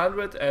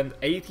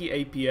 380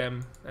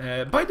 APM.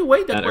 By the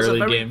way, that was early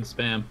a very game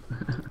spam.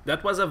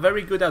 that was a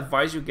very good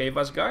advice you gave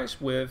us, guys,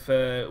 with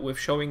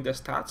showing the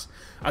stats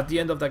at the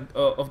end of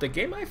the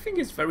game. I think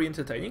it's very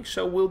entertaining,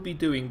 so we'll be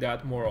doing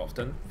that more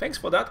often. Thanks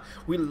for that.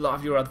 We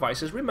love your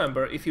advices.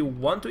 Remember, if you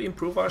want to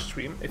improve our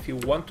stream, if you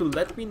want to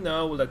let me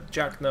know, let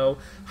Jack know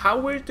how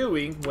we're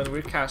doing when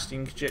we're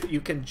casting,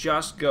 you can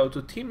just go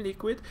to Team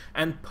Liquid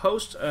and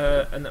post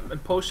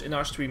post in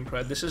our stream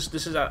thread. This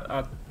is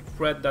a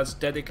thread that's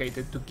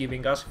dedicated to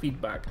giving us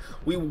feedback.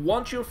 We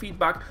want your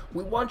feedback.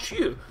 We want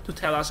you to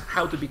tell us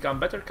how to become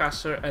better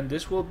caster, and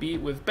this will be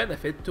with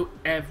benefit to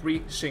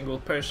every single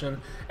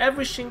person,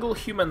 every single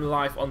human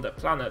life on the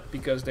planet,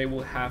 because they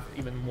will have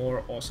even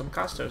more awesome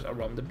casters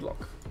around the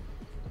block.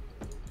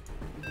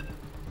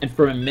 And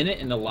for a minute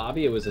in the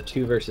lobby, it was a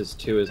 2 versus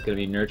 2. It's going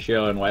to be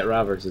Nerchio and White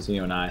Raw versus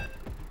you and I.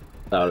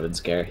 That would have been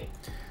scary.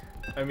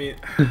 I mean,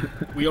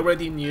 we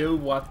already knew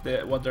what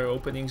their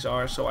openings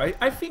are, so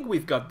I think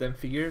we've got them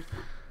figured.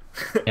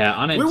 Yeah,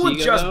 on Antigua, would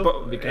just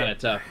be kind of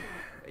tough.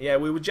 Yeah,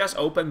 we would just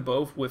open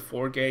both with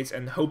 4 gates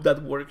and hope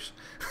that works.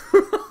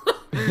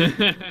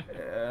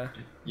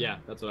 Yeah,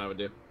 that's what I would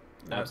do.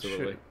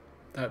 Absolutely.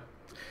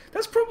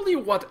 That's probably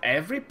what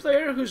every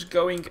player who's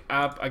going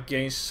up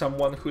against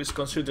someone who is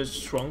considered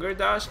stronger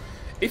does.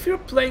 If you're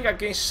playing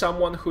against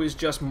someone who is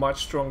just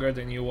much stronger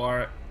than you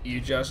are, you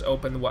just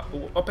open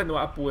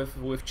up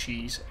with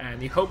cheese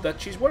and you hope that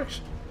cheese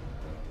works.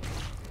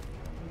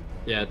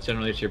 Yeah,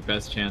 generally it's your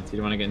best chance. You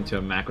don't want to get into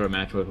a macro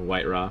match with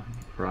White Raw.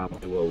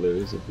 Probably will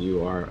lose if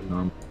you are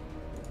normal.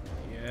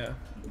 Yeah.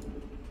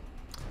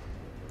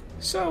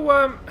 So,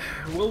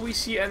 will we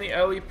see any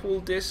early pull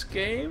this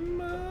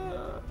game?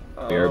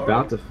 We're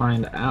about to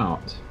find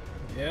out.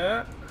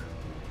 Yeah.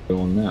 We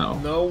will know.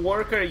 No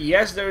worker.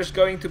 Yes, there's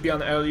going to be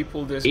an early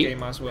pull this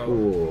game as well.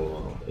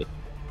 Cool.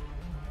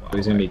 Wow,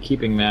 he's going to be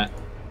keeping that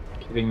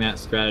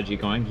strategy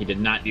going. He did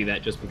not do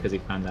that just because he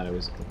found out it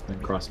was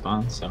cross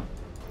spawn. So.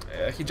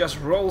 He just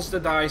rolls the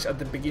dice at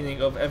the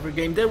beginning of every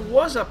game. There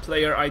was a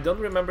player, I don't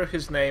remember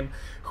his name,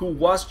 who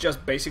was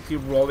just basically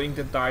rolling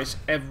the dice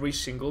every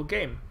single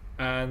game.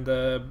 And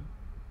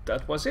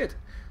that was it.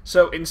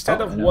 So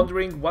instead of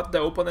wondering what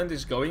the opponent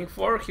is going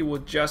for, he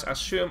would just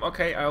assume,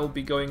 okay, I'll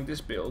be going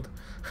this build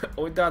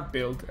or that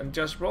build, and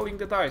just rolling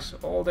the dice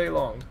all day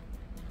long.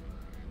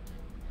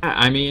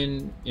 I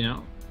mean, you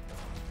know,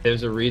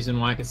 there's a reason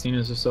why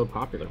casinos are so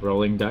popular.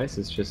 Rolling dice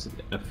is just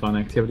a fun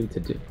activity to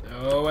do.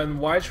 Oh, and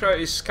White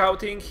is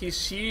scouting. He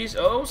sees,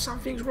 oh,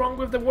 something's wrong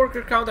with the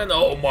worker count, and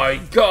oh my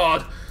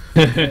god,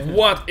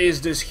 what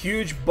is this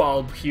huge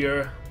bulb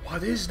here?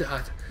 What is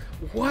that?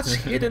 What's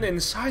hidden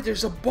inside?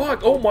 There's a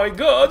bug. Oh my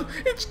god,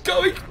 it's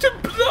going to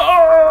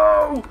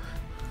blow!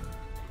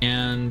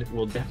 And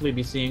we'll definitely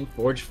be seeing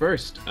Forge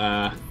first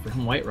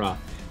from White Raw.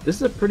 This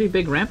is a pretty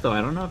big ramp, though.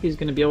 I don't know if he's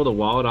going to be able to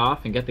wall it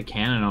off and get the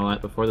cannon and all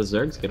that before the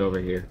Zergs get over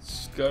here.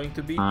 It's going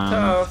to be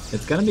tough.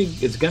 It's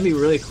gonna be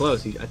really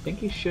close. I think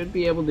he should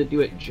be able to do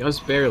it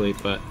just barely,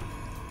 but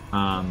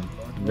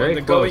very when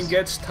the close. going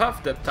gets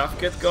tough, the tough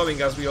get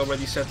going, as we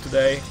already said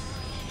today.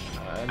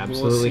 And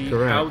absolutely we'll see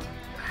correct.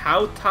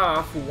 How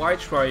tough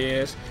White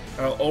is.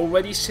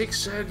 Already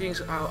 6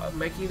 Zerglings are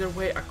making their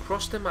way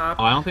across the map.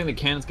 Oh, I don't think the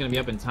cannon's going to be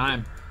up in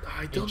time.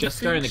 I don't He's just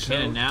starting the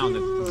cannon now. The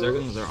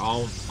Zerglings are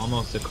all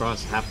almost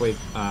across halfway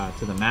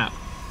to the map.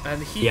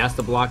 And he has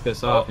to block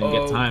this off and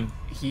get time.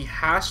 He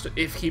has to.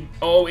 If he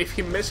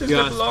misses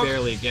just the block,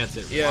 barely gets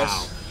it. Yes.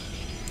 Wow.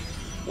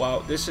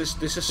 Wow, this is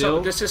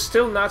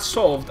still not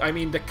solved. I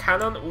mean, the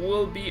cannon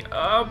will be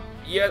up.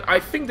 Yeah, I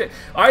think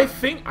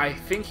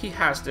he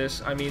has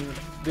this. I mean,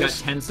 this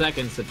got 10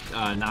 seconds to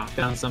knock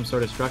down some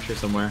sort of structure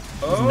somewhere.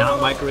 Oh. He's not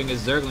microing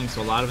his Zerglings,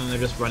 so a lot of them are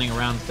just running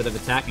around instead of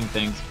attacking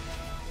things.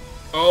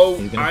 Oh,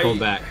 he's gonna pull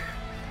back.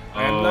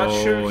 I'm not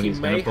sure.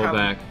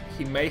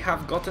 He may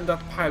have gotten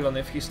that pylon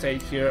if he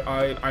stayed here.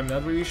 I'm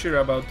not really sure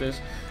about this.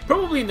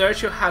 Probably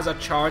Nerchio has a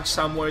charge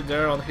somewhere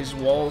there on his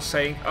wall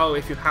saying, oh,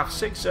 if you have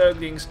 6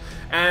 Zerglings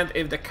and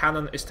if the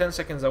cannon is 10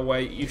 seconds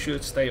away, you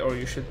should stay or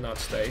you should not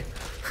stay.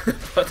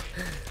 But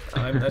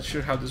I'm not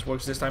sure how this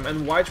works this time.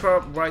 And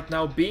Whitera right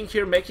now being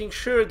here, making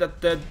sure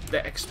that the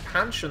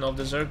expansion of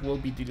the Zerg will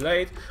be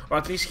delayed, or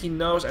at least he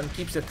knows and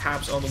keeps the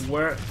tabs on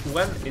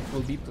when it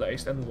will be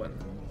placed and when.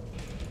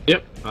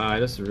 Yep,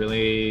 this is a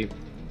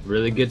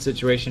really good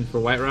situation for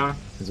Whitera.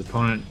 His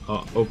opponent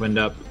opened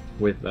up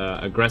with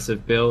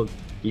aggressive build.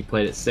 He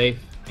played it safe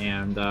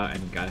and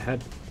got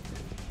ahead.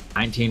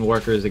 19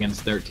 workers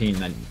against 13.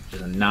 That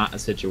is not a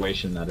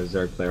situation that a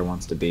Zerg player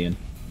wants to be in.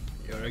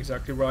 You're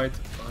exactly right.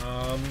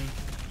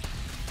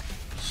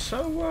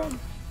 So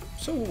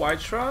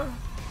Whitera,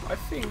 I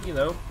think, you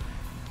know,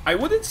 I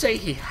wouldn't say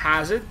he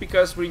has it,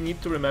 because we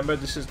need to remember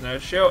this is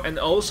Nerchio, and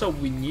also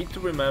we need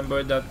to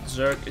remember that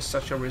Zerg is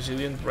such a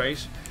resilient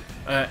race.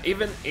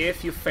 Even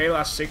if you fail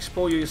a 6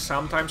 pull, you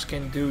sometimes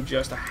can do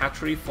just a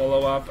hatchery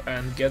follow-up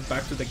and get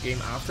back to the game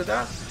after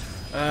that.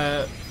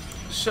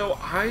 So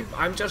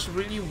I'm just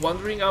really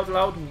wondering out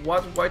loud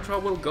what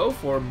Whitera will go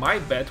for. My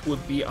bet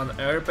would be an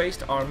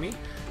air-based army,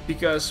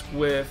 because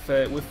with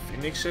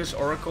Phoenixes,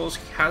 Oracles,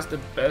 he has the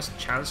best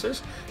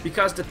chances,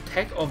 because the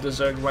tech of the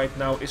Zerg right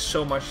now is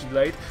so much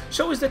delayed.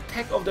 So is the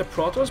tech of the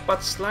Protoss,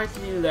 but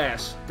slightly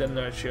less than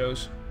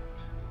Nerchio's.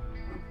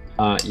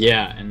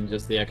 Yeah, and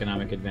just the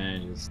economic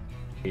advantage is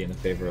in the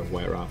favor of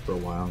Whitera for a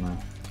while now.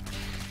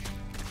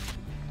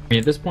 I mean,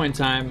 at this point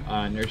in time,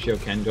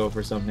 Nerchio can go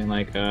for something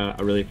like a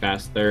really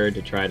fast third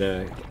to try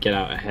to get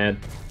out ahead,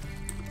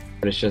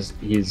 but it's just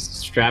he's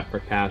strapped for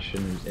cash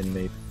in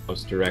the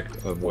most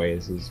direct of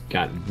ways. He's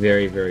got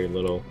very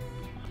little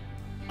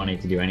money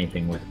to do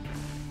anything with.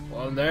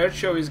 Well,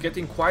 Nerchio is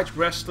getting quite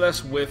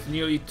restless with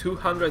nearly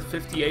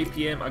 250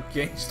 APM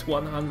against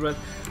 100,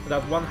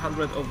 that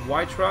 100 of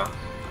Whitera.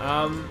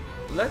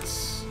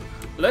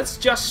 Let's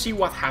just see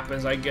what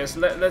happens, I guess.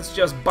 Let's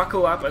just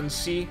buckle up and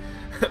see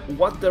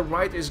what the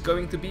right is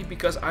going to be,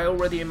 because I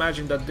already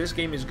imagine that this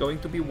game is going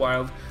to be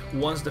wild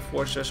once the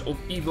forces of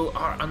evil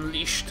are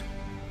unleashed.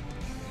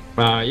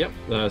 Yep.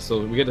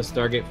 So we get a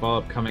Stargate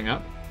follow-up coming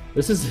up.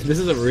 This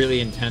is a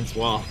really intense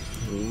wall.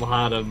 A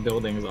lot of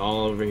buildings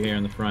all over here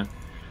in the front,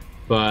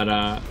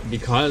 but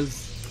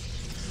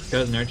because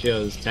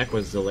Nerchio's tech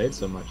was delayed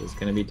so much, it's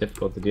going to be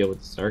difficult to deal with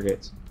the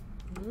Stargates.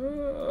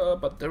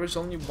 But there is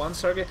only one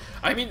Stargate.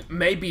 I mean,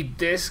 maybe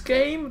this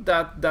game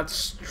that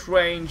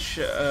strange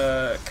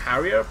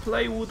carrier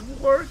play would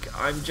work.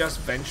 I'm just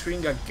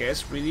venturing a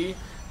guess, really.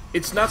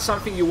 It's not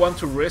something you want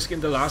to risk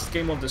in the last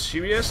game of the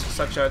series,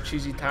 such a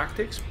cheesy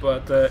tactics,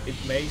 but it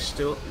may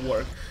still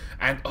work.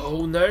 And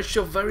oh,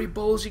 Nerchio very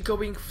ballsy,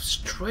 going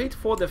straight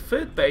for the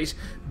third base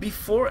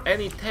before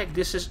any tech.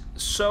 This is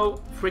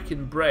so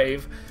freaking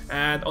brave.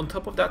 And on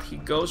top of that, he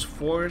goes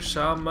for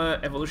some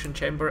evolution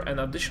chamber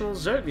and additional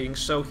Zerglings,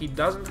 so he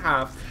doesn't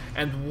have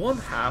and won't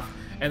have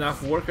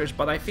enough workers.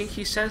 But I think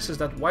he senses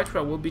that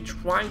Whitera will be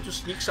trying to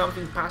sneak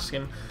something past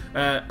him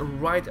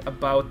right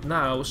about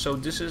now. So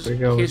this is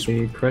his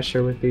the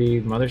pressure with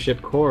the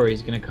mothership core.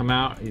 He's gonna come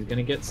out. He's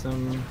gonna get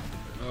some.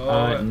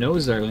 No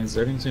Zerglings.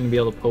 Zerglings going to be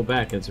able to pull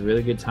back. It's a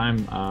really good time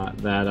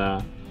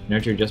that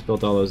Nerchio just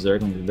built all those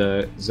Zerglings.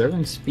 The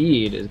Zergling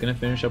speed is going to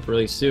finish up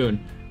really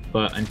soon,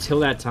 but until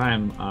that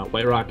time,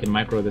 Whitera can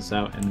micro this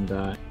out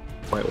and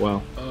quite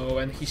well. Oh,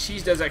 and he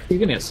sees there's he's going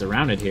to get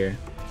surrounded here.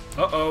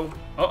 Uh-oh.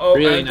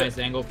 Really nice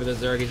angle for the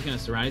Zerg. He's going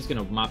to surround. He's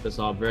going to mop this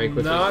off very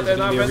quickly. Not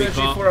enough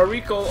energy for a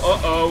recall.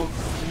 Uh-oh.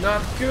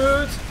 Not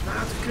good.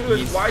 Not good.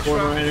 Needs 4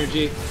 more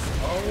energy.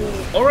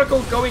 Oh,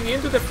 Oracle going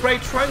into the fray,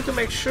 trying to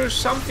make sure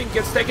something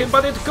gets taken,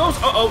 but it goes.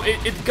 Uh-oh,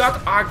 it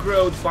got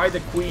aggroed by the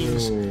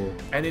queens. Ooh.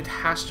 And it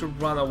has to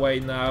run away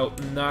now.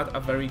 Not a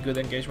very good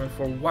engagement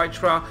for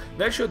Whitera.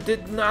 Nerchio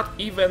did not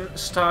even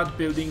start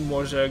building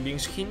more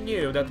Zerglings. He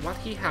knew that what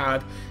he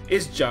had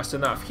is just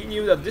enough. He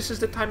knew that this is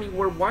the timing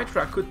where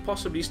Whitera could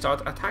possibly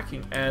start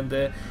attacking,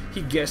 and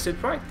he guessed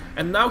it right.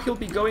 And now he'll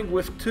be going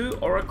with 2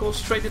 Oracles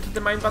straight into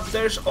the mine, but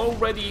there's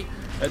already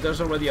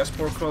a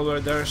Spore Crawler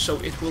there, so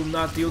it will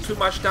not deal too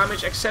much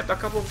damage, except a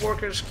couple of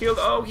workers killed.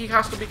 Oh, he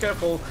has to be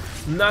careful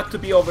not to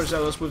be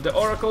overzealous with the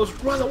Oracles.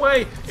 Run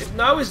away!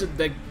 Now is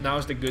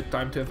the good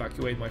time to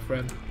evacuate, my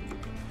friend.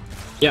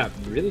 Yeah,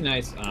 really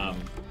nice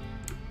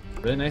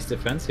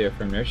defense here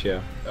from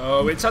Nerchio.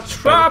 Oh, it's a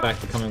trap! Back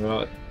to coming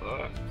out.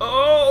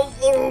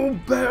 Oh,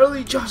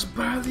 barely, just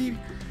barely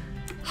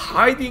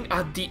hiding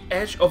at the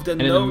edge of the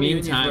known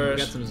universe. And in the meantime, we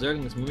got some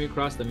Zerglings moving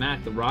across the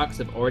map. The rocks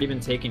have already been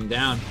taken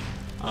down.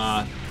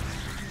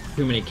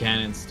 Too many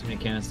cannons to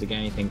get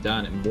anything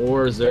done, and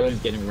more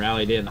Zerglings getting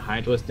rallied in. The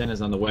Hydralisk Den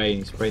is on the way, and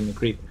he's spreading the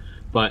creep,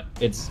 but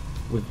it's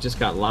we've just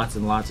got lots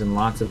and lots and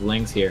lots of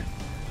links here.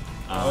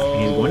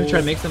 He's going to try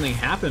to make something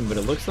happen, but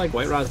it looks like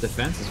White Raw's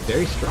defense is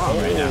very strong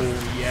right now.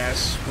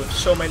 Yes, with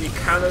so many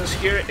cannons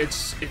here,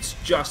 it's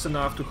just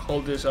enough to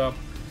hold this up,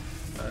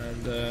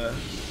 and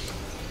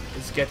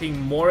it's getting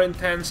more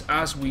intense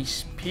as we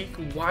speak.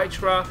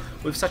 White Raw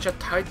with such a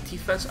tight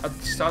defense at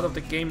the start of the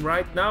game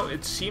right now,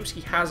 it seems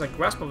he has a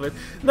grasp of it.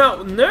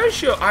 Now,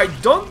 Nerchio, I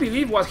don't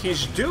believe what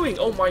he's doing.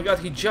 Oh my god,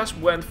 he just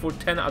went for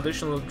 10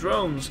 additional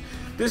drones.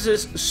 This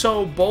is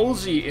so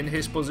ballsy in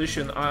his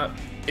position.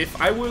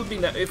 If I would be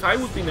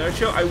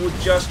Nerchio, I would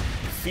just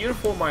fear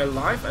for my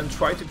life and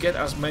try to get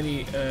as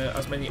many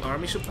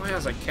army supply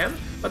as I can.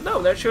 But no,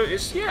 Nerchio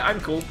is, yeah, I'm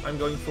cool. I'm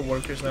going for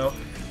workers now.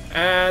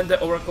 And the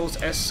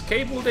oracles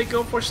escape. Will they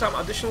go for some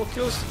additional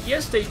kills?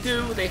 Yes, they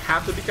do. They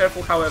have to be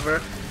careful,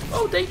 however.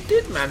 Oh, they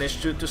did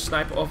manage to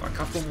snipe off a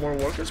couple more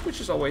workers,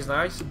 which is always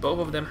nice. Both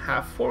of them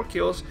have 4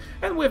 kills,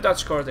 and with that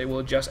score they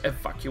will just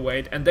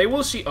evacuate, and they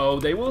will see, oh,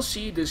 they will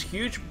see this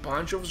huge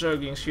bunch of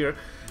Zerglings here.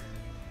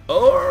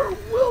 Or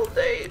will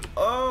they?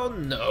 Oh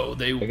no,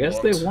 they won't. I guess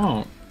they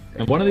won't.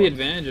 And one of the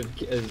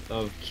advantages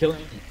of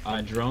killing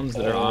drones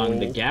that are on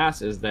the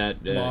gas is that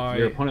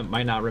your opponent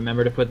might not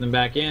remember to put them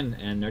back in,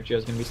 and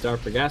Nerchio's going to be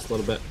starved for gas a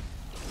little bit.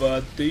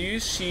 But do you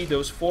see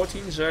those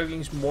 14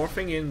 Zerglings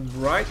morphing in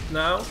right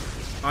now?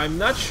 I'm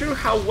not sure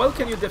how well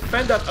can you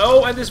defend that.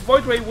 Oh, and this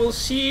Void Ray will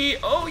see.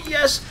 Oh,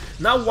 yes.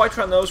 Now White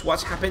Rawr knows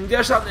what's happening.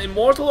 There's an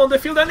Immortal on the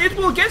field, and it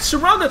will get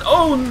surrounded.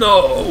 Oh,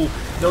 no.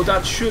 No,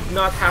 that should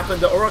not happen.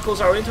 The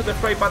Oracles are into the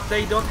fray, but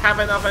they don't have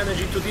enough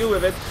energy to deal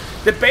with it.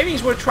 The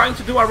Banings were trying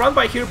to do a run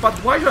by here, but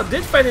White Rawr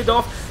did fend it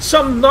off.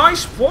 Some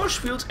nice force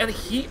fields, and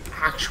he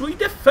actually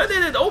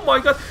defended it. Oh, my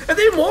God. And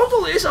the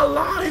Immortal is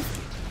alive.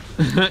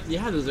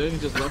 Yeah, the Zerglings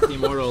just left the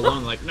Immortal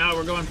alone. Like, no,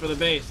 we're going for the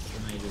base.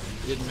 And they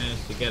just didn't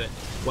manage to get it.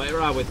 White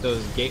Rawr with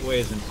those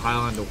gateways and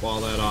pylon to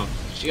wall that off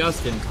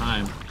just in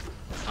time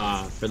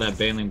for that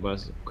Baneling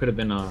bust. Could have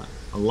been a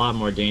lot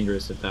more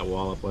dangerous if that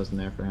wall up wasn't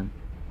there for him.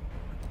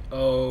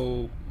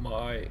 Oh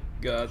my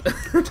god.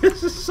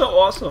 This is so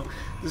awesome.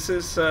 This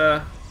is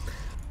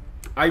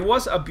I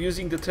was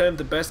abusing the term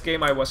the best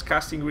game I was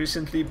casting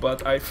recently,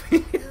 but I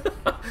think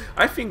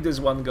I think this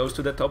one goes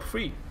to the top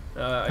 3.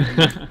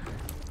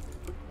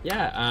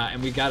 Yeah,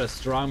 and we got a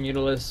strong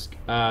Mutalisk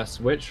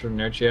switch from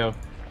Nerchio.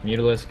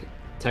 Mutalisk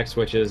tech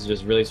switch is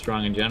just really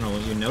strong in general.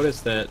 You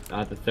notice that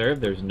at the third,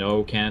 there's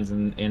no cannons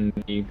in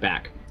the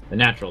back. The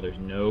natural, there's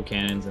no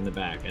cannons in the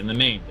back. And the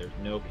main, there's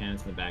no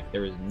cannons in the back.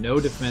 There is no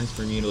defense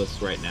for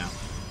Mutalisks right now.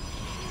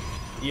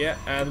 Yeah,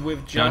 and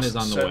with just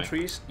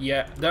sentries.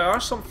 Yeah, there are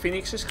some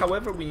Phoenixes,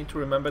 however, we need to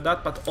remember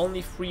that, but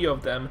only 3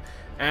 of them.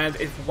 And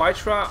if White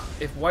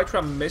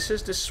Rawr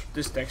misses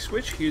this tech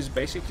switch, he is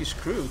basically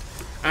screwed.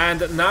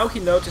 And now he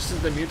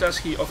notices the Mutas.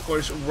 He of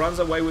course runs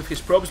away with his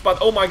probes, but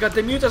oh my god,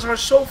 the Mutas are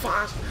so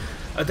fast.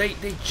 They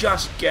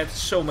just get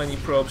so many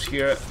probes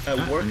here.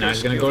 Now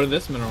he's gonna go to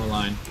this mineral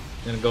line.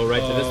 He's gonna go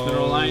right to this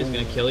mineral line. He's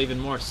gonna kill even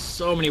more.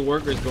 So many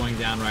workers going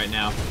down right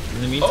now.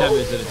 In the meantime,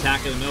 there's an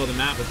attack in the middle of the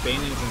map with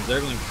Banelings and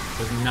Zerglings.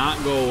 Does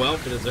not go well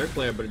for the Zerg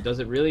player, but it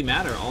doesn't really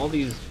matter. All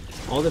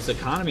this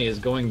economy is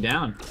going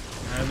down.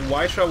 And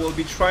White Rawr will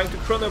be trying to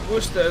chrono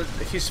boost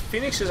his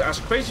Phoenixes as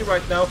crazy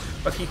right now,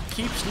 but he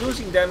keeps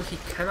losing them. He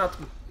cannot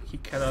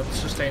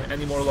sustain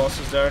any more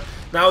losses there.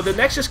 Now the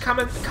Nexus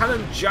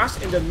cannon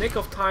just in the nick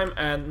of time,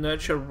 and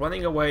Nerchio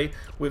running away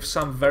with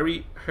some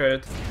very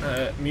hurt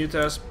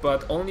Mutas,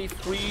 but only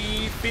 3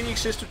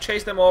 Phoenixes to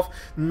chase them off.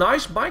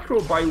 Nice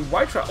micro by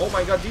White Rawr. Oh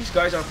my god, these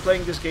guys are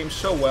playing this game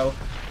so well.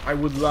 I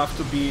would love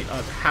to be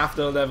at half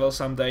their level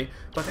someday.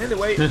 But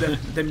anyway,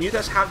 the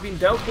Mutas have been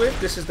dealt with.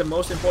 This is the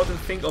most important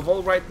thing of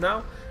all right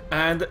now.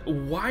 And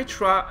White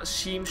Rawr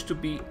seems to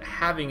be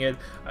having it.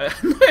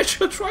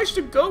 Nerchio tries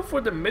to go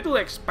for the middle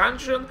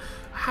expansion.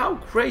 How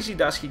crazy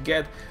does he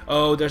get?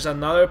 Oh, there's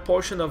another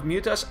portion of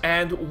Mutas,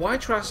 and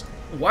White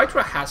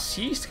Rawr has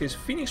ceased his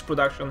Phoenix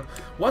production.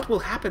 What will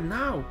happen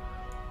now?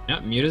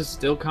 Yep, Mutas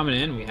still coming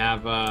in. We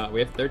have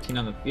 13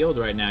 on the field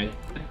right now.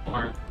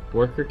 More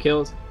worker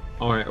kills,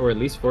 or at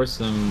least force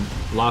some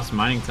lost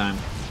mining time.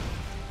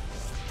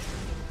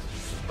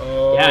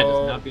 Yeah,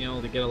 just not being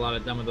able to get a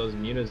lot done with those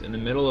Mutas in the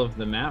middle of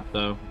the map,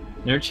 though.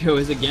 Nerchio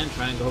is again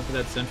trying to go for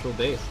that central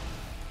base.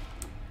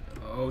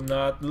 Oh,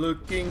 not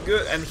looking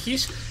good. And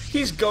he's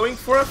going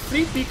for a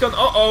fleet beacon.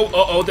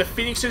 Uh-oh, the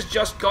Phoenixes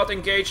just got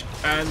engaged,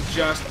 and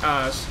just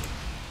as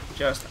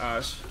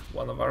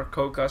one of our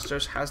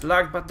co-casters has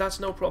lagged, but that's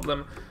no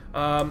problem.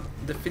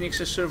 The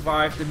Phoenixes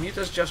survive, the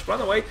Mutas just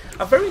run away.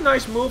 A very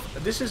nice move.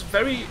 This is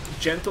very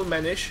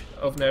gentlemanish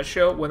of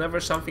Nerchio. Whenever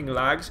something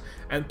lags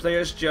and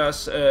players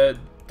just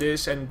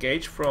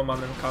disengage from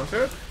an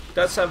encounter,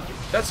 that's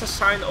a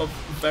sign of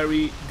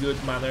very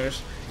good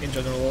manners in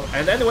general.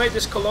 And anyway,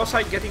 this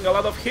Colossi getting a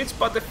lot of hits,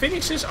 but the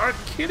Phoenixes are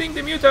killing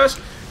the Mutas.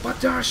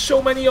 But there are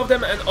so many of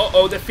them, and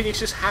the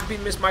Phoenixes have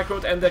been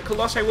mismicroed, and the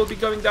Colossi will be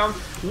going down.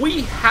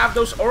 We have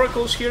those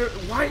Oracles here.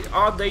 Why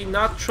are they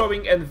not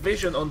throwing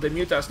Envision on the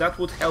Mutas? That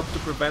would help to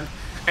prevent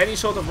any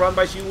sort of run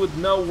bys, you would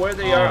know where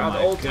they are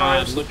at all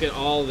times. Look at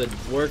all the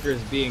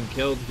workers being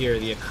killed here,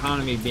 the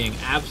economy being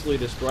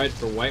absolutely destroyed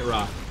for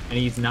Whiterot, and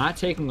he's not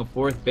taking a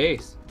 4th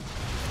base.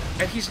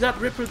 And he's not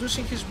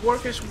reproducing his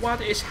workers.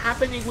 What is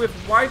happening with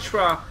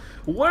Whiterot?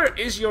 Where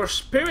is your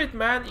spirit,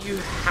 man? You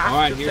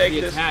have to take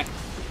this. Attack.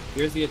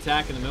 Here's the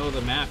attack in the middle of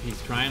the map.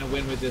 He's trying to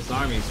win with this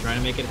army. He's trying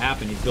to make it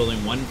happen. He's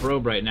building 1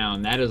 probe right now,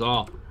 and that is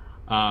all.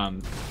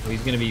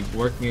 He's going to be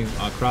working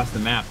across the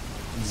map.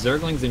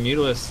 Zerglings and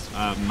Mutalisks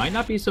might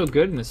not be so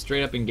good in this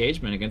straight-up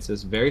engagement against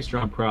this very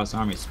strong Protoss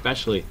army,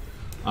 especially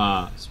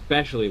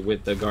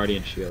with the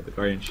Guardian Shield. The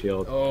Guardian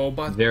Shield,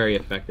 very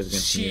effective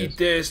against the Mutalisks.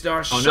 This, there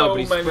are so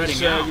many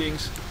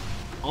Zerglings.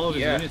 All of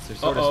his units are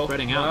sort of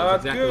spreading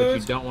out. That's exactly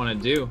what you don't want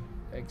to do.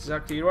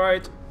 Exactly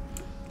right.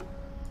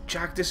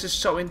 Jack, this is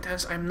so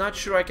intense. I'm not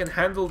sure I can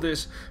handle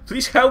this.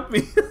 Please help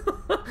me.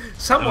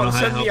 Someone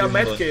send me a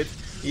medkit.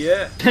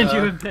 Yeah. Send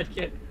you a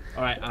medkit.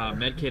 Alright,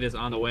 medkit is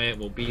on the way. It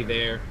will be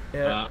there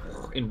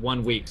in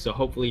 1 week, so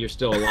hopefully you're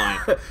still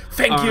alive.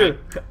 Thank you.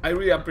 I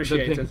really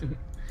appreciate it.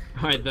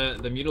 Alright, the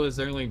Mutalisk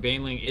Zergling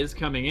Baneling is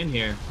coming in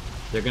here.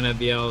 They're gonna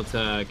be able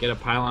to get a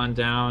pylon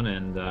down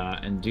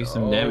and do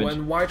some damage.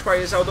 When Whiterot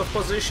is out of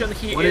position,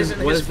 he is in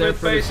his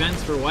fifth base.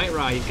 Defense for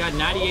Whiterot? He's got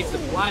 98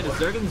 supply. The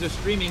Zerglings are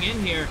streaming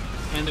in here,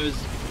 and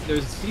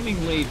there's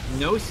seemingly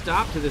no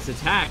stop to this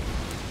attack.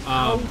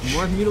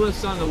 More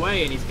Mutalisks on the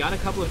way, and he's got a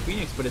couple of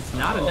Phoenix, but it's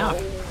not enough.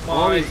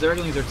 All these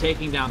Zerglings are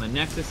taking down the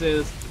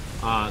Nexuses.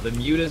 The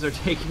Mutas are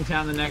taking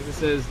down the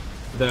Nexuses.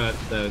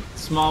 The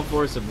small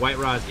force of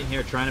Whiterot is in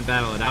here trying to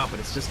battle it out, but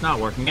it's just not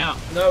working out.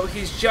 No,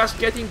 he's just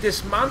getting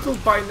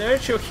dismantled by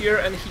Nerchio here,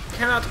 and he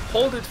cannot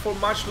hold it for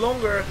much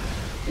longer.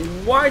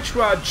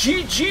 Whiterot,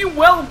 GG,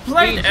 well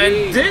played,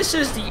 and this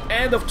is the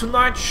end of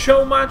tonight's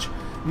show match.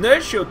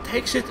 Nerchio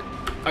takes it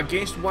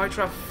against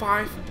Whiterot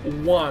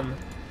 5-1.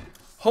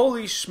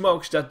 Holy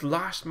smokes, that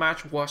last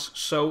match was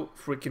so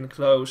freaking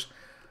close.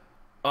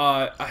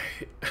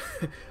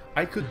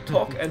 I could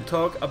talk and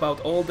talk about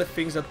all the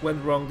things that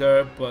went wrong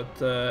there,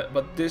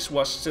 but this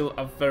was still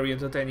a very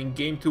entertaining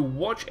game to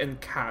watch and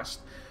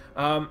cast.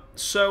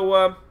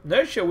 Nerchio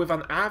with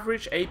an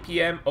average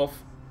APM of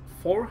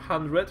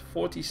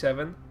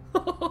 447.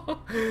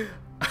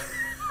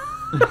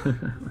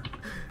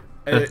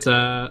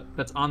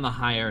 That's on the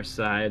higher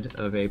side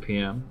of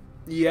APM.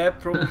 Yeah,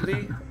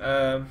 probably.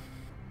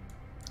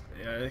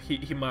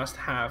 He must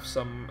have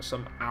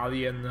some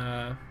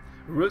alien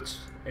roots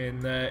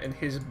in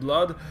his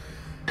blood.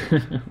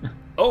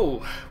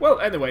 Oh well.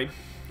 Anyway,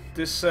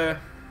 this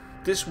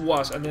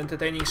was an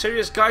entertaining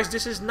series, guys.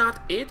 This is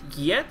not it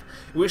yet.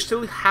 We're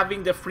still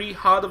having the free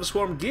Heart of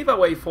Swarm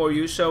giveaway for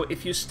you, so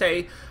if you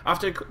stay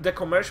after the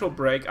commercial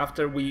break,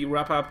 after we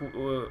wrap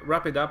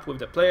it up with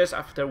the players,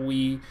 after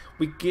we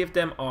give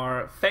them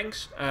our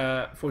thanks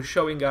for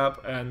showing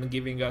up and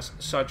giving us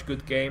such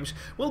good games,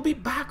 we'll be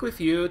back with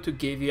you to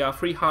give you a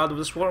free Heart of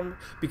the Swarm,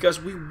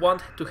 because we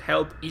want to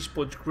help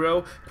esports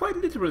grow. Quite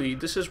literally,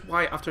 this is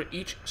why after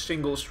each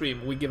single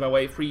stream we give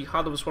away free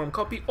Heart of the Swarm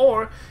copy,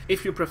 or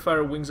if you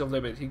prefer Wings of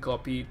Liberty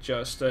copy,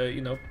 just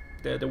you know,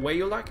 the way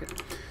you like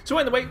it. So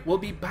anyway, we'll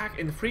be back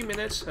in 3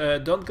 minutes.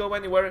 Don't go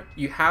anywhere.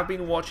 You have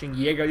been watching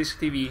Yegwen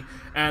TV,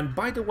 and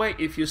by the way,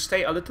 if you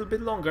stay a little bit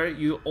longer,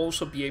 you'll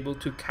also be able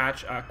to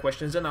catch a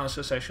questions and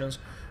answer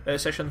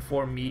session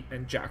for me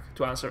and Jack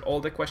to answer all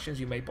the questions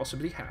you may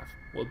possibly have.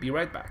 We'll be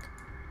right back.